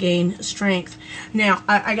to gain strength. Now,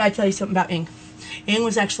 I got to tell you something about Ing. Ing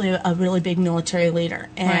was actually a really big military leader,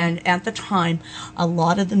 and at the time, a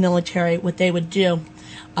lot of the military, what they would do,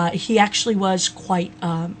 he actually was quite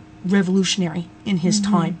revolutionary in his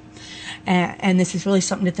time, and this is really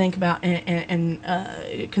something to think about and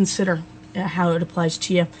consider how it applies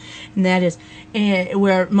to you, and that is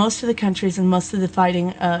where most of the countries and most of the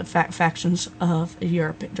fighting factions of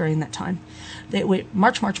Europe during that time, they would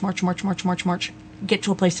march, get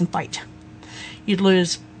to a place and fight. You'd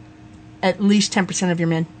lose at least 10% of your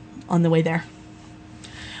men on the way there.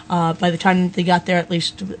 By the time they got there, at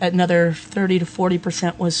least another 30 to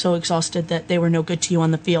 40% was so exhausted that they were no good to you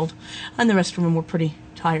on the field. And the rest of them were pretty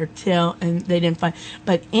tired too, and they didn't fight.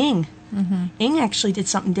 But Ing actually did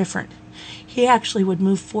something different. He actually would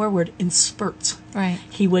move forward in spurts. Right.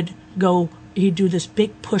 He'd do this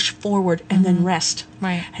big push forward and then rest.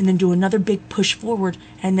 Right. And then do another big push forward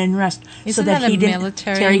and then rest. Isn't that a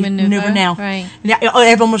military maneuver now? Right. Now,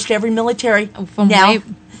 almost every military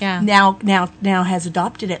now has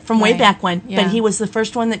adopted it from way back when. Yeah. But he was the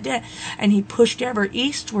first one that did. And he pushed ever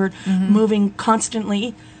eastward, moving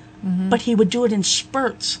constantly. But he would do it in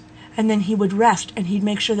spurts. And then he would rest, and he'd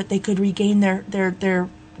make sure that they could regain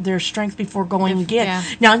their strength before going again. Yeah.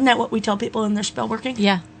 Now, isn't that what we tell people in their spell working?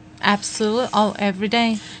 Yeah. Absolutely. Oh, every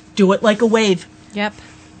day. Do it like a wave. Yep.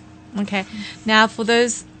 Okay. Now, for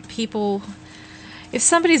those people, if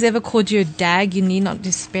somebody's ever called you a dag, you need not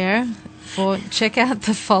despair. Check out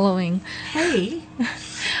the following. Hey,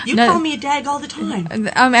 you call me a dag all the time.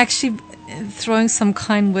 I'm actually throwing some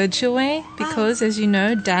kind words your way because, as you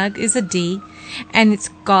know, dag is a D, and it's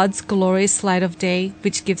God's glorious light of day,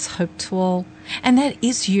 which gives hope to all, and that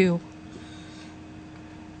is you.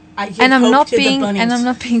 And I'm not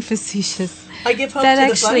being facetious. I give hope that to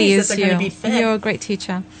actually the bunnies is that they're going to be fed. You're a great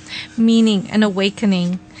teacher. Meaning, an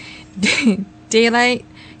awakening, daylight,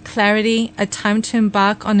 clarity, a time to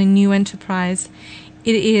embark on a new enterprise.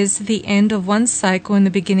 It is the end of one cycle and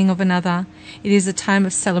the beginning of another. It is a time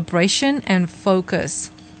of celebration and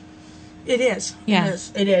focus. It is. Yeah.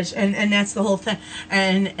 It is. And that's the whole thing.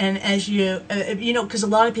 And as you because a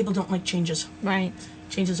lot of people don't like changes. Right.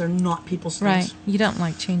 Changes are not people's things. Right. You don't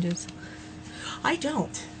like changes. I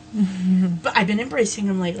don't. But I've been embracing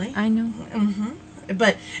them lately. I know.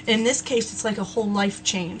 But in this case, it's like a whole life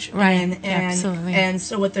change. Right. And absolutely. And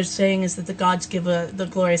so what they're saying is that the gods give the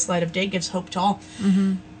glorious light of day gives hope to all.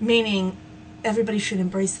 Meaning everybody should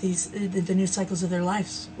embrace the new cycles of their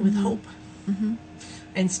lives with hope.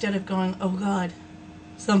 Instead of going, oh God,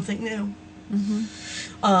 something new.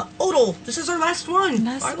 Odal, this is our last one.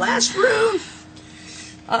 Our last rune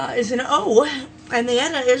is an O. And the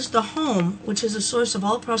Edda is the home, which is a source of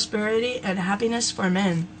all prosperity and happiness for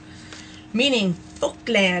men. Meaning,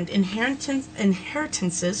 folkland,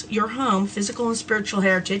 inheritances, your home, physical and spiritual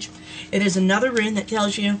heritage. It is another rune that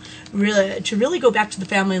tells you to really go back to the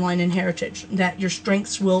family line and heritage, that your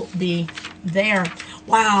strengths will be there.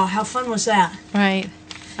 Wow, how fun was that? Right.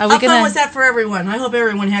 How fun was that for everyone? I hope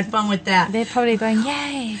everyone had fun with that. They're probably going,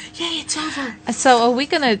 yay. Yay, it's over. So are we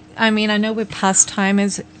going to, I know we're past time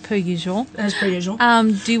as per usual. As per usual.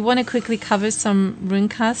 Do you want to quickly cover some rune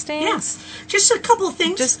castings? Yes. Just a couple of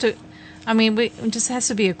things. It just has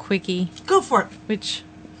to be a quickie. Go for it. Which?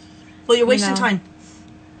 Well, you're wasting time.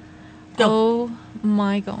 Go. Oh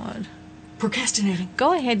my God. Procrastinating.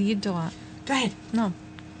 Go ahead, you do it. Go ahead. No.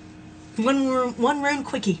 One rune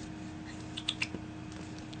quickie.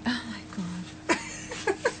 Oh my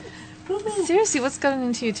God. Seriously, what's going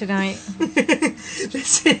into you tonight?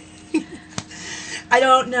 Listen. I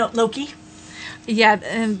don't know. Loki? Yeah,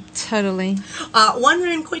 totally. One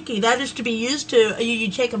rune quickie. That is to be used to, you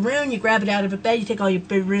take a rune, you grab it out of a bag, you take all your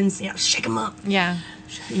big runes, shake them up. Yeah.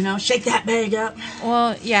 Shake that bag up.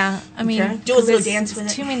 Well, yeah. I mean, okay. Do a little dance with it.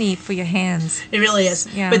 Too many for your hands. It really is.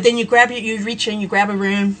 Yeah. But then you grab it, you reach in, you grab a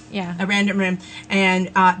rune, yeah, a random rune, and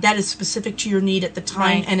that is specific to your need at the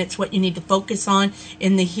time, right. and it's what you need to focus on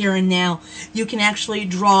in the here and now. You can actually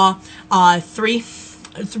draw 3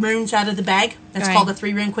 runes out of the bag. That's right. called a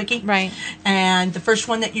 3 rune quickie. Right. And the first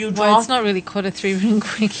one that you draw. Well, it's not really called a 3 rune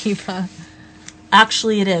quickie, but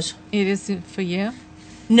actually, it is. It is for you.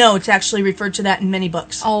 No, it's actually referred to that in many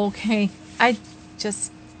books. Oh, okay. All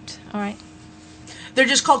right. They're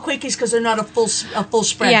just called quickies because they're not a full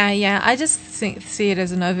spread. Yeah. I just see it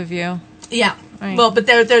as an overview. Yeah. Right. Well, but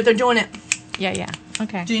they're doing it. Yeah.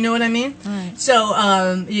 Okay. Do you know what I mean? All right. So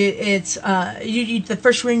it's the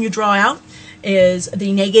first rune you draw out is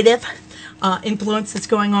the negative influence that's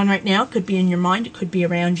going on right now. It could be in your mind, it could be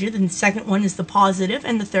around you. Then the second one is the positive,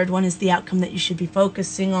 and the third one is the outcome that you should be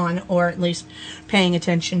focusing on, or at least paying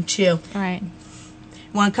attention to. All right.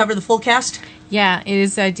 Want to cover the full cast? Yeah, it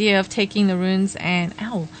is the idea of taking the runes and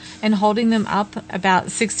holding them up about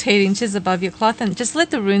 6 to 8 inches above your cloth, and just let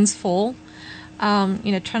the runes fall.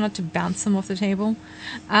 Try not to bounce them off the table,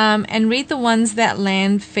 and read the ones that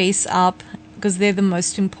land face up, because they're the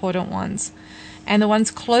most important ones. And the ones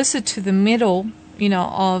closer to the middle, you're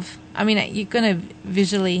going to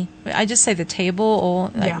visually, I just say the table, or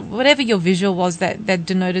whatever your visual was that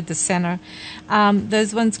denoted the center.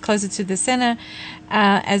 Those ones closer to the center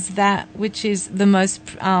as that which is the most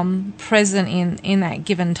present in that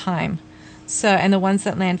given time. So, and the ones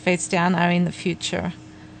that land face down are in the future.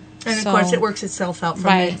 And of course, it works itself out from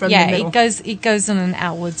right. the middle. It goes in an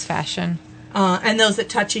outwards fashion. And those that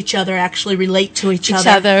touch each other actually relate to each other. Each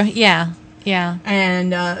other, yeah. Yeah.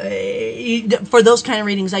 And for those kind of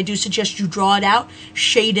readings, I do suggest you draw it out,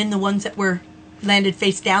 shade in the ones that were landed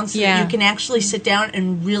face down, so that you can actually sit down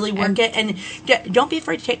and really work it. And don't be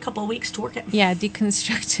afraid to take a couple of weeks to work it. Yeah,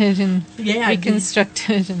 deconstruct it and reconstruct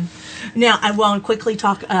it. Now, I want to quickly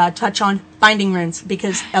touch on binding runes,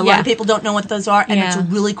 because a lot of people don't know what those are, and it's a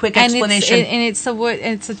really quick explanation. It's a word.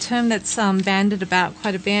 It's a term that's bandied about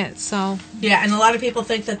quite a bit. So and a lot of people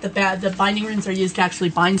think that the binding runes are used to actually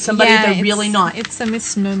bind somebody. They're really not. It's a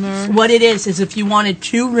misnomer. What it is if you wanted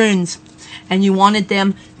 2 runes and you wanted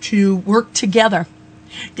them to work together,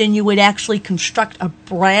 then you would actually construct a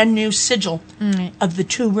brand new sigil of the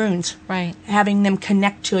 2 runes, right? Having them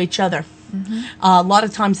connect to each other. Mm-hmm. A lot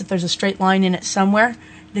of times, if there's a straight line in it somewhere,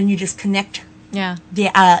 then you just connect the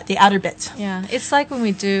outer bits. Yeah, it's like when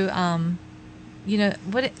we do, I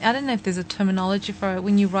don't know if there's a terminology for it.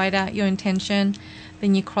 When you write out your intention,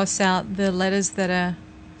 then you cross out the letters that are...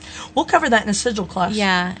 We'll cover that in a sigil class.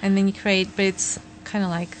 Yeah, and then you create, but it's kind of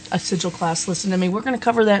like... A sigil class, listen to me. We're going to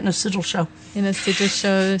cover that in a sigil show. In a sigil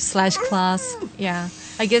show / class, yeah.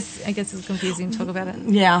 I guess it's confusing to talk about it.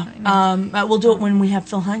 Yeah, we'll do it when we have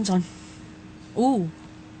Phil Hines on. Ooh.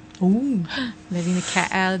 Letting the cat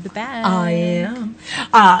out of the bag. I am.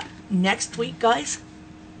 Next week, guys,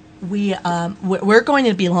 we're going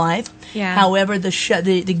to be live. Yeah. However,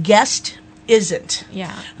 the guest isn't.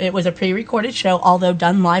 Yeah. It was a pre-recorded show, although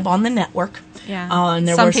done live on the network. Yeah. And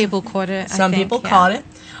some people caught it. Some people caught it.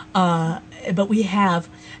 But we have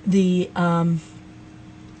the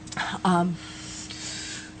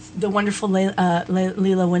wonderful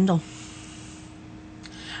Leila Wendell.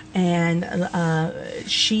 And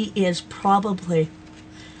she is probably,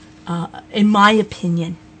 in my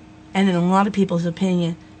opinion, and in a lot of people's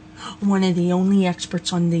opinion, one of the only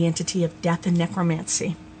experts on the entity of death and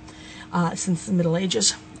necromancy since the Middle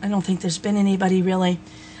Ages. I don't think there's been anybody really.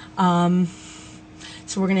 So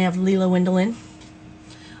we're going to have Leila Wendell in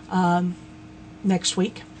next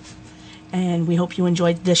week. And we hope you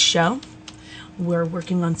enjoyed this show. We're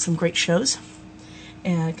working on some great shows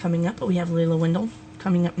coming up, but we have Leila Wendell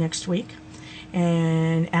coming up next week,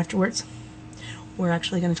 and afterwards we're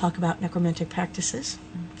actually going to talk about necromantic practices,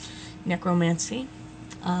 necromancy,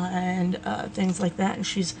 and things like that. And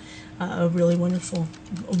she's a really wonderful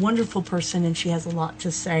person, and she has a lot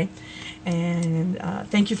to say. And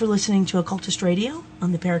thank you for listening to Occultist Radio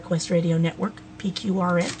on the ParaQuest Radio Network,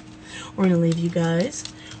 PQRN. We're going to leave you guys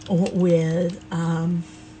with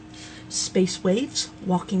Space Waves,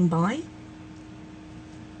 Walking By.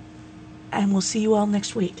 And we'll see you all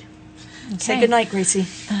next week. Okay. Say good night, Gracie.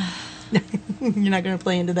 You're not going to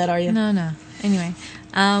play into that, are you? No. Anyway,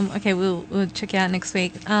 okay, we'll check you out next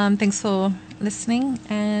week. Thanks for listening,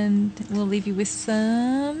 and we'll leave you with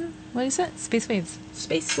some, what is it? Space Waves.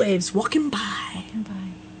 Space Waves, walking by. Walking by.